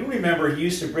Ready, but I do remember he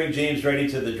used to bring James Ready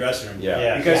to the dressing room. Yeah.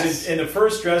 Yeah. Because Yes. in the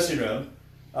first dressing room,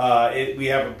 we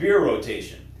have a beer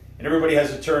rotation. And everybody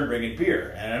has a turn bringing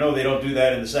beer. And I know they don't do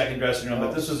that in the second dressing room,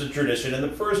 but this was a tradition in the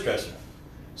first dressing room.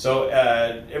 So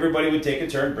everybody would take a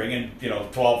turn bringing,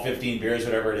 12, 15 beers,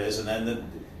 whatever it is. And then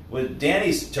with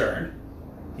Danny's turn,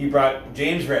 he brought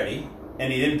James Ready,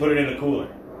 and he didn't put it in a cooler.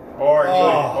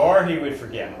 Or he would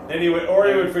forget. Then he would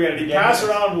forget it. He'd pass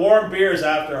around warm beers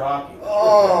after hockey.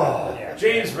 Oh. Yeah.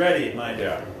 James Ready, mind you.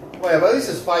 Yeah. Well, but at least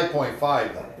it's 5.5,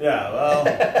 though. Yeah, well,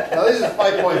 At least it's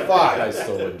 5.5. I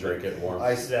still wouldn't drink it warm. No,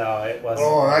 it wasn't.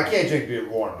 Oh, I can't drink beer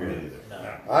warm beer either.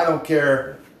 No. I don't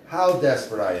care how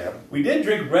desperate I am. we did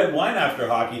drink red wine after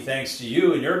hockey thanks to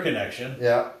you and your connection.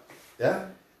 Yeah. Yeah.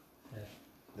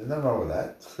 There's nothing wrong with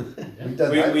that. We've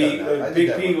done, I've We done that. I did Big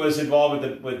that P one. was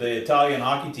involved with the Italian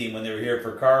hockey team when they were here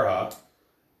for Carha,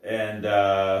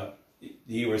 and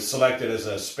he was selected as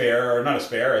a spare, or not a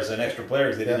spare, as an extra player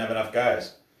because they didn't Yeah. have enough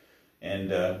guys. And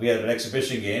we had an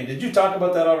exhibition game. Did you talk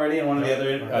about that already in one of the other?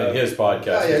 In his podcast.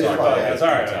 Yeah, we his talked about podcast. it. All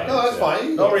right. No, that's fine.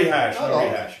 You No go. rehash, no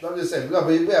rehash. I'm just saying. No,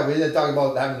 but yeah, we didn't talk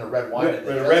about having the red wine. With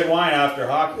a red wine after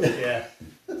hockey. Yeah.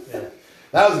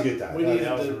 That was a good time. We That needed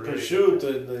that was the a really prosciutto.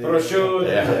 and the- Prosciutto.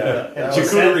 Yeah. was-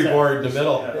 Charcuterie board in the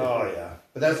middle. Oh yeah,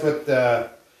 but that's what.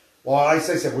 Well, like I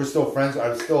said, we're still friends.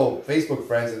 I'm still Facebook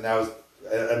friends, and that was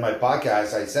at my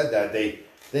podcast. I said that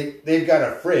they've got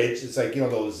a fridge. It's like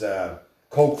those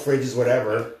Coke fridges,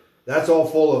 whatever. That's all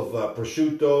full of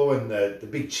prosciutto and the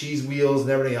big cheese wheels and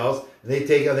everything else. And they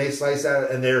take it, and they slice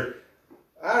that, and they're.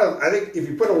 I think if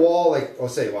you put a wall like,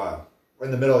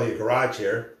 in the middle of your garage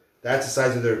here, that's the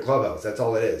size of their clubhouse. That's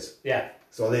all it is. Yeah.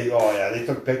 So they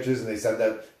took pictures and they said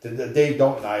that to Dave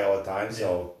don't and I all the time.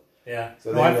 So Yeah.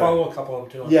 So no, they I were- follow a couple of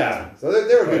them too. on yeah, so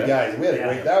they were good yeah. guys. We had a Yeah.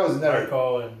 great. That was never.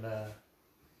 Marco and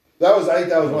I think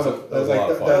that was one of. That was a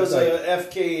lot of fun. That That was was like. a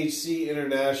FKHC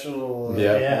international.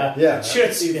 Yeah. yeah. Yeah.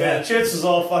 Chits, Chits is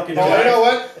all fucking. Oh, you know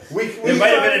what? There might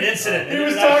have been an incident. He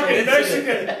was An actual talking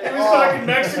incident. Mexican. He was talking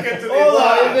Mexican to the Hold on.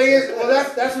 The live. thing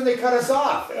is, that's when they cut us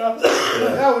off. Yeah,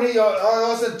 when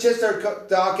all of a sudden Chits start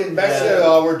talking Mexican. Yeah.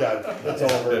 Oh, we're done. It's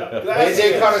over.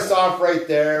 They cut us off right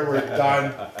there. We're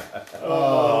done.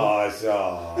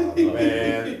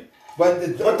 Man.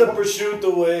 But Put the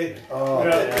prosciutto away.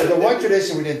 the one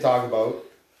tradition we didn't talk about,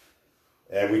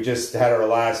 and we just had our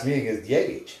last meeting, is the egg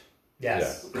age.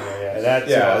 Yes. And that's,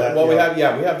 We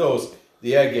have those.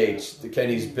 The egg age,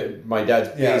 my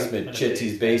dad's Yeah. basement,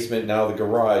 Chitsy's basement, now the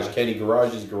garage, Kenny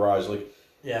Garage's garage. Like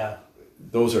Yeah.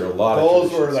 those are a lot of.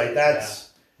 Those were traditions. like that's.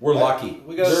 We're lucky.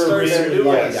 We gotta They're start really some new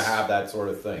Lucky yes. to have that sort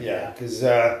of thing. Yeah, because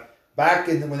back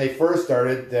when they first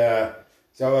started,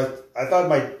 so I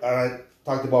thought I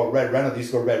talked about Red Reynolds.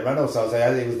 Used to go to Ed Reynolds' house. I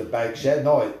think it was the back shed.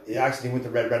 No, it actually went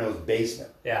to Ed Reynolds'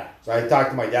 basement. Yeah. So I talked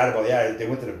to my dad about they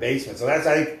went to the basement. So that's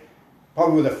I think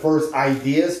probably where the first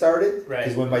idea started. Right.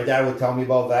 Because when my dad would tell me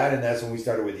about that, and that's when we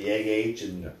started with the egg age,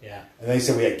 and they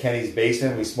said we had Kenny's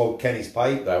basement. We smoked Kenny's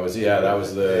pipe. That was the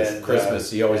And, Christmas.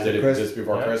 He always did it just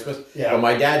before Christmas. Yeah. But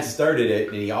my dad started it,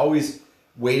 and he always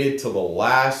waited till the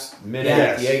last minute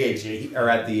at the egg age, or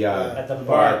at the At the bar,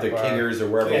 bar. at the Kingers or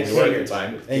wherever Yeah, we were at the Kingers.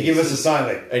 time. And he gave us a sign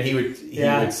like, And he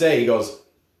would say, he goes,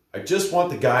 I just want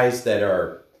the guys that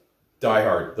are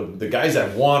diehard, the guys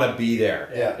that want to be there.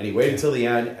 Yeah. And he waited till the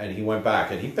end, and he went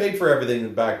back, and he paid for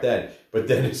everything back then. But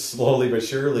then slowly but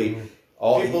surely,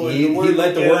 he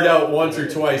let the word out once or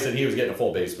twice, and he was getting a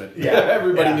full basement. Yeah.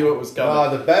 Everybody knew it was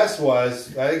coming. the best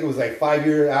was, I think it was like 5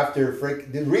 years after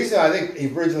the reason I think he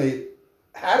originally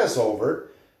had us over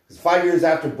is 5 years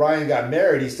after Brian got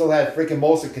married, he still had freaking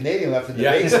most of Canadian left in the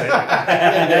basement.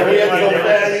 And we had to go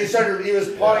back, and he was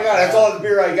pawning out, that's all the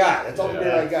beer I got. That's all the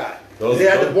beer I got. They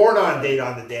had the born-on date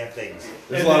on the damn things.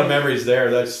 There's a lot of memories there.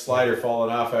 That slider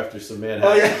falling off after some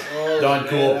Manhattan. Oh, yeah. Don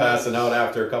Cool passing out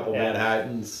after a couple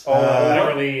Manhattans.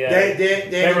 Beverly.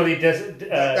 Beverly. That's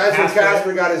where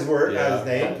Casper got his word, got his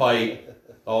name. Pipe.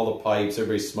 All the pipes,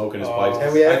 everybody's smoking his pipes.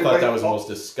 And we had I thought that was the most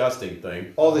disgusting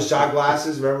thing. All the shot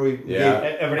glasses, remember we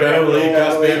Beverly,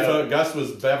 Gus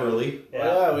was Beverly.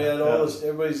 Yeah, we had all this,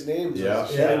 everybody's names. Yeah.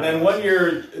 And then one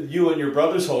year, you and your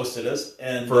brothers hosted us,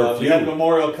 and For we had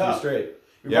Memorial Cup. Straight.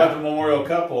 We brought the Memorial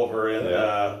Cup over and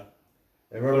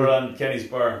put it on Kenny's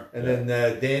bar. And then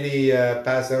Danny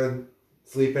passed out and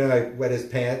sleeping. I wet his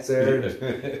pants there.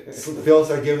 Phil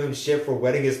started giving him shit for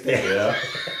wetting his pants. Yeah.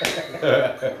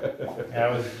 That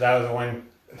was the one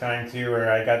time too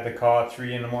where I got the call at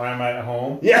 3 in the morning. I'm at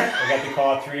home. Yeah. I got the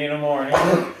call at 3 in the morning.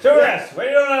 Tourist, what are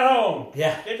you doing at home?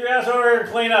 Yeah. Get your ass over here and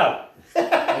clean up.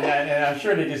 and I'm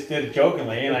sure they just did it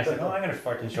jokingly, and I said, "Oh, I'm gonna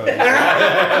fucking show you." I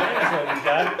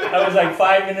was like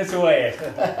 5 minutes away.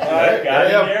 I got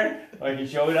in there. Like he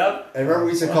showed up. And remember,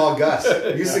 we used to call Gus.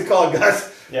 We used to call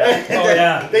Gus. Yeah.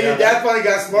 Then your dad finally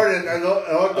got smart and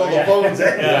hooked all the phones.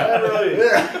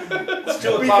 It's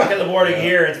 2 o'clock in the morning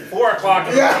here. It's 4 o'clock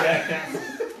in the morning.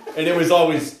 And it was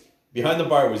always behind the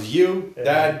bar was you,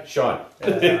 Dad, Sean.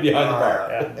 Behind the bar.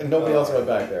 And nobody else went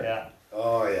back there. Yeah.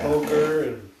 Oh yeah. Poker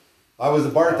and I was a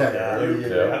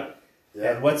bartender.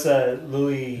 Yeah. And what's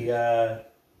Louis?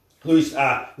 Louis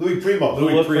Primo.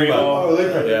 Louis Primo. Oh,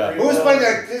 Louis Primo. Yeah. Who was playing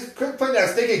that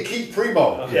stinking Keith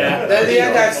Primo? Yeah. Then he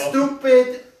had that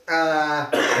stupid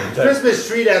Christmas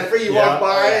tree that free you walk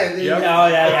by and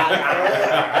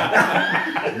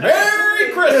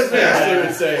Merry Christmas, they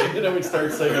would say. And then we'd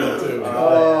start singing it too.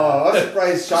 Oh, I'm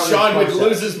surprised Sean would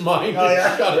lose his mind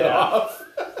and shut it off.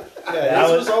 Yeah,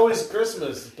 this was always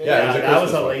Christmas. That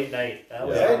was a late night.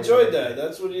 I enjoyed that.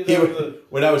 That's when you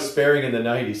when I was sparing in the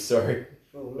 90s, sorry.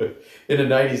 In the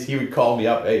 90s, he would call me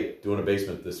up, hey, doing a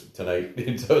basement tonight.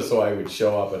 So I would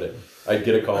show up and I'd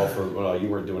get a call from, well, you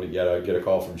weren't doing it yet. I'd get a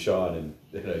call from Sean and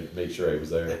I'd make sure I was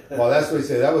there. Well, that's what he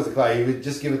said. That was the client. He would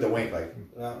just give it the wink, like.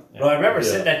 Well, I remember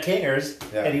sitting at Kinger's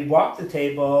and he'd walk the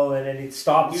table and then he'd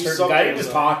stop a certain guy who was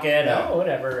talking,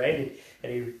 whatever, right?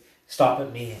 And he'd stop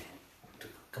at me.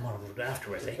 Come on a little bit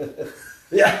afterwards, eh?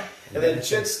 Yeah. And then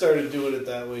Chit started doing it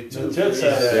that way too. Chit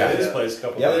had his place a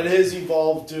couple times. And his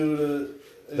evolved to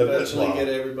eventually get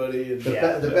everybody.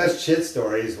 The best shit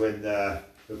story is when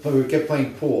we kept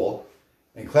playing pool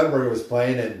and Clemberger was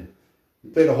playing and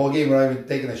we played a whole game without even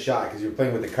taking a shot because you were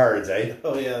playing with the cards, eh?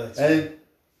 Oh yeah. And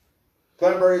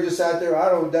Clemberger just sat there. I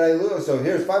don't know, did I lose? So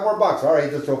here's $5 more. All right,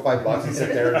 just throw $5 and sit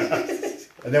there.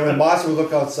 And then when Moss would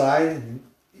look outside, and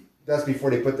that's before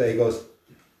they put that, he goes,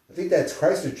 I think that's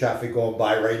Chrysler traffic going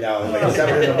by right now. It's like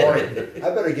 7 in the morning. I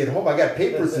better get home. I got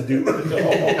papers to do.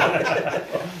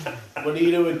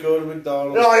 Juanita would go to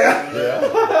McDonald's. Oh,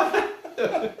 yeah.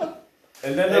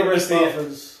 And then there was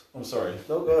I'm sorry.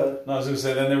 No, go ahead. No, I was going to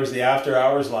say, then there was the after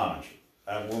hours lounge.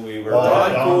 When we were we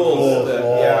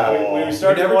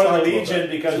started going to the Legion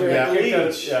because we got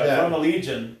kicked out from the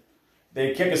Legion.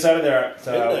 They kick us out of there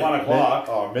at 1 o'clock.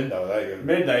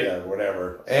 Midnight. Yeah,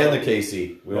 whatever. And the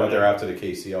KC. We went there after the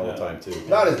KC all the time too.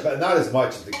 Not as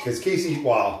much because KC.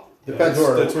 Wow, depends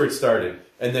where. That's where it started.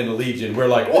 And then the Legion, we're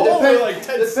like,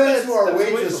 depends who our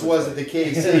waitress was at the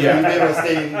KC. Yeah, we able to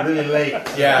stay really late.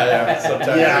 Yeah,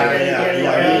 sometimes.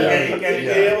 Be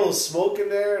able to smoke in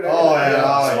there.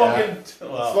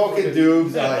 Smoking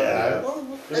doobs.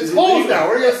 It's closed now.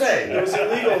 What are you gonna say? It was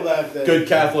illegal back then. Good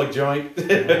Catholic joint. Well,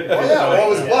 it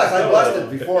was blessed. I blessed it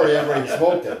before everybody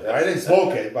smoked it. I didn't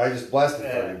smoke it, but I just blessed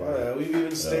it for everybody. We've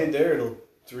even stayed there till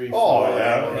 3, 4. Oh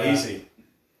yeah, easy.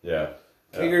 Yeah.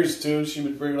 Kingers too. She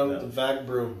would bring out the vac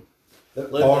broom.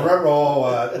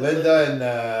 Remember Linda and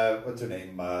what's her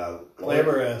name?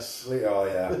 Glamorous. Oh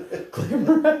yeah.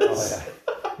 Glamorous.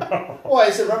 Oh yeah. Well, I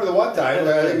said remember the one time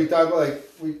I think we talked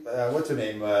about what's her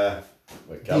name?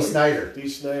 D. Snyder. D.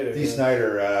 Snyder. D.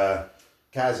 Snyder.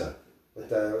 Kaza. What's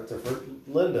her first?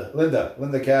 Linda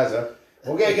Kaza.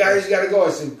 Okay, guys, you got to go. I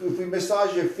said, if we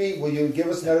massage your feet, will you give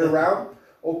us another round?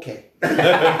 Okay.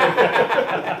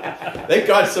 Thank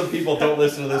God some people don't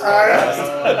listen to this podcast.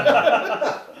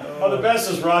 Well, the best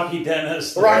is Rocky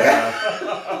Dennis. Yeah.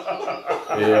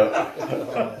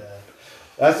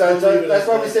 That's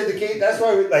why we said the KC. That's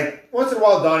why we once in a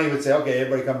while Donnie would say, "Okay,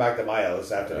 everybody come back to my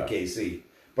house after the KC."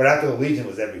 But after the Legion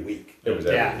was every week. It was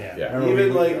every Yeah. yeah. Remember Even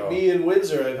we would like go. me in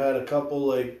Windsor, I've had a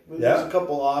couple there's a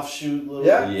couple offshoot little.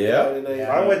 Yeah. Yeah. Friday night-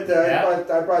 Yeah. I went. Yeah.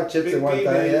 I brought chips Big at one P,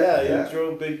 time. man, Yeah. you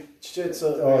throw big shits.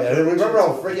 Oh yeah. Remember how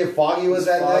freaking foggy it was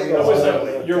that night? Foggy. That was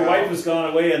Oh, your God. wife was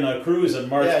gone away on a cruise on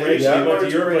March Yeah, break. yeah, She went to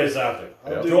March your break. place after.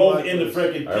 I'll do Drove my in the place.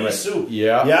 freaking I pea remember. soup.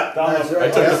 Yeah. Yeah, Down that's the- right.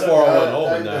 I took the 401 home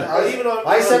I- and that. I- Even on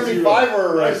I-75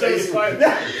 or I 75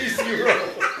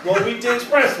 Well, we did.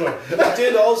 expressway. We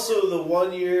did also the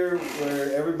one year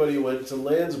where everybody went to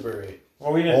Lansbury.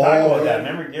 Well, we didn't talk about yeah. that.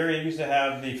 Remember, Gary used to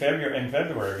have the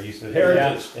February. We used to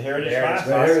Heritage. the Heritage The class.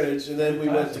 The Heritage, and then we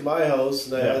went to my house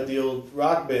and I Yeah. had the old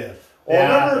rock band Oh,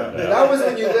 Yeah. remember Yeah. that was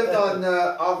when you lived on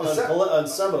off of on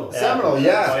Seminole. Seminole, Oh,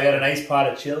 yeah. you had a nice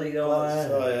pot of chili going.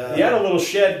 Oh yeah. He had a little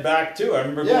shed back too. I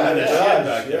remember Yeah, going in the yeah. shed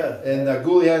back there. Yeah. And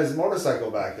Gooley had his motorcycle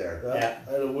back there. Yeah.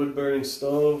 I had a wood burning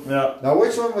stove. Yeah. Now,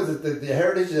 which one was it? The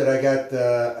Heritage that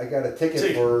I got a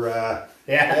ticket for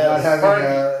Yeah. not having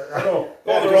Go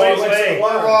the the wrong wrong way.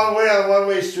 one wrong way on one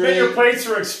way But street. your plates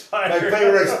were My expired.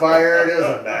 plate were expired. It was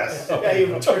a mess. Yeah,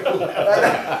 you turned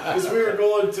left because we were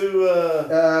going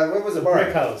to. What was the bar?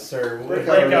 Brick house or Brick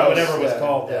breakout, house, whatever it was yeah.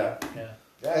 called. Yeah. Yeah.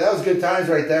 Yeah, that was good times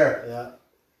right there. Yeah.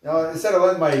 No, instead of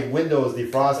letting my windows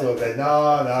defrost a little bit,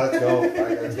 no, let's go. All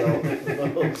right, let's go.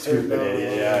 Stupid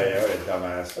idiot. Yeah, what a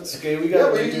dumbass. That's okay. We Yeah,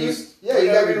 got but you- reduced.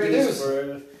 you got me reduced.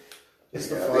 For just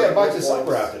the We had a bunch of fun supper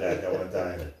ones. after that one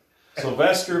time.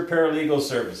 Sylvester Paralegal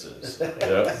Services.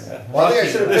 Yeah. Well, I think I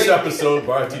should have This taken. episode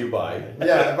brought to you by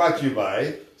Yeah, I brought you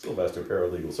by. Sylvester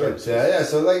Paralegal But Services. yeah,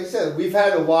 so like I said, we've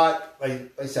had a lot.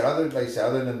 Like I said, other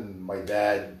than my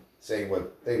dad saying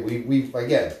what we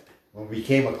again when we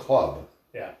became a club,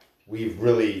 Yeah. we've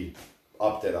really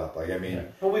upped it up. Like I mean,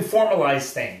 Well, we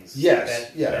formalized things.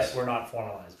 Yes, that were not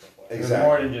formalized before. It was exactly.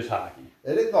 more than just hockey.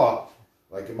 It is not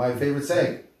like my favorite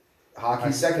saying,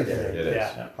 hockey's secondary. It is.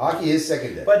 Yeah. Hockey is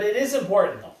secondary. But it is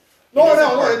important though. No, It is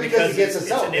no, important because it gets us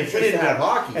it's out. an It's just to have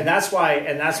hockey. And that's why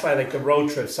like the road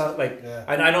trips, like Yeah.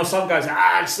 and I know some guys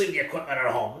just leave the equipment at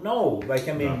home. No, like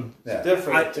I mean, Yeah.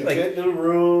 Different to like- get in the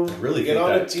room, Really to get think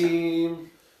on a that-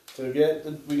 team, to get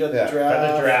we got Yeah. the draft.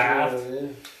 Got the draft.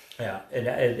 Yeah. yeah, and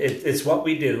it's what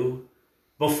we do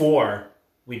before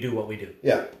we do what we do.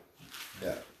 Yeah.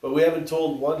 But we haven't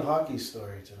told one hockey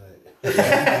story tonight. Boy,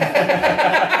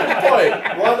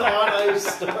 One on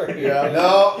ice story.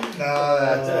 No,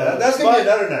 that's gonna be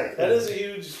another night. That is a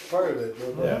huge part of it.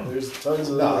 Yeah. There's tons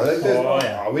of No, those.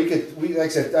 we like I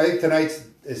said, I think tonight's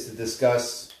is to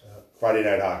discuss Friday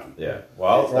night hockey. yeah.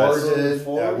 Well, that's, Origin,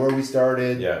 where we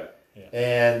started, yeah.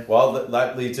 and Well,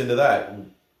 that leads into that.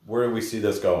 Where do we see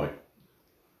this going?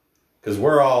 Because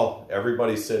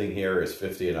everybody sitting here is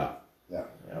 50 and up. yeah.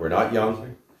 We're not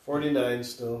young. 49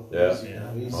 still. Yeah. Easy,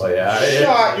 easy. Oh yeah.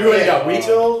 Shut You only got up. weeks.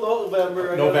 Till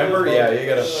November. I November. got- Yeah, you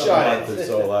got a Shut month or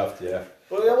so left. Yeah.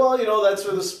 Well, that's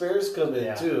where the Spares come in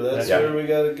Yeah. too. That's Yeah. where we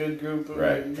got a good group, a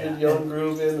Right. good young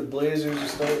group in. The Blazers are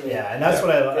starting. Yeah, and that's Yeah.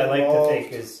 what I Get like to involved.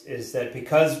 think is that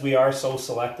because we are so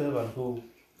selective on who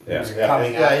Yeah. who's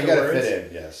coming you got to afterwards, fit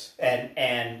in. Yes.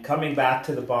 and coming back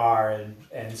to the bar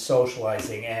and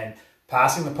socializing and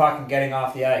passing the puck and getting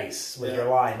off the ice with your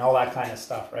line, all that kind of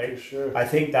stuff, right? For sure. I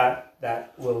think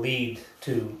that will lead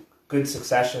to good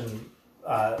succession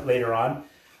later on.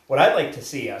 What I'd like to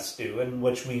see us do, and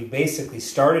which we basically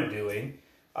started doing,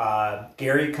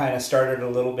 Gary kind of started a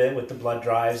little bit with the blood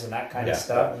drives and that kind of Yeah.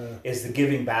 stuff, is the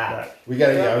giving back. We got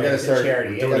to To start.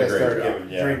 charity. We Doing got a to great start job. giving.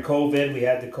 Yeah. During COVID, we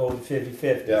had the COVID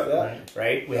 50-50, Yeah.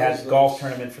 right? We That had was the golf nice.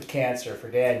 tournament for cancer for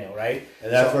Daniel, right?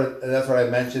 And that's what I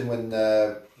mentioned when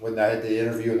I had the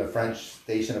interview in the French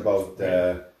station about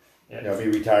me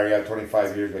retiring after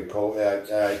 25 years with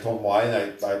COVID. I told him why,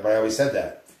 and but I always said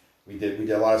that we did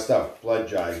a lot of stuff, blood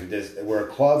drives. We're a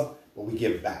club, but we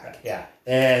give back, Yeah,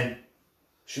 and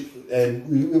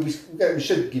we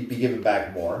should be giving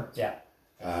back more. yeah.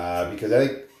 Because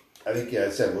I think I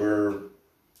said we're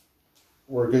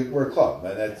good. We're a club,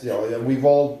 and that's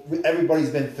and everybody's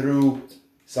been through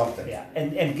something. Yeah,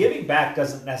 and giving back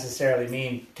doesn't necessarily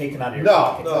mean taking out of your No,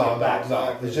 pocket. no, Giving back.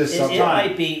 no. It's just It sometimes.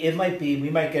 might be. We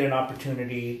might get an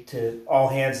opportunity to all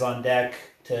hands on deck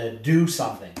to do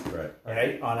something, Right.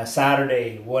 right? On a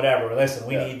Saturday, whatever. Listen,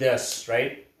 we Yeah. need this,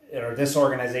 right? Or this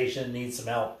organization needs some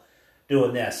help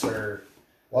doing this, or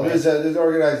Well, there's an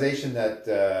organization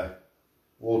that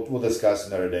we'll discuss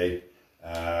another day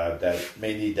that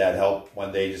may need that help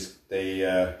one day. It's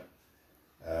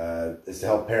to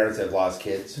help parents that have lost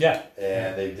kids. yeah,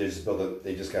 And they just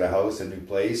got a house, a new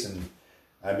place, and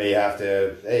I may have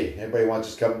to, hey, anybody wants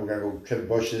to just come, we're going to go trim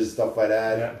bushes, stuff like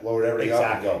that, load everything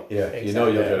up and go. Yeah, you know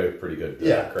you'll get a pretty good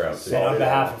crowd. Too. So on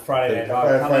behalf of Friday Night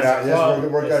Hockey,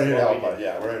 we're going to help.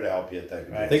 Yeah, we're going to help you.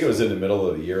 I think it was in the middle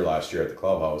of the year last year at the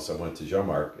clubhouse. I went to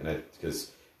Jean-Marc, and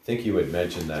because I think you had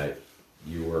mentioned that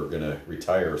you were going to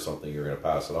retire or something, you were going to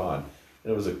pass it on.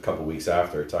 And it was a couple weeks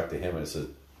after I talked to him, and I said,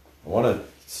 I want to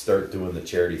start doing the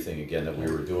charity thing again that we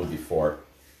were doing before.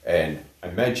 And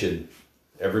I mentioned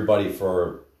everybody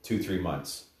for 2-3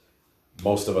 months.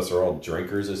 Most of us are all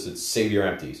drinkers. I said, save your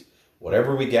empties.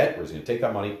 Whatever we get, we're just going to take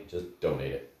that money, just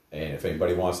donate it. And if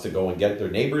anybody wants to go and get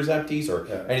their neighbor's empties or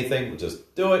anything, we'll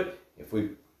just do it. If we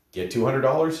get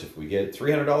 $200, if we get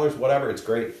 $300, whatever, it's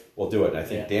great. We'll do it. And I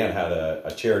think Dan had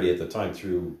a charity at the time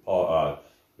through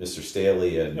Mr.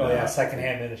 Staley and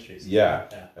Secondhand Ministries.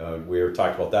 We were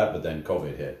talking about that, but then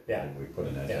COVID hit. And we put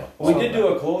an end. Well, we did do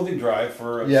a clothing drive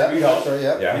for street help. We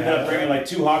ended up bringing like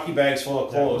 2 hockey bags full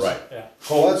of clothes,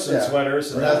 coats and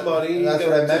sweaters, and that's money. That's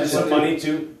what I mentioned. Some money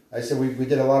too. I said we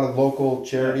did a lot of local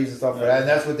charities and stuff like that, and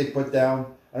that's what they put down.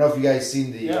 I don't know if you guys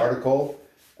seen the article.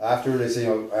 After they say,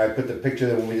 I put the picture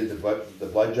that when we did the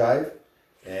blood drive.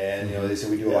 And they said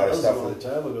we do a lot of stuff. That was a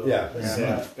long time ago. Yeah.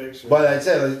 But I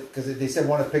said because they said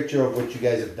want a picture of what you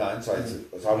guys have done, so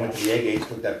I went to the A gates,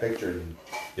 took that picture, and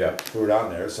threw it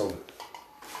on there. So,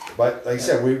 but like I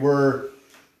said, we were.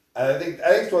 I think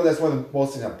that's one of the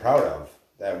most things I'm proud of,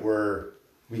 that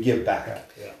we give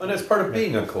back. And it's part of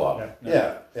being a club.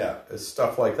 Yeah. It's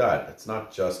stuff like that. It's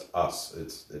not just us.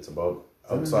 It's about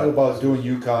outside. It's about doing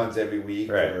Yukons every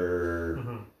week.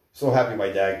 Or so happy my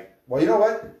dad. Well, you know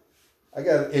what? I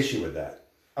got an issue with that.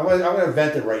 I'm gonna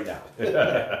vent it right now.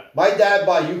 My dad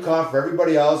bought Yukon for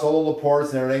everybody else, all the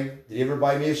Laportes and everything. Did he ever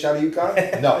buy me a shot of Yukon?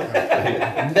 No,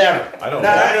 never. I don't know.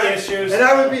 any issues. And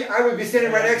I would be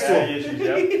standing right next to him.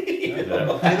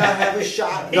 Can I have a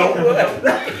shot? No.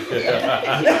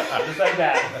 Just like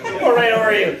that. Go right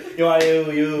over you.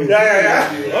 You. Yeah.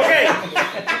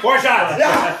 Okay. 4 shots.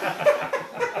 Yeah.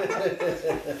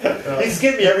 He's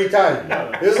getting me every time.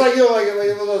 It was like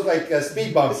like those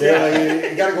speed bumps there.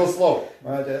 Like you gotta go slow.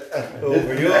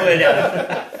 Over you.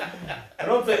 I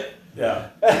don't think. Yeah.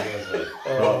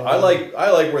 I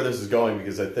like where this is going,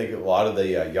 because I think a lot of the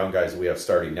young guys that we have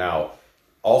starting now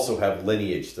also have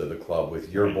lineage to the club,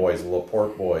 with your boys, the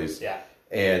Laporte boys,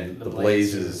 and the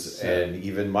Blazes, and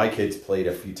even my kids played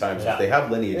a few times. They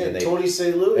have lineage, and Tony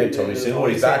St. Louis. And Tony St.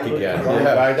 Louis back again.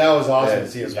 That was awesome to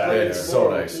see him play. It's so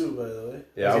nice. Too, by the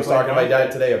way. I was talking to my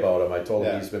dad today about him. I told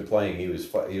him he's been playing. He was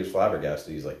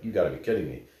flabbergasted. He's like, "You got to be kidding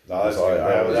me!" No, He's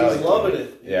loving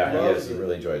it. He is. He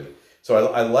really enjoyed it.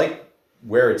 So I like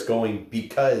where it's going,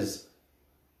 because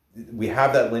we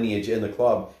have that lineage in the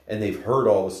club, and they've heard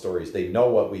all the stories. They know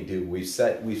what we do. We've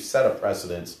set a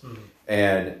precedence,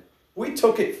 and we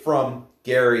took it from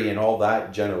Gary and all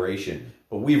that generation,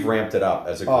 but we've ramped it up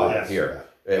as a group here.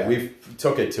 We've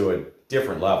took it to a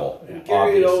different level.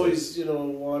 Gary had always,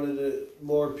 wanted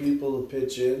more people to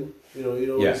pitch in. He'd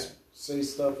always say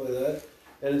stuff like that,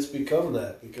 and it's become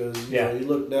that, because you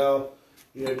look now.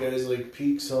 You have guys like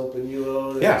Peaks helping you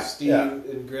out, and Steve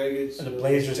and Greg. And the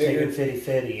Blazers taking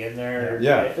Fitty, and they're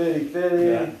Fitty.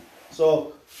 Yeah.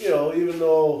 So even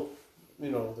though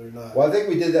they're not. Well, I think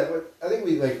we did that. I think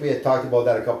we had talked about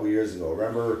that a couple of years ago.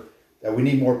 Remember that we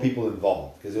need more people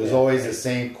involved, because it was always the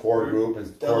same core group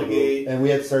and we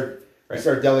had to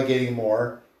start delegating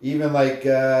more. Even like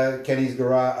Kenny's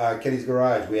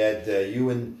garage. We had you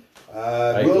and.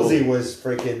 Wilsey was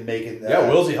freaking making.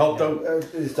 Wilsey helped out.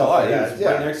 Stuff like that.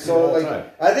 Right next to all the time.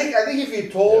 I think if you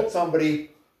told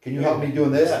somebody, "Can you help me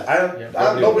doing this?"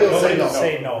 Nobody will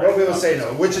say no. Nobody will say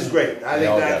no, which is great. I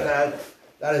think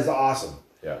that is awesome.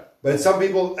 Yeah. But some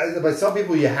people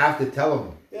you have to tell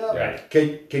them. Yeah.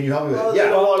 Can you help me with it? They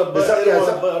don't want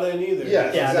to butt in either. Yeah.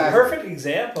 Exactly. The perfect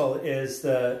example is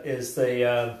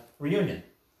the reunion.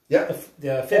 Yeah.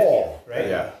 The 50th, right?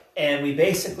 Yeah. And we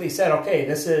basically said, okay,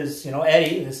 this is,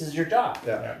 Eddie, this is your job.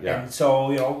 Yeah. And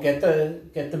so, get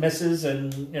the missus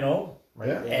and,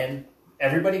 and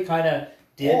everybody kind of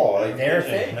did their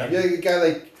thing. Yeah, a guy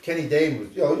like Kenny Dane was,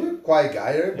 he's a quiet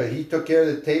guy there, but he took care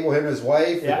of the table, him and his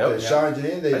wife, Sean and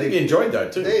Janine. I think he enjoyed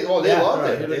that too. They loved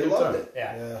it. They loved it.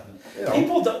 Yeah.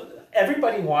 People don't.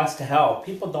 Everybody wants to help.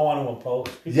 People don't want to impose.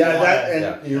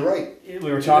 You're right.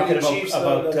 We were talking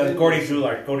about Gordy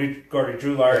Drouillard. Gordy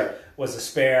Drouillard was a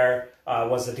spare,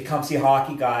 was a Tecumseh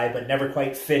hockey guy, but never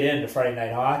quite fit into Friday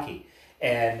Night Hockey.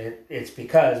 And it's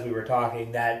because we were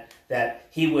talking that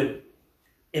he would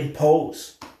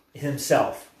impose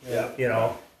himself.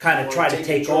 Kind of try to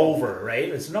take over, right?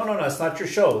 It's no, it's not your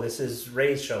show. This is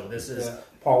Ray's show. This is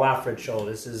Paul Alfred's show.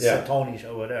 This is Tony's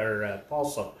show, or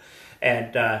Paul's show.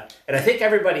 And I think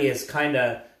everybody is kind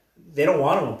of, they don't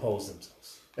want to impose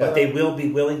themselves, but they will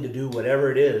be willing to do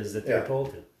whatever it is that they're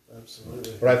told to.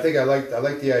 Absolutely. But I think I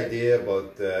like the idea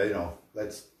about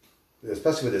let's,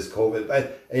 especially with this COVID.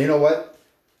 And you know what?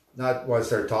 Not want to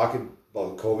start talking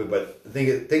about COVID, but the thing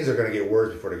is, things are going to get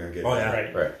worse before they're going to get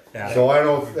better. Right. Yeah. So I don't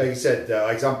know, if, like you said,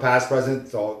 like I'm past president,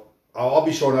 so I'll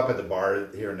be showing up at the bar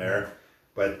here and there.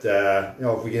 But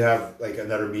if we can have like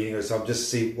another meeting or something, just to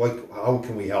see how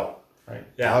can we help? Right.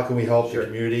 Yeah. How can we help the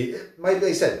community? It might, like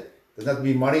I said, doesn't have to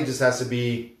be money. Just has to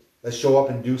be let's show up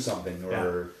and do something.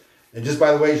 And just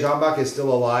by the way, Jean-Marc is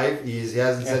still alive. He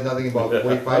hasn't said nothing about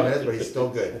 45 minutes, but he's still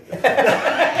good.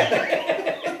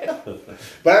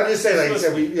 But I'm just saying, like you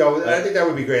said, I think that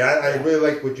would be great. I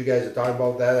really like what you guys are talking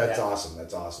about. That's awesome.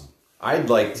 That's awesome. I'd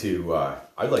like to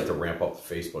ramp up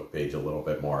the Facebook page a little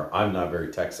bit more. I'm not very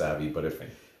tech savvy, but if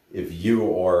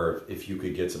you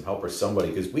could get some help or somebody,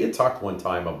 because we had talked one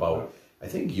time about, I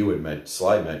think you had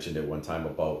Sly mentioned it one time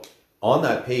about on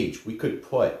that page we could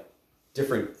put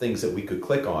different things that we could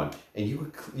click on, and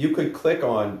you could click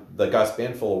on the Gus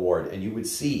Banfield Award, and you would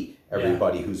see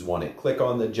everybody who's won it. Click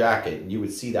on the jacket, and you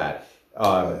would see that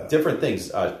different things.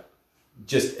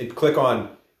 Just click on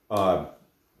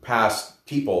past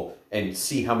people and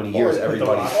see how many years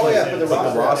everybody. Put the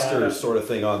roster sort of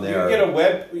thing on there. You can get a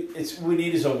web. We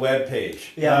need is a web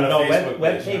page. Yeah, not a no, Facebook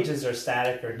web page. pages are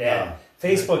static or dead.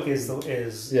 Facebook is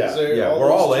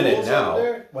We're all in it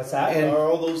now. What's that? And are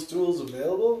all those tools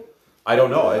available? I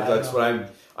don't know. That's what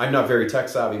I'm not very tech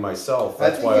savvy myself.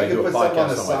 That's think why I you do could a put something podcast on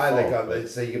the on side, my phone. like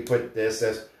say you could put this.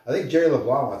 I think Jerry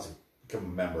LeBlanc wants to become a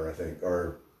member.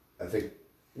 You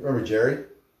remember Jerry?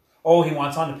 Oh, he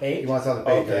wants on the page? He wants on the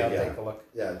page. Okay, I'll take a look.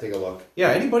 Yeah, take a look. Yeah,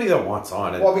 anybody that wants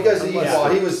on it. Well, because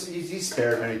he's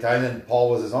spared many times, and Paul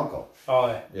was his uncle.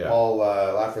 Oh, yeah. Paul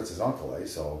Laffert's his uncle,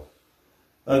 so.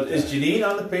 Is Janine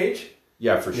on the page?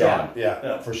 Yeah, for Sean.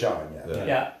 Yeah, for Sean,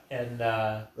 Yeah, and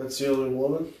That's the only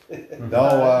woman.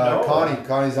 No,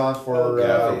 Connie's on for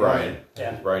Brian.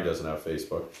 Yeah. Brian doesn't have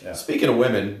Facebook. Yeah. Speaking of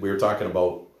women, we were talking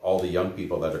about all the young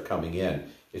people that are coming in.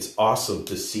 It's awesome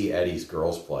to see Eddie's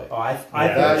girls play. I think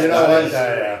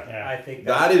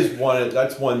That was one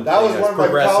That was thing one that's of my proud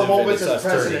progressive moments in as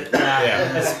president.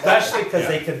 especially because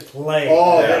they can play.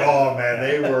 Oh man,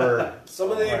 they were.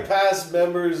 Some of the past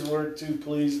members weren't too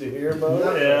pleased to hear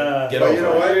about it. Yeah. Get But over you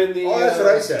know it. what? We're in the, That's what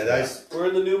I said. We're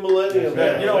in the new millennium.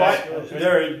 You know what?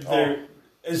 They're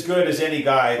as good as any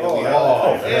guy that we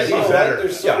have. Yeah, you know what? They're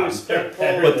so Yeah.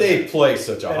 respectful. But they play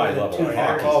such a high level of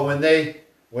hockey. Oh, when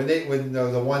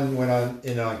the one went on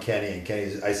Kenny, and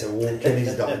I said, well,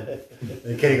 Kenny's done.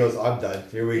 And Kenny goes, I'm done.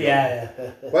 Here we go. Yeah.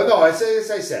 But no, as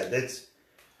I said, it's,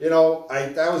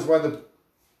 that was one of the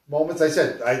moments I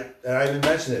said, and I even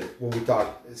mentioned it when we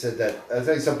talked. I said that I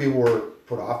think some people were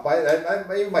put off by it.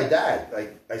 Even my dad,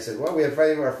 I said, well, we had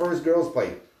our first girls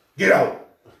play. Get out.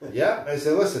 Yeah. I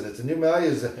said, listen, it's a new melody.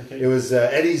 It was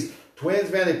Eddie's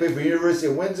twins, man. They played for University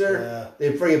of Windsor. Yeah.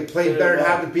 They freaking played better than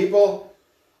half the people.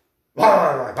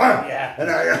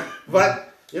 Yeah.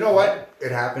 But you know what?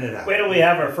 It happened. Wait till we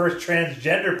have our first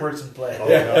transgender person play. Oh,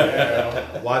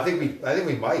 no. Well, I think we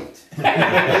might. There's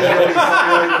already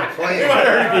somebody playing.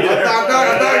 I'm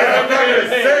not going to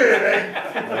say anything. I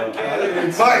think we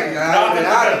might.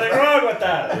 Nothing wrong with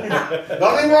that.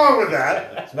 Nothing wrong with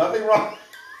that. Nothing wrong.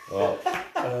 Well,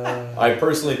 I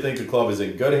personally think the club is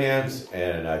in good hands,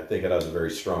 and I think it has a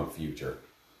very strong future.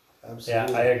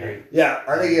 Absolutely. Yeah, I agree. Yeah,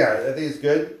 I think it's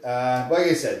good. Like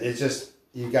I said, it's just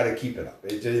you got to keep it up.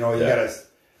 You got to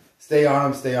stay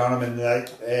on them,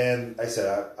 and I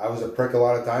said I was a prick a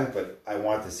lot of times, but I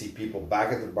want to see people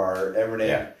back at the bar every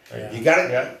day. Yeah. You got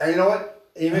it, and you know what?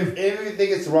 Even if you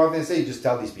think it's the wrong thing to say, you just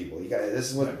tell these people. You got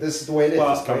this is the way it is.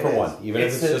 Well, It's the Come way for it one, is. even if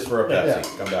it's just for a Pepsi.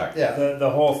 Come back. Yeah, The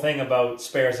whole thing about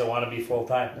spares that want to be full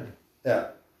time. yeah.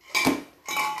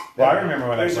 Well, I remember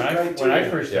when There's a I criteria.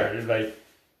 first started,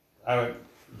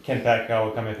 Ken Petco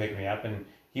would come and pick me up, and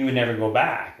he would never go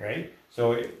back, right?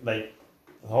 So,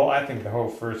 I think the whole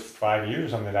first 5 years or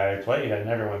something that I played, I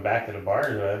never went back to the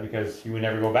bars because he would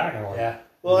never go back. And Yeah.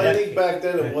 Well, I think back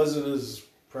then it wasn't as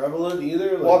prevalent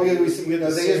either. Well, Like, because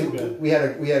we had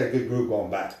a good group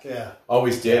going back. yeah.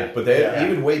 Always did, but they Yeah.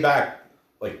 even way back,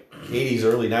 like 80s,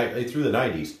 early 90s, through the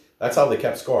 90s. That's how they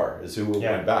kept score, is who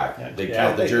went back. Yeah. They Yeah.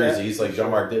 count the jerseys, like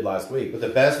Jean-Marc did last week. But the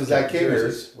best was at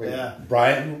Kingers. Yeah.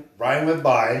 Brian went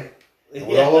by. And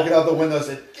we're all looking out the window and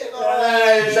said, get over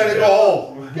there. He's trying to go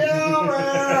home. Get over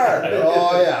there. are.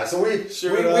 Oh yeah. So we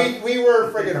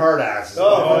were freaking hard asses.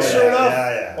 Oh, sure enough.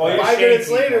 Yeah. Oh, you're 5 minutes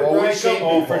later, Oh, Brian we shame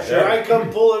come, people. for sure. Brian come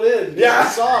pulling in. Yeah. He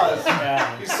saw us.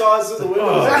 Yeah. He saw us in the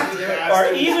window.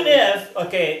 Or even if,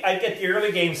 I'd get the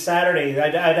early game Saturday.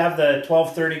 I'd have the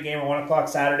 12:30 game or 1 o'clock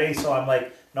Saturday, so I'm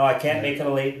like, no, I can't make it a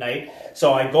late night.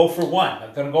 So I go for one.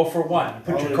 I'm going to go for one.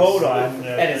 Put your coat on,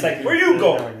 and it's like, where you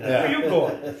going? Yeah. Where you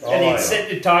going? And he'd sit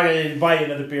and talk, and he'd buy you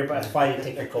another beer, but fine, you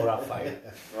take your coat off,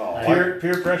 fire.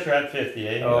 Peer pressure at 50,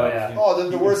 eh? Oh, yeah. Oh,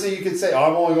 the worst thing you could say.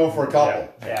 I'm only going for a couple.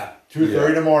 Yeah. 2:30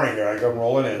 in the morning. Here I come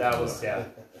rolling in. That was,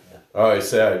 Oh, I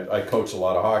say I coached a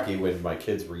lot of hockey when my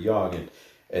kids were young,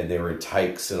 and they were in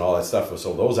tykes and all that stuff.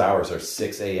 So those hours are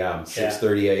 6 a.m.,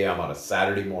 6:30 a.m. on a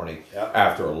Saturday morning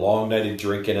after a long night of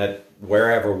drinking at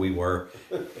wherever we were.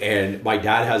 And my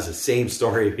dad has the same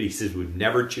story, but he says we've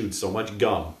never chewed so much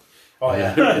gum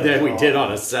than we did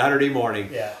on a Saturday morning.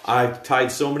 Yeah. I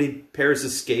tied so many pairs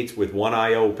of skates with one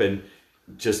eye open,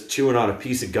 just chewing on a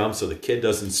piece of gum so the kid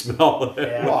doesn't smell it.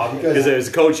 Yeah. Well, Because as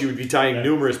a coach, you would be tying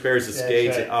numerous pairs of Yeah,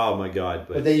 skates. right. Oh my God!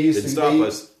 But they used didn't to stop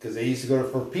us. because they used to go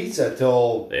for pizza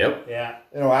till Yeah.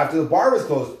 after the bar was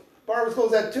closed. Bar was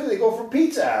closed at 2. They go for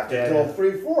pizza after till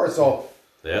 3, 4. So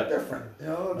different.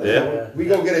 We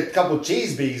go get a couple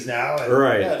cheese bees now. And,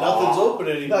 Right. Yeah, nothing's open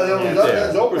anymore.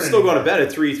 Nothing's open. We're still going to bed at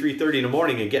 3:30 in the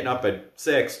morning and getting up at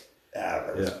 6.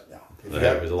 That was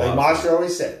That was a lot like of Monster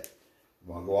always said,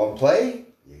 "You want to go out and play?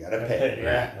 You got to pay."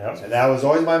 Yeah. And that was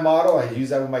always my motto. I use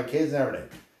that with my kids and everything.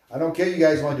 I don't care. You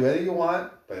guys want to do anything you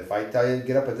want, but if I tell you to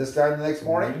get up at this time the next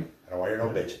morning, I don't want to hear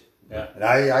no bitching. Yeah. And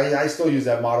I still use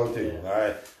that motto too. All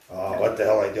right. What the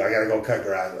hell I do? I got to go cut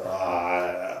grass.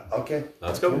 Okay.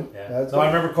 Let's go. Yeah. That's No, I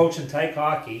good. remember coaching tyke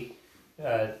hockey.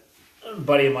 A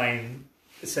buddy of mine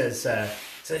says,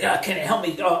 yeah, can you help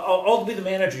me? I'll be the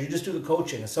manager. You just do the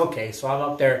coaching. It's okay. So I'm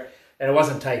up there, and it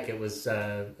wasn't tyke. It was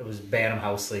Bantam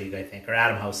House League, I think, or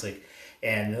Adam House League.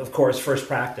 And of course, first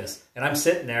practice. And I'm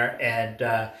sitting there, and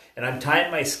I'm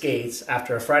tying my skates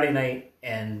after a Friday night,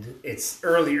 and it's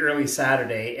early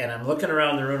Saturday, and I'm looking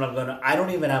around the room. I'm going, I don't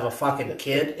even have a fucking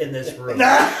kid in this room.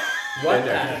 What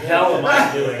the hell am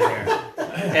I doing here?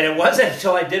 And it wasn't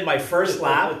until I did my first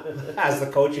lap as the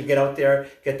coach. You get out there,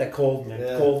 get the cold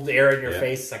air in your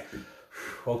face. It's like,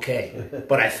 okay.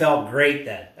 But I felt great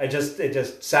then.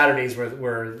 Saturdays were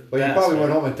But you best, probably man.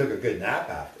 went home and took a good nap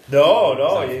after. No,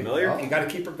 Sound familiar? You got to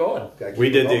keep her going. We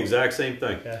did the exact same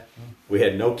thing. Yeah. We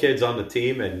had no kids on the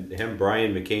team, and him,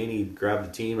 Brian McCaney, grabbed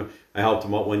the team. I helped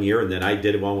him out one year, and then I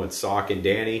did one with Sock and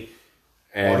Danny.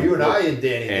 And you and I and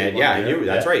Danny. And did one year.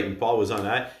 that's right. And Paul was on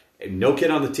that. And no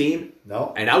kid on the team.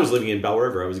 No. And I was living in Bell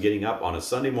River. I was getting up on a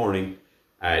Sunday morning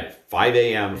at 5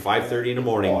 a.m., 5:30 in the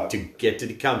morning to get to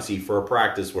Tecumseh for a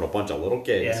practice with a bunch of little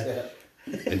kids. Yeah.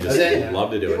 And just then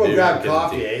love to do it. People dude. grab Kids on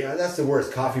coffee, the team. That's the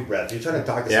worst, coffee breath. You're trying to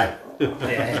talk to Yeah.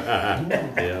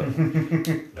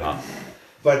 Yeah.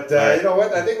 But you know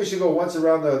what? I think we should go once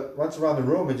around the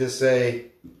room and just say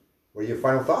what your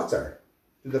final thoughts are.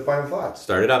 Do the final thoughts.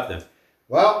 Start it up then.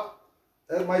 Well,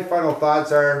 my final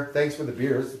thoughts are thanks for the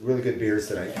beers. Really good beers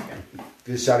tonight.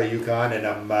 Good shot of Yukon, and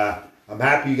I'm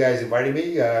happy you guys invited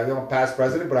me. I'm past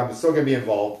president, but I'm still going to be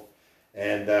involved,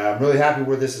 and I'm really happy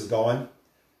where this is going.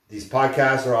 These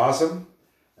podcasts are awesome.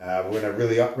 We're going to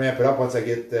really ramp it up once I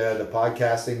get the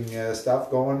podcasting stuff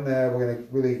going. We're going to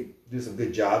really do some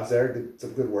good jobs there,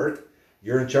 some good work.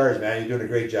 You're in charge, man. You're doing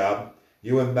a great job.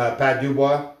 You and Pat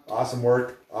Dubois, awesome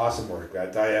work. I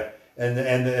tell you. And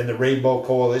the Rainbow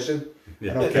Coalition. I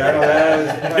don't care.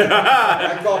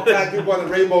 I call Pat Dubois the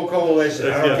Rainbow Coalition.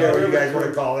 I don't care what you guys want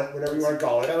to call it, whatever you want to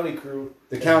call it. County crew.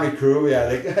 The county crew, yeah.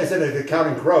 I said the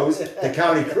counting crows. The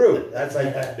county crew. That's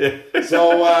like that.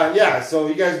 So so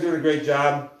you guys are doing a great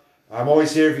job. I'm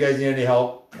always here if you guys need any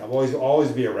help. I'm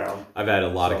always be around. I've had a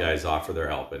lot of guys offer their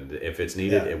help, and if it's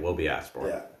needed, it will be asked for.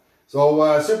 Yeah.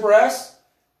 So Super S,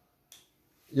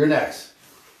 you're next.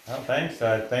 Well, thanks.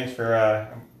 Thanks for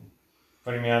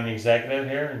putting me on the executive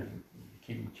here and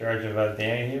keeping charge of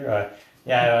Danny here.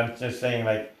 I'm just saying,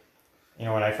 like,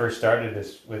 when I first started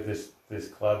this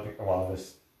club,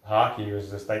 this hockey, it was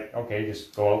just like, okay,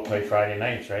 just go out play Friday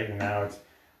nights, right? And now it's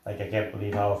like, I can't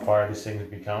believe how far this thing has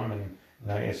become, and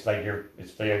it's like your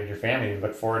family. You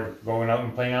look forward to going out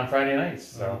and playing on Friday nights.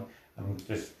 So I'm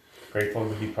just grateful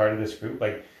to be part of this group.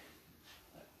 Like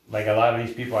a lot of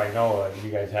these people I know, you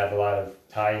guys have a lot of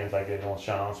tie-ins, like in old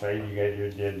Chance, right? You guys,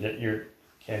 you're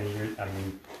Kenny,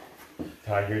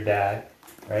 Todd, your dad,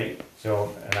 right?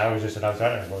 So, and I was just an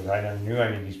outsider. I never knew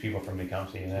any of these people from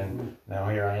Tecumseh, and then now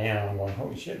here I am. I'm going,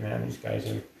 holy shit, man! These guys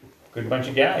are a good bunch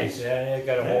of guys. Yeah,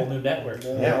 got a whole new network.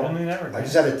 Yeah, whole new network. I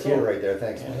just had a tear right there.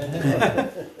 Thanks.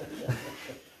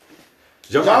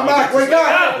 John Mark, wake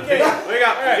up! Okay. Wake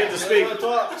up! You get to speak.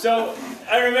 So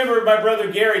I remember my brother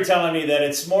Gary telling me that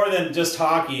it's more than just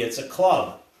hockey; it's a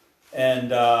club,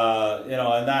 and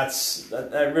and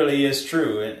that really is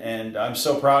true. And I'm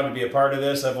so proud to be a part of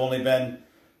this. I've only been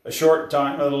a short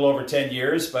time, a little over 10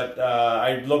 years, but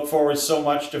I look forward so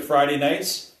much to Friday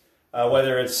nights,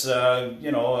 whether it's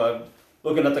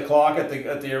looking at the clock at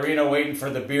the arena, waiting for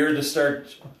the beer to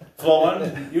start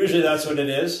flowing. Usually that's what it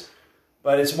is.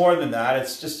 But it's more than that.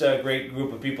 It's just a great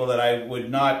group of people that I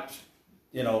would not,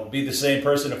 be the same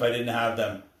person if I didn't have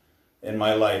them in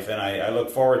my life. And I look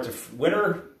forward to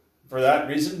winter for that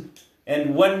reason.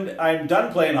 And when I'm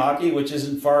done playing hockey, which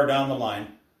isn't far down the line,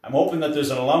 I'm hoping that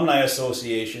there's an alumni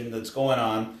association that's going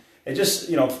on. It just,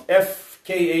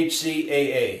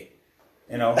 FKHCAA.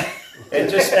 It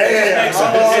just makes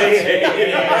all the sense.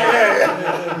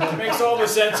 It makes all the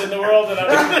sense in the world, and I'm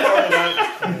looking forward to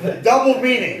that. Double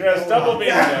meaning. Yes, double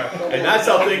meaning there. And that's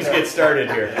how things get started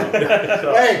here.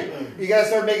 So. Hey, you gotta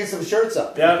start making some shirts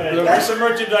up. Yeah, there'll be some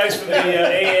merchandise for the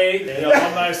AA, the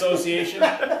Alumni Association.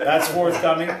 That's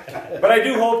forthcoming. But I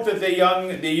do hope that the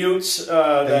youths,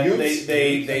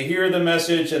 they hear the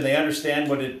message and they understand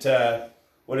what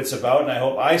it's about. And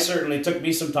I certainly took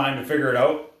me some time to figure it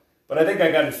out. But I think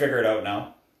I got to figure it out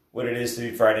now, what it is to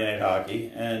be Friday night hockey.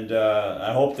 And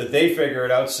I hope that they figure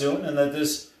it out soon and that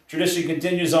this tradition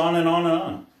continues on and on and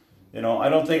on. I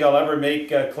don't think I'll ever make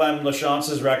Clem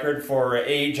Lachance's record for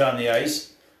age on the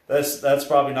ice. That's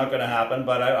probably not going to happen,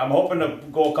 but I'm hoping to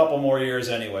go a couple more years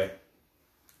anyway.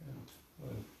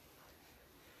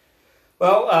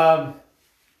 Well,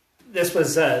 this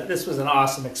was an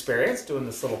awesome experience doing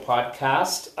this little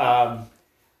podcast.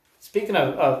 Speaking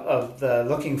of the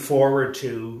looking forward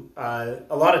to,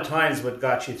 a lot of times what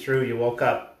got you through, you woke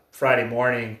up Friday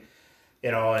morning,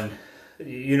 and that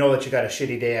you got a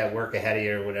shitty day at work ahead of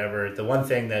you or whatever. The one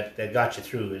thing that got you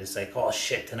through is like, oh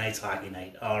shit, tonight's hockey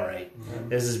night. All right,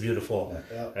 This is beautiful,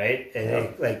 right?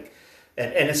 And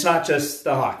and it's not just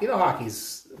the hockey. The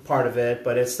hockey's part of it,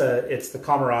 but it's the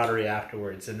camaraderie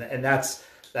afterwards, and that's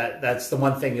the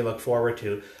one thing you look forward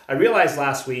to. I realized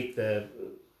last week that.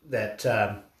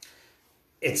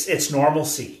 It's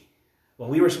normalcy.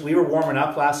 When we were warming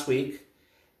up last week,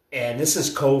 and this is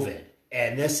COVID,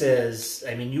 and this is,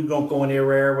 you don't go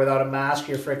anywhere without a mask.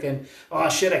 You're freaking, oh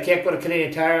shit, I can't go to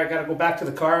Canadian Tire. I got to go back to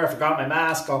the car. I forgot my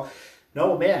mask.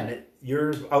 No, man,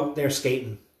 you're out there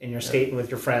skating, and you're skating with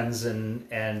your friends, and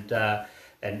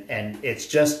it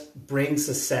just brings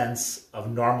a sense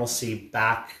of normalcy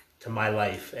back to my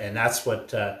life, and that's what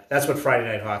Friday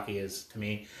night hockey is to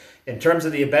me. In terms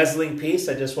of the embezzling piece,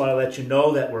 I just want to let you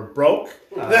know that we're broke.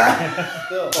 I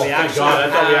thought we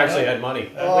actually had money.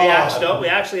 We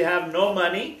actually have no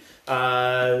money.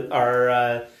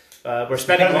 We're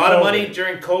spending a lot of money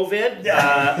during COVID.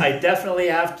 I definitely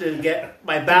have to get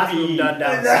my bathroom done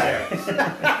downstairs.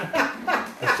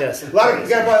 It's just you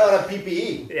gotta buy a lot of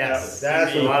PPE. Yes,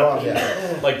 that's a lot of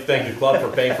PPE. I'd like to thank the club for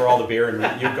paying for all the beer in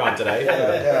Yukon today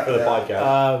for the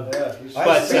podcast.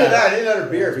 But speaking of that, I need another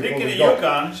beer. Speaking of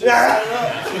Yukon,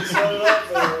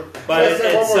 but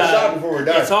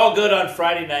it's all good on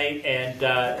Friday night, and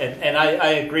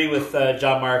I agree with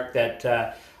John Mark that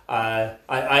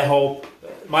I hope.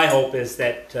 My hope is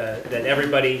that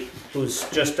everybody who's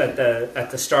just at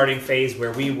the starting phase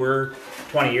where we were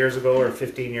 20 years ago or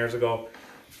 15 years ago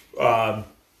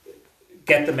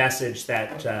get the message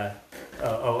that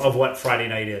of what Friday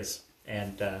night is,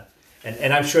 and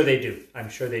I'm sure they do.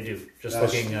 Just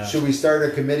looking. Should we start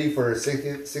a committee for a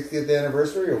 60th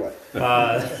anniversary or what?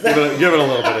 Give it a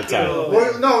little bit of time.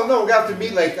 No, we have to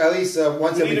meet like at least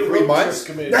once every 3 months.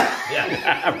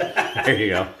 Yeah. There you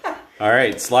go. All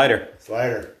right, Slider.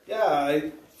 Yeah,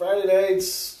 Friday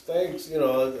nights, thanks.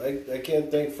 I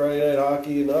can't thank Friday Night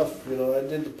Hockey enough. I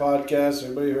did the podcast,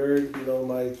 everybody heard,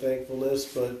 my thankfulness,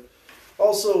 but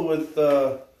also with,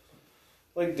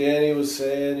 like Danny was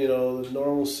saying, the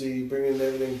normalcy, bringing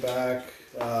everything back.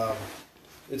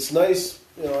 It's nice,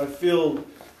 I feel,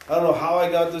 I don't know how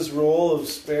I got this role of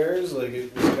spares, like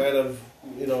it was kind of,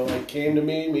 it came to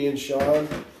me and Sean,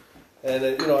 and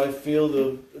I feel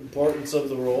the importance of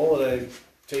the role, and I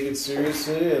take it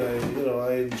seriously, and I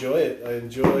enjoy it. I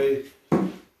enjoy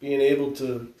being able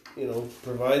to,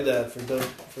 provide that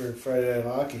for Friday Night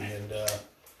Hockey,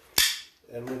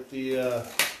 and with the,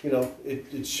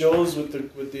 it shows with the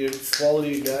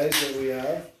quality of guys that we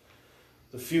have.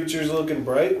 The future's looking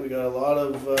bright. We got a lot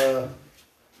of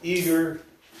eager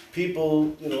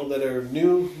people, that are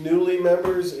newly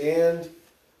members and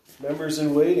members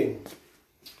in waiting,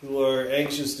 who are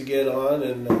anxious to get on,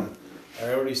 and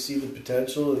I already see the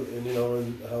potential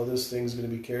and how this thing's going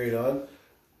to be carried on.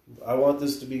 I want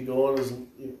this to be going as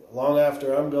long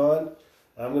after I'm gone.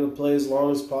 I'm going to play as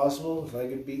long as possible. If I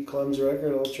can beat Clem's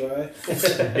record, I'll try.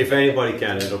 If anybody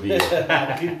can, it'll be you.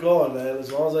 I'll keep going, man.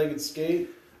 As long as I can skate,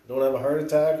 don't have a heart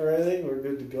attack or anything, we're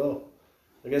good to go.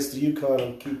 I guess the Yukon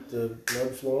will keep the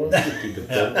blood flowing. Keep it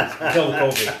filled. Kill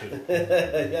COVID.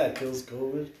 Yeah, it kills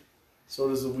COVID. So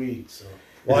does the weed. So.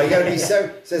 Well, you got to be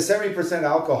says 70%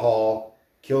 alcohol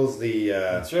kills the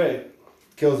That's right.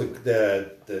 kills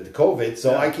the COVID.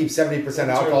 So I keep 70%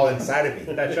 alcohol inside of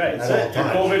me. That's right. At all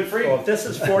times. COVID free. Well, if this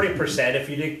is 40%, if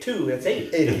you take 2, that's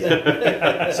 8.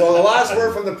 Idiot. So the last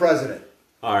word from the president.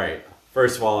 All right.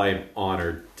 First of all, I'm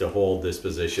honored to hold this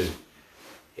position.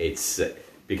 It's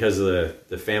because of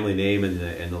the family name and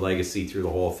the legacy through the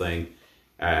whole thing,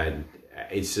 and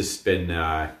it's just been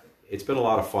it's been a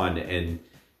lot of fun. And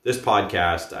this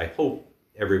podcast, I hope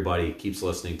everybody keeps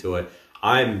listening to it.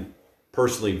 I'm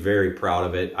personally very proud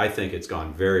of it. I think it's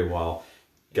gone very well.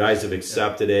 Guys have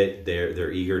accepted it.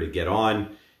 They're eager to get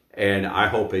on, and I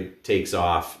hope it takes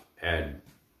off. And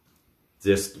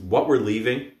just what we're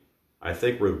leaving, I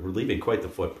think we're leaving quite the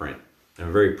footprint. And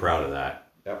I'm very proud of that.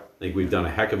 Yep. I think we've done a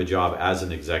heck of a job as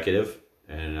an executive,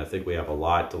 and I think we have a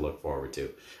lot to look forward to.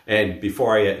 And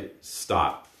before I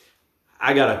stop,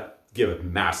 I got to give a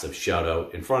massive shout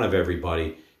out in front of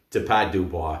everybody to Pat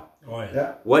Dubois. Oh,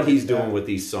 Yeah. What he's doing with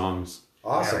these songs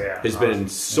Awesome. has been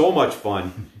so much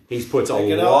fun. He's puts a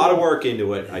lot of work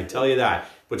into it. I tell you that.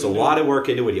 Puts a lot of work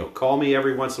into it. He'll call me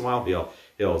every once in a while.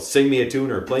 He'll sing me a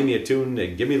tune or play me a tune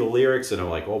and give me the lyrics, and I'm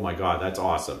like, oh my God, that's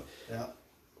awesome. Yeah.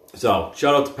 So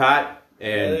shout out to Pat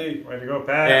and Hey. Way to go,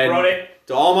 Pat. and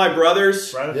to all my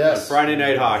brothers. Brother. Yes. Friday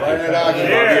Night Hockey. Friday Night Hockey.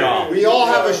 Love you all. We all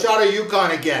have a shot of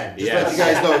Yukon again. Just Yes. let you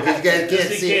guys know because you guys can't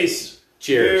Just in see it. case.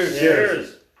 Cheers.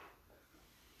 Cheers.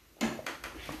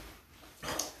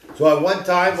 So at one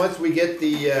time, once we get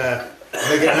the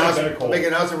make an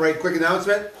announcement, right? Quick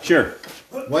announcement. Sure.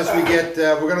 Once we get,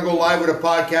 we're gonna go live with a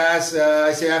podcast.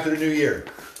 I say after the new year.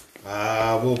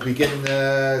 We'll be getting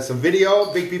some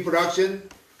video, Big P production,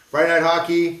 Friday Night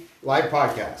Hockey live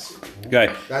podcast.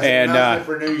 Okay. That's an announcement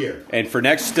for New Year. And for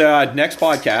next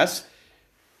podcast,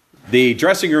 the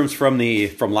dressing rooms from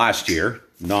last year,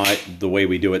 not the way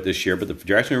we do it this year, but the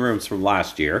dressing rooms from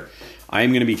last year. I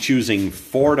am going to be choosing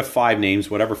 4 to 5 names,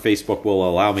 whatever Facebook will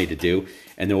allow me to do,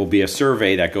 and there will be a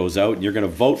survey that goes out, and you're going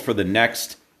to vote for the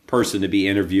next person to be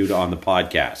interviewed on the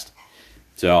podcast.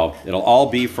 So it'll all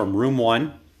be from room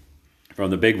 1,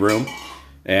 from the big room,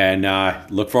 and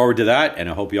look forward to that, and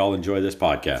I hope you all enjoy this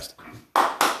podcast.